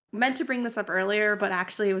meant to bring this up earlier, but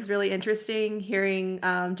actually it was really interesting hearing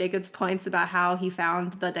Jacob's points about how he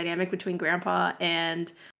found the dynamic between Grandpa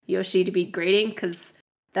and Yoshi to be grating, because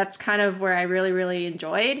that's kind of where I really, really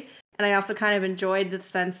enjoyed. And I also kind of enjoyed the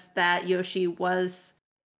sense that Yoshi was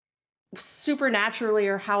supernaturally,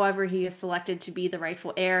 or however he is selected to be the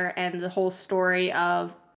rightful heir, and the whole story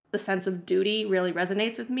of the sense of duty really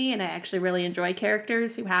resonates with me, and I actually really enjoy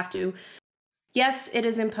characters who have to, yes, it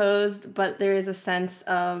is imposed, but there is a sense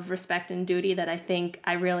of respect and duty that I think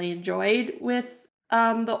I really enjoyed with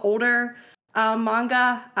the older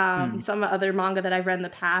manga. Some other manga that I've read in the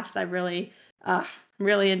past, I really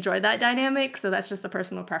enjoyed that dynamic. So that's just a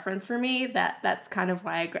personal preference for me. That's kind of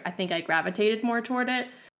why I think I gravitated more toward it.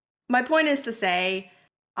 My point is to say,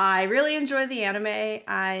 I really enjoyed the anime.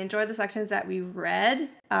 I enjoyed the sections that we read,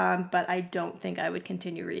 but I don't think I would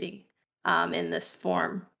continue reading in this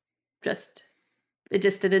form. It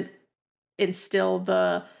just didn't instill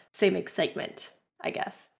the same excitement, I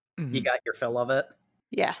guess. You got your fill of it.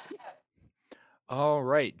 Yeah. All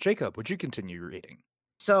right. Jacob, would you continue reading?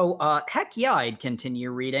 So, heck yeah, I'd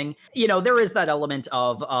continue reading. You know, there is that element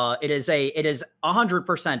of it is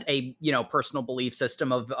 100% a personal belief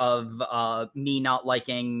system of me not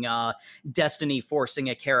liking Destiny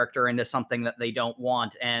forcing a character into something that they don't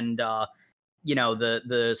want, and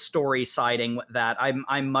the story siding with that.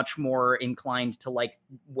 I'm much more inclined to like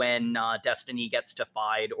when Destiny gets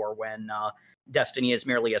defied, or when Destiny is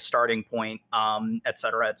merely a starting point, et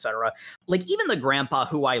cetera, et cetera. Like, even the grandpa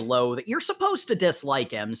who I loathe, you're supposed to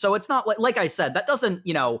dislike him. So it's not like I said, that doesn't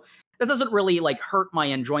really like hurt my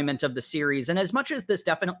enjoyment of the series. And as much as this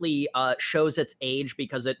definitely shows its age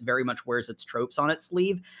because it very much wears its tropes on its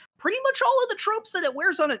sleeve, pretty much all of the tropes that it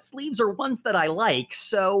wears on its sleeves are ones that I like.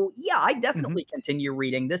 So yeah, I definitely continue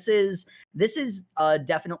reading. This is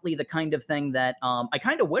definitely the kind of thing that I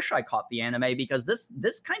kind of wish I caught the anime, because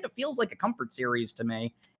this kind of feels like a comfort series to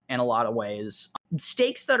me in a lot of ways.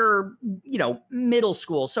 Stakes that are, middle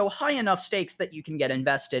school, so high enough stakes that you can get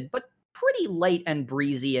invested, but pretty light and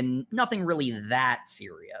breezy and nothing really that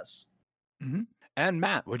serious. And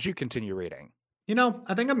Matt, would you continue reading?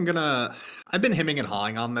 I think I've been hemming and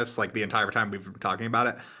hawing on this like the entire time we've been talking about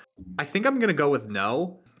it. I think I'm gonna go with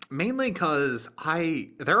no, mainly because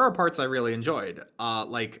there are parts I really enjoyed.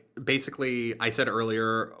 Like basically I said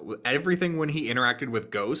earlier, everything when he interacted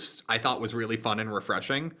with Ghost, I thought was really fun and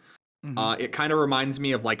refreshing. It kind of reminds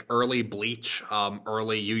me of like early Bleach,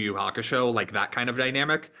 early Yu Yu Hakusho, like that kind of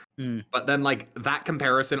dynamic. But then like that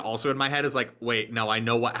comparison also in my head is like, wait, no, I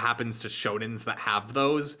know what happens to shonens that have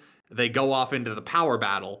those. They go off into the power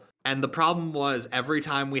battle. And the problem was every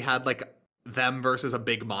time we had like them versus a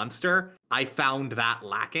big monster, I found that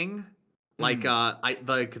lacking. Like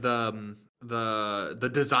the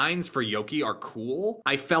designs for Yoki are cool.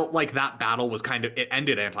 I felt like that battle was it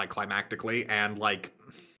ended anticlimactically, and like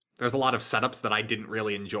there's a lot of setups that I didn't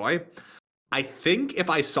really enjoy. I think if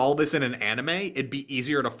I saw this in an anime, it'd be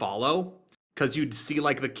easier to follow, because you'd see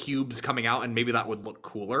like the cubes coming out and maybe that would look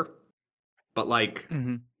cooler. But like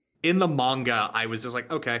in the manga, I was just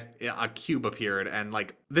like, okay, yeah, a cube appeared. And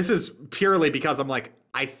like, this is purely because I'm like,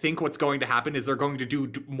 I think what's going to happen is they're going to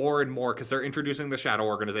do more and more, because they're introducing the Shadow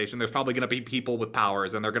Organization. There's probably going to be people with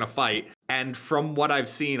powers and they're going to fight. And from what I've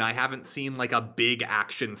seen, I haven't seen like a big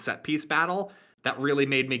action set piece battle that really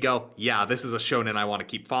made me go, yeah, this is a shonen I want to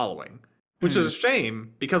keep following. Which is a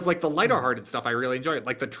shame, because like the lighter hearted stuff I really enjoyed.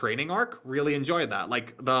 Like the training arc, really enjoyed that.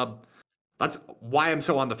 Like that's why I'm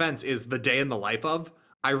so on the fence, is the day in the life of.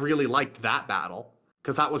 I really liked that battle,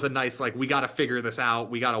 because that was a nice, like, we got to figure this out.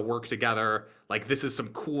 We got to work together. Like, this is some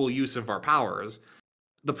cool use of our powers.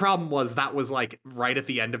 The problem was that was like right at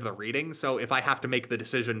the end of the reading. So if I have to make the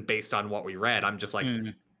decision based on what we read, I'm just like,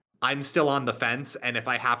 I'm still on the fence. And if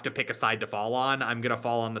I have to pick a side to fall on, I'm going to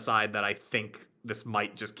fall on the side that I think this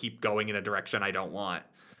might just keep going in a direction I don't want.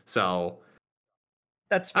 So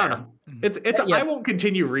that's fair. I don't know. It's I won't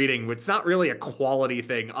continue reading. It's not really a quality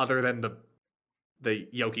thing other than the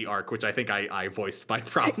Yoki arc, which I think I voiced my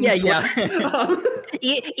problems with.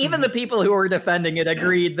 Even the people who were defending it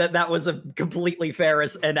agreed that was a completely fair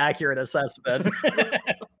and accurate assessment.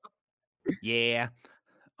 Yeah.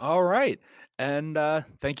 All right. And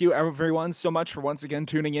thank you everyone so much for once again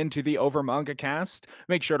tuning in to the Over Manga Cast.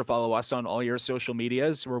 Make sure to follow us on all your social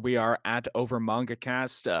medias where we are at Over Manga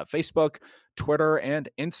Cast, Facebook, Twitter, and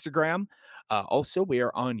Instagram. Also, we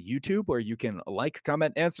are on YouTube where you can like,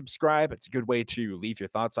 comment, and subscribe. It's a good way to leave your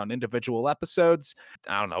thoughts on individual episodes.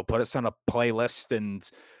 I don't know, put us on a playlist and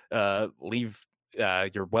leave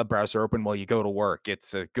your web browser open while you go to work.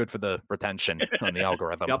 It's good for the retention on the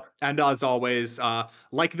algorithm. Yep. And as always,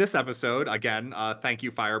 like this episode, again, thank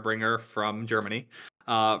you, Firebringer from Germany,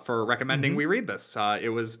 for recommending we read this. It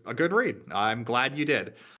was a good read. I'm glad you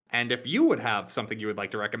did. And if you would have something you would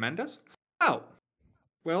like to recommend us,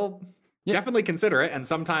 we'll definitely consider it. And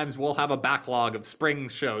sometimes we'll have a backlog of spring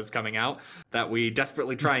shows coming out that we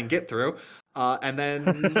desperately try and get through. And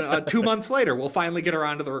then 2 months later, we'll finally get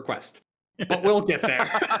around to the request. But we'll get there.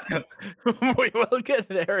 We will get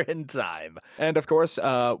there in time. And of course,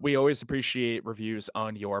 we always appreciate reviews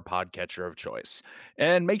on your podcatcher of choice.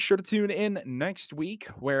 And make sure to tune in next week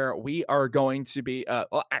where we are going to be,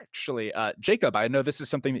 Jacob, I know this is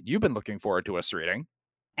something that you've been looking forward to us reading.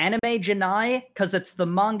 Anime Janai, because it's the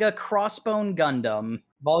manga Crossbone Gundam,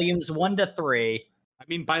 volumes 1 to 3. I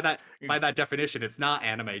mean, by that definition, it's not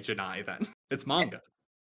Anime Janai then. It's manga.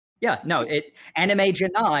 Yeah, no, Anime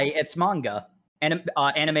Janai, it's manga. Anime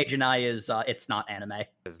Janai is it's not anime.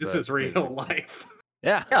 This is real life.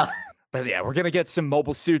 Yeah. But yeah, we're gonna get some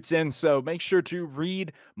Mobile Suits in, so make sure to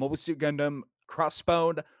read Mobile Suit Gundam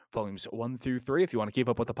Crossbone volumes 1 through 3 if you want to keep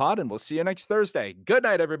up with the pod, and we'll see you next Thursday. Good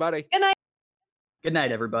night, everybody. Good night. Good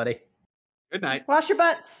night, everybody. Good night. Wash your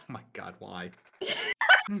butts. Oh my God, why?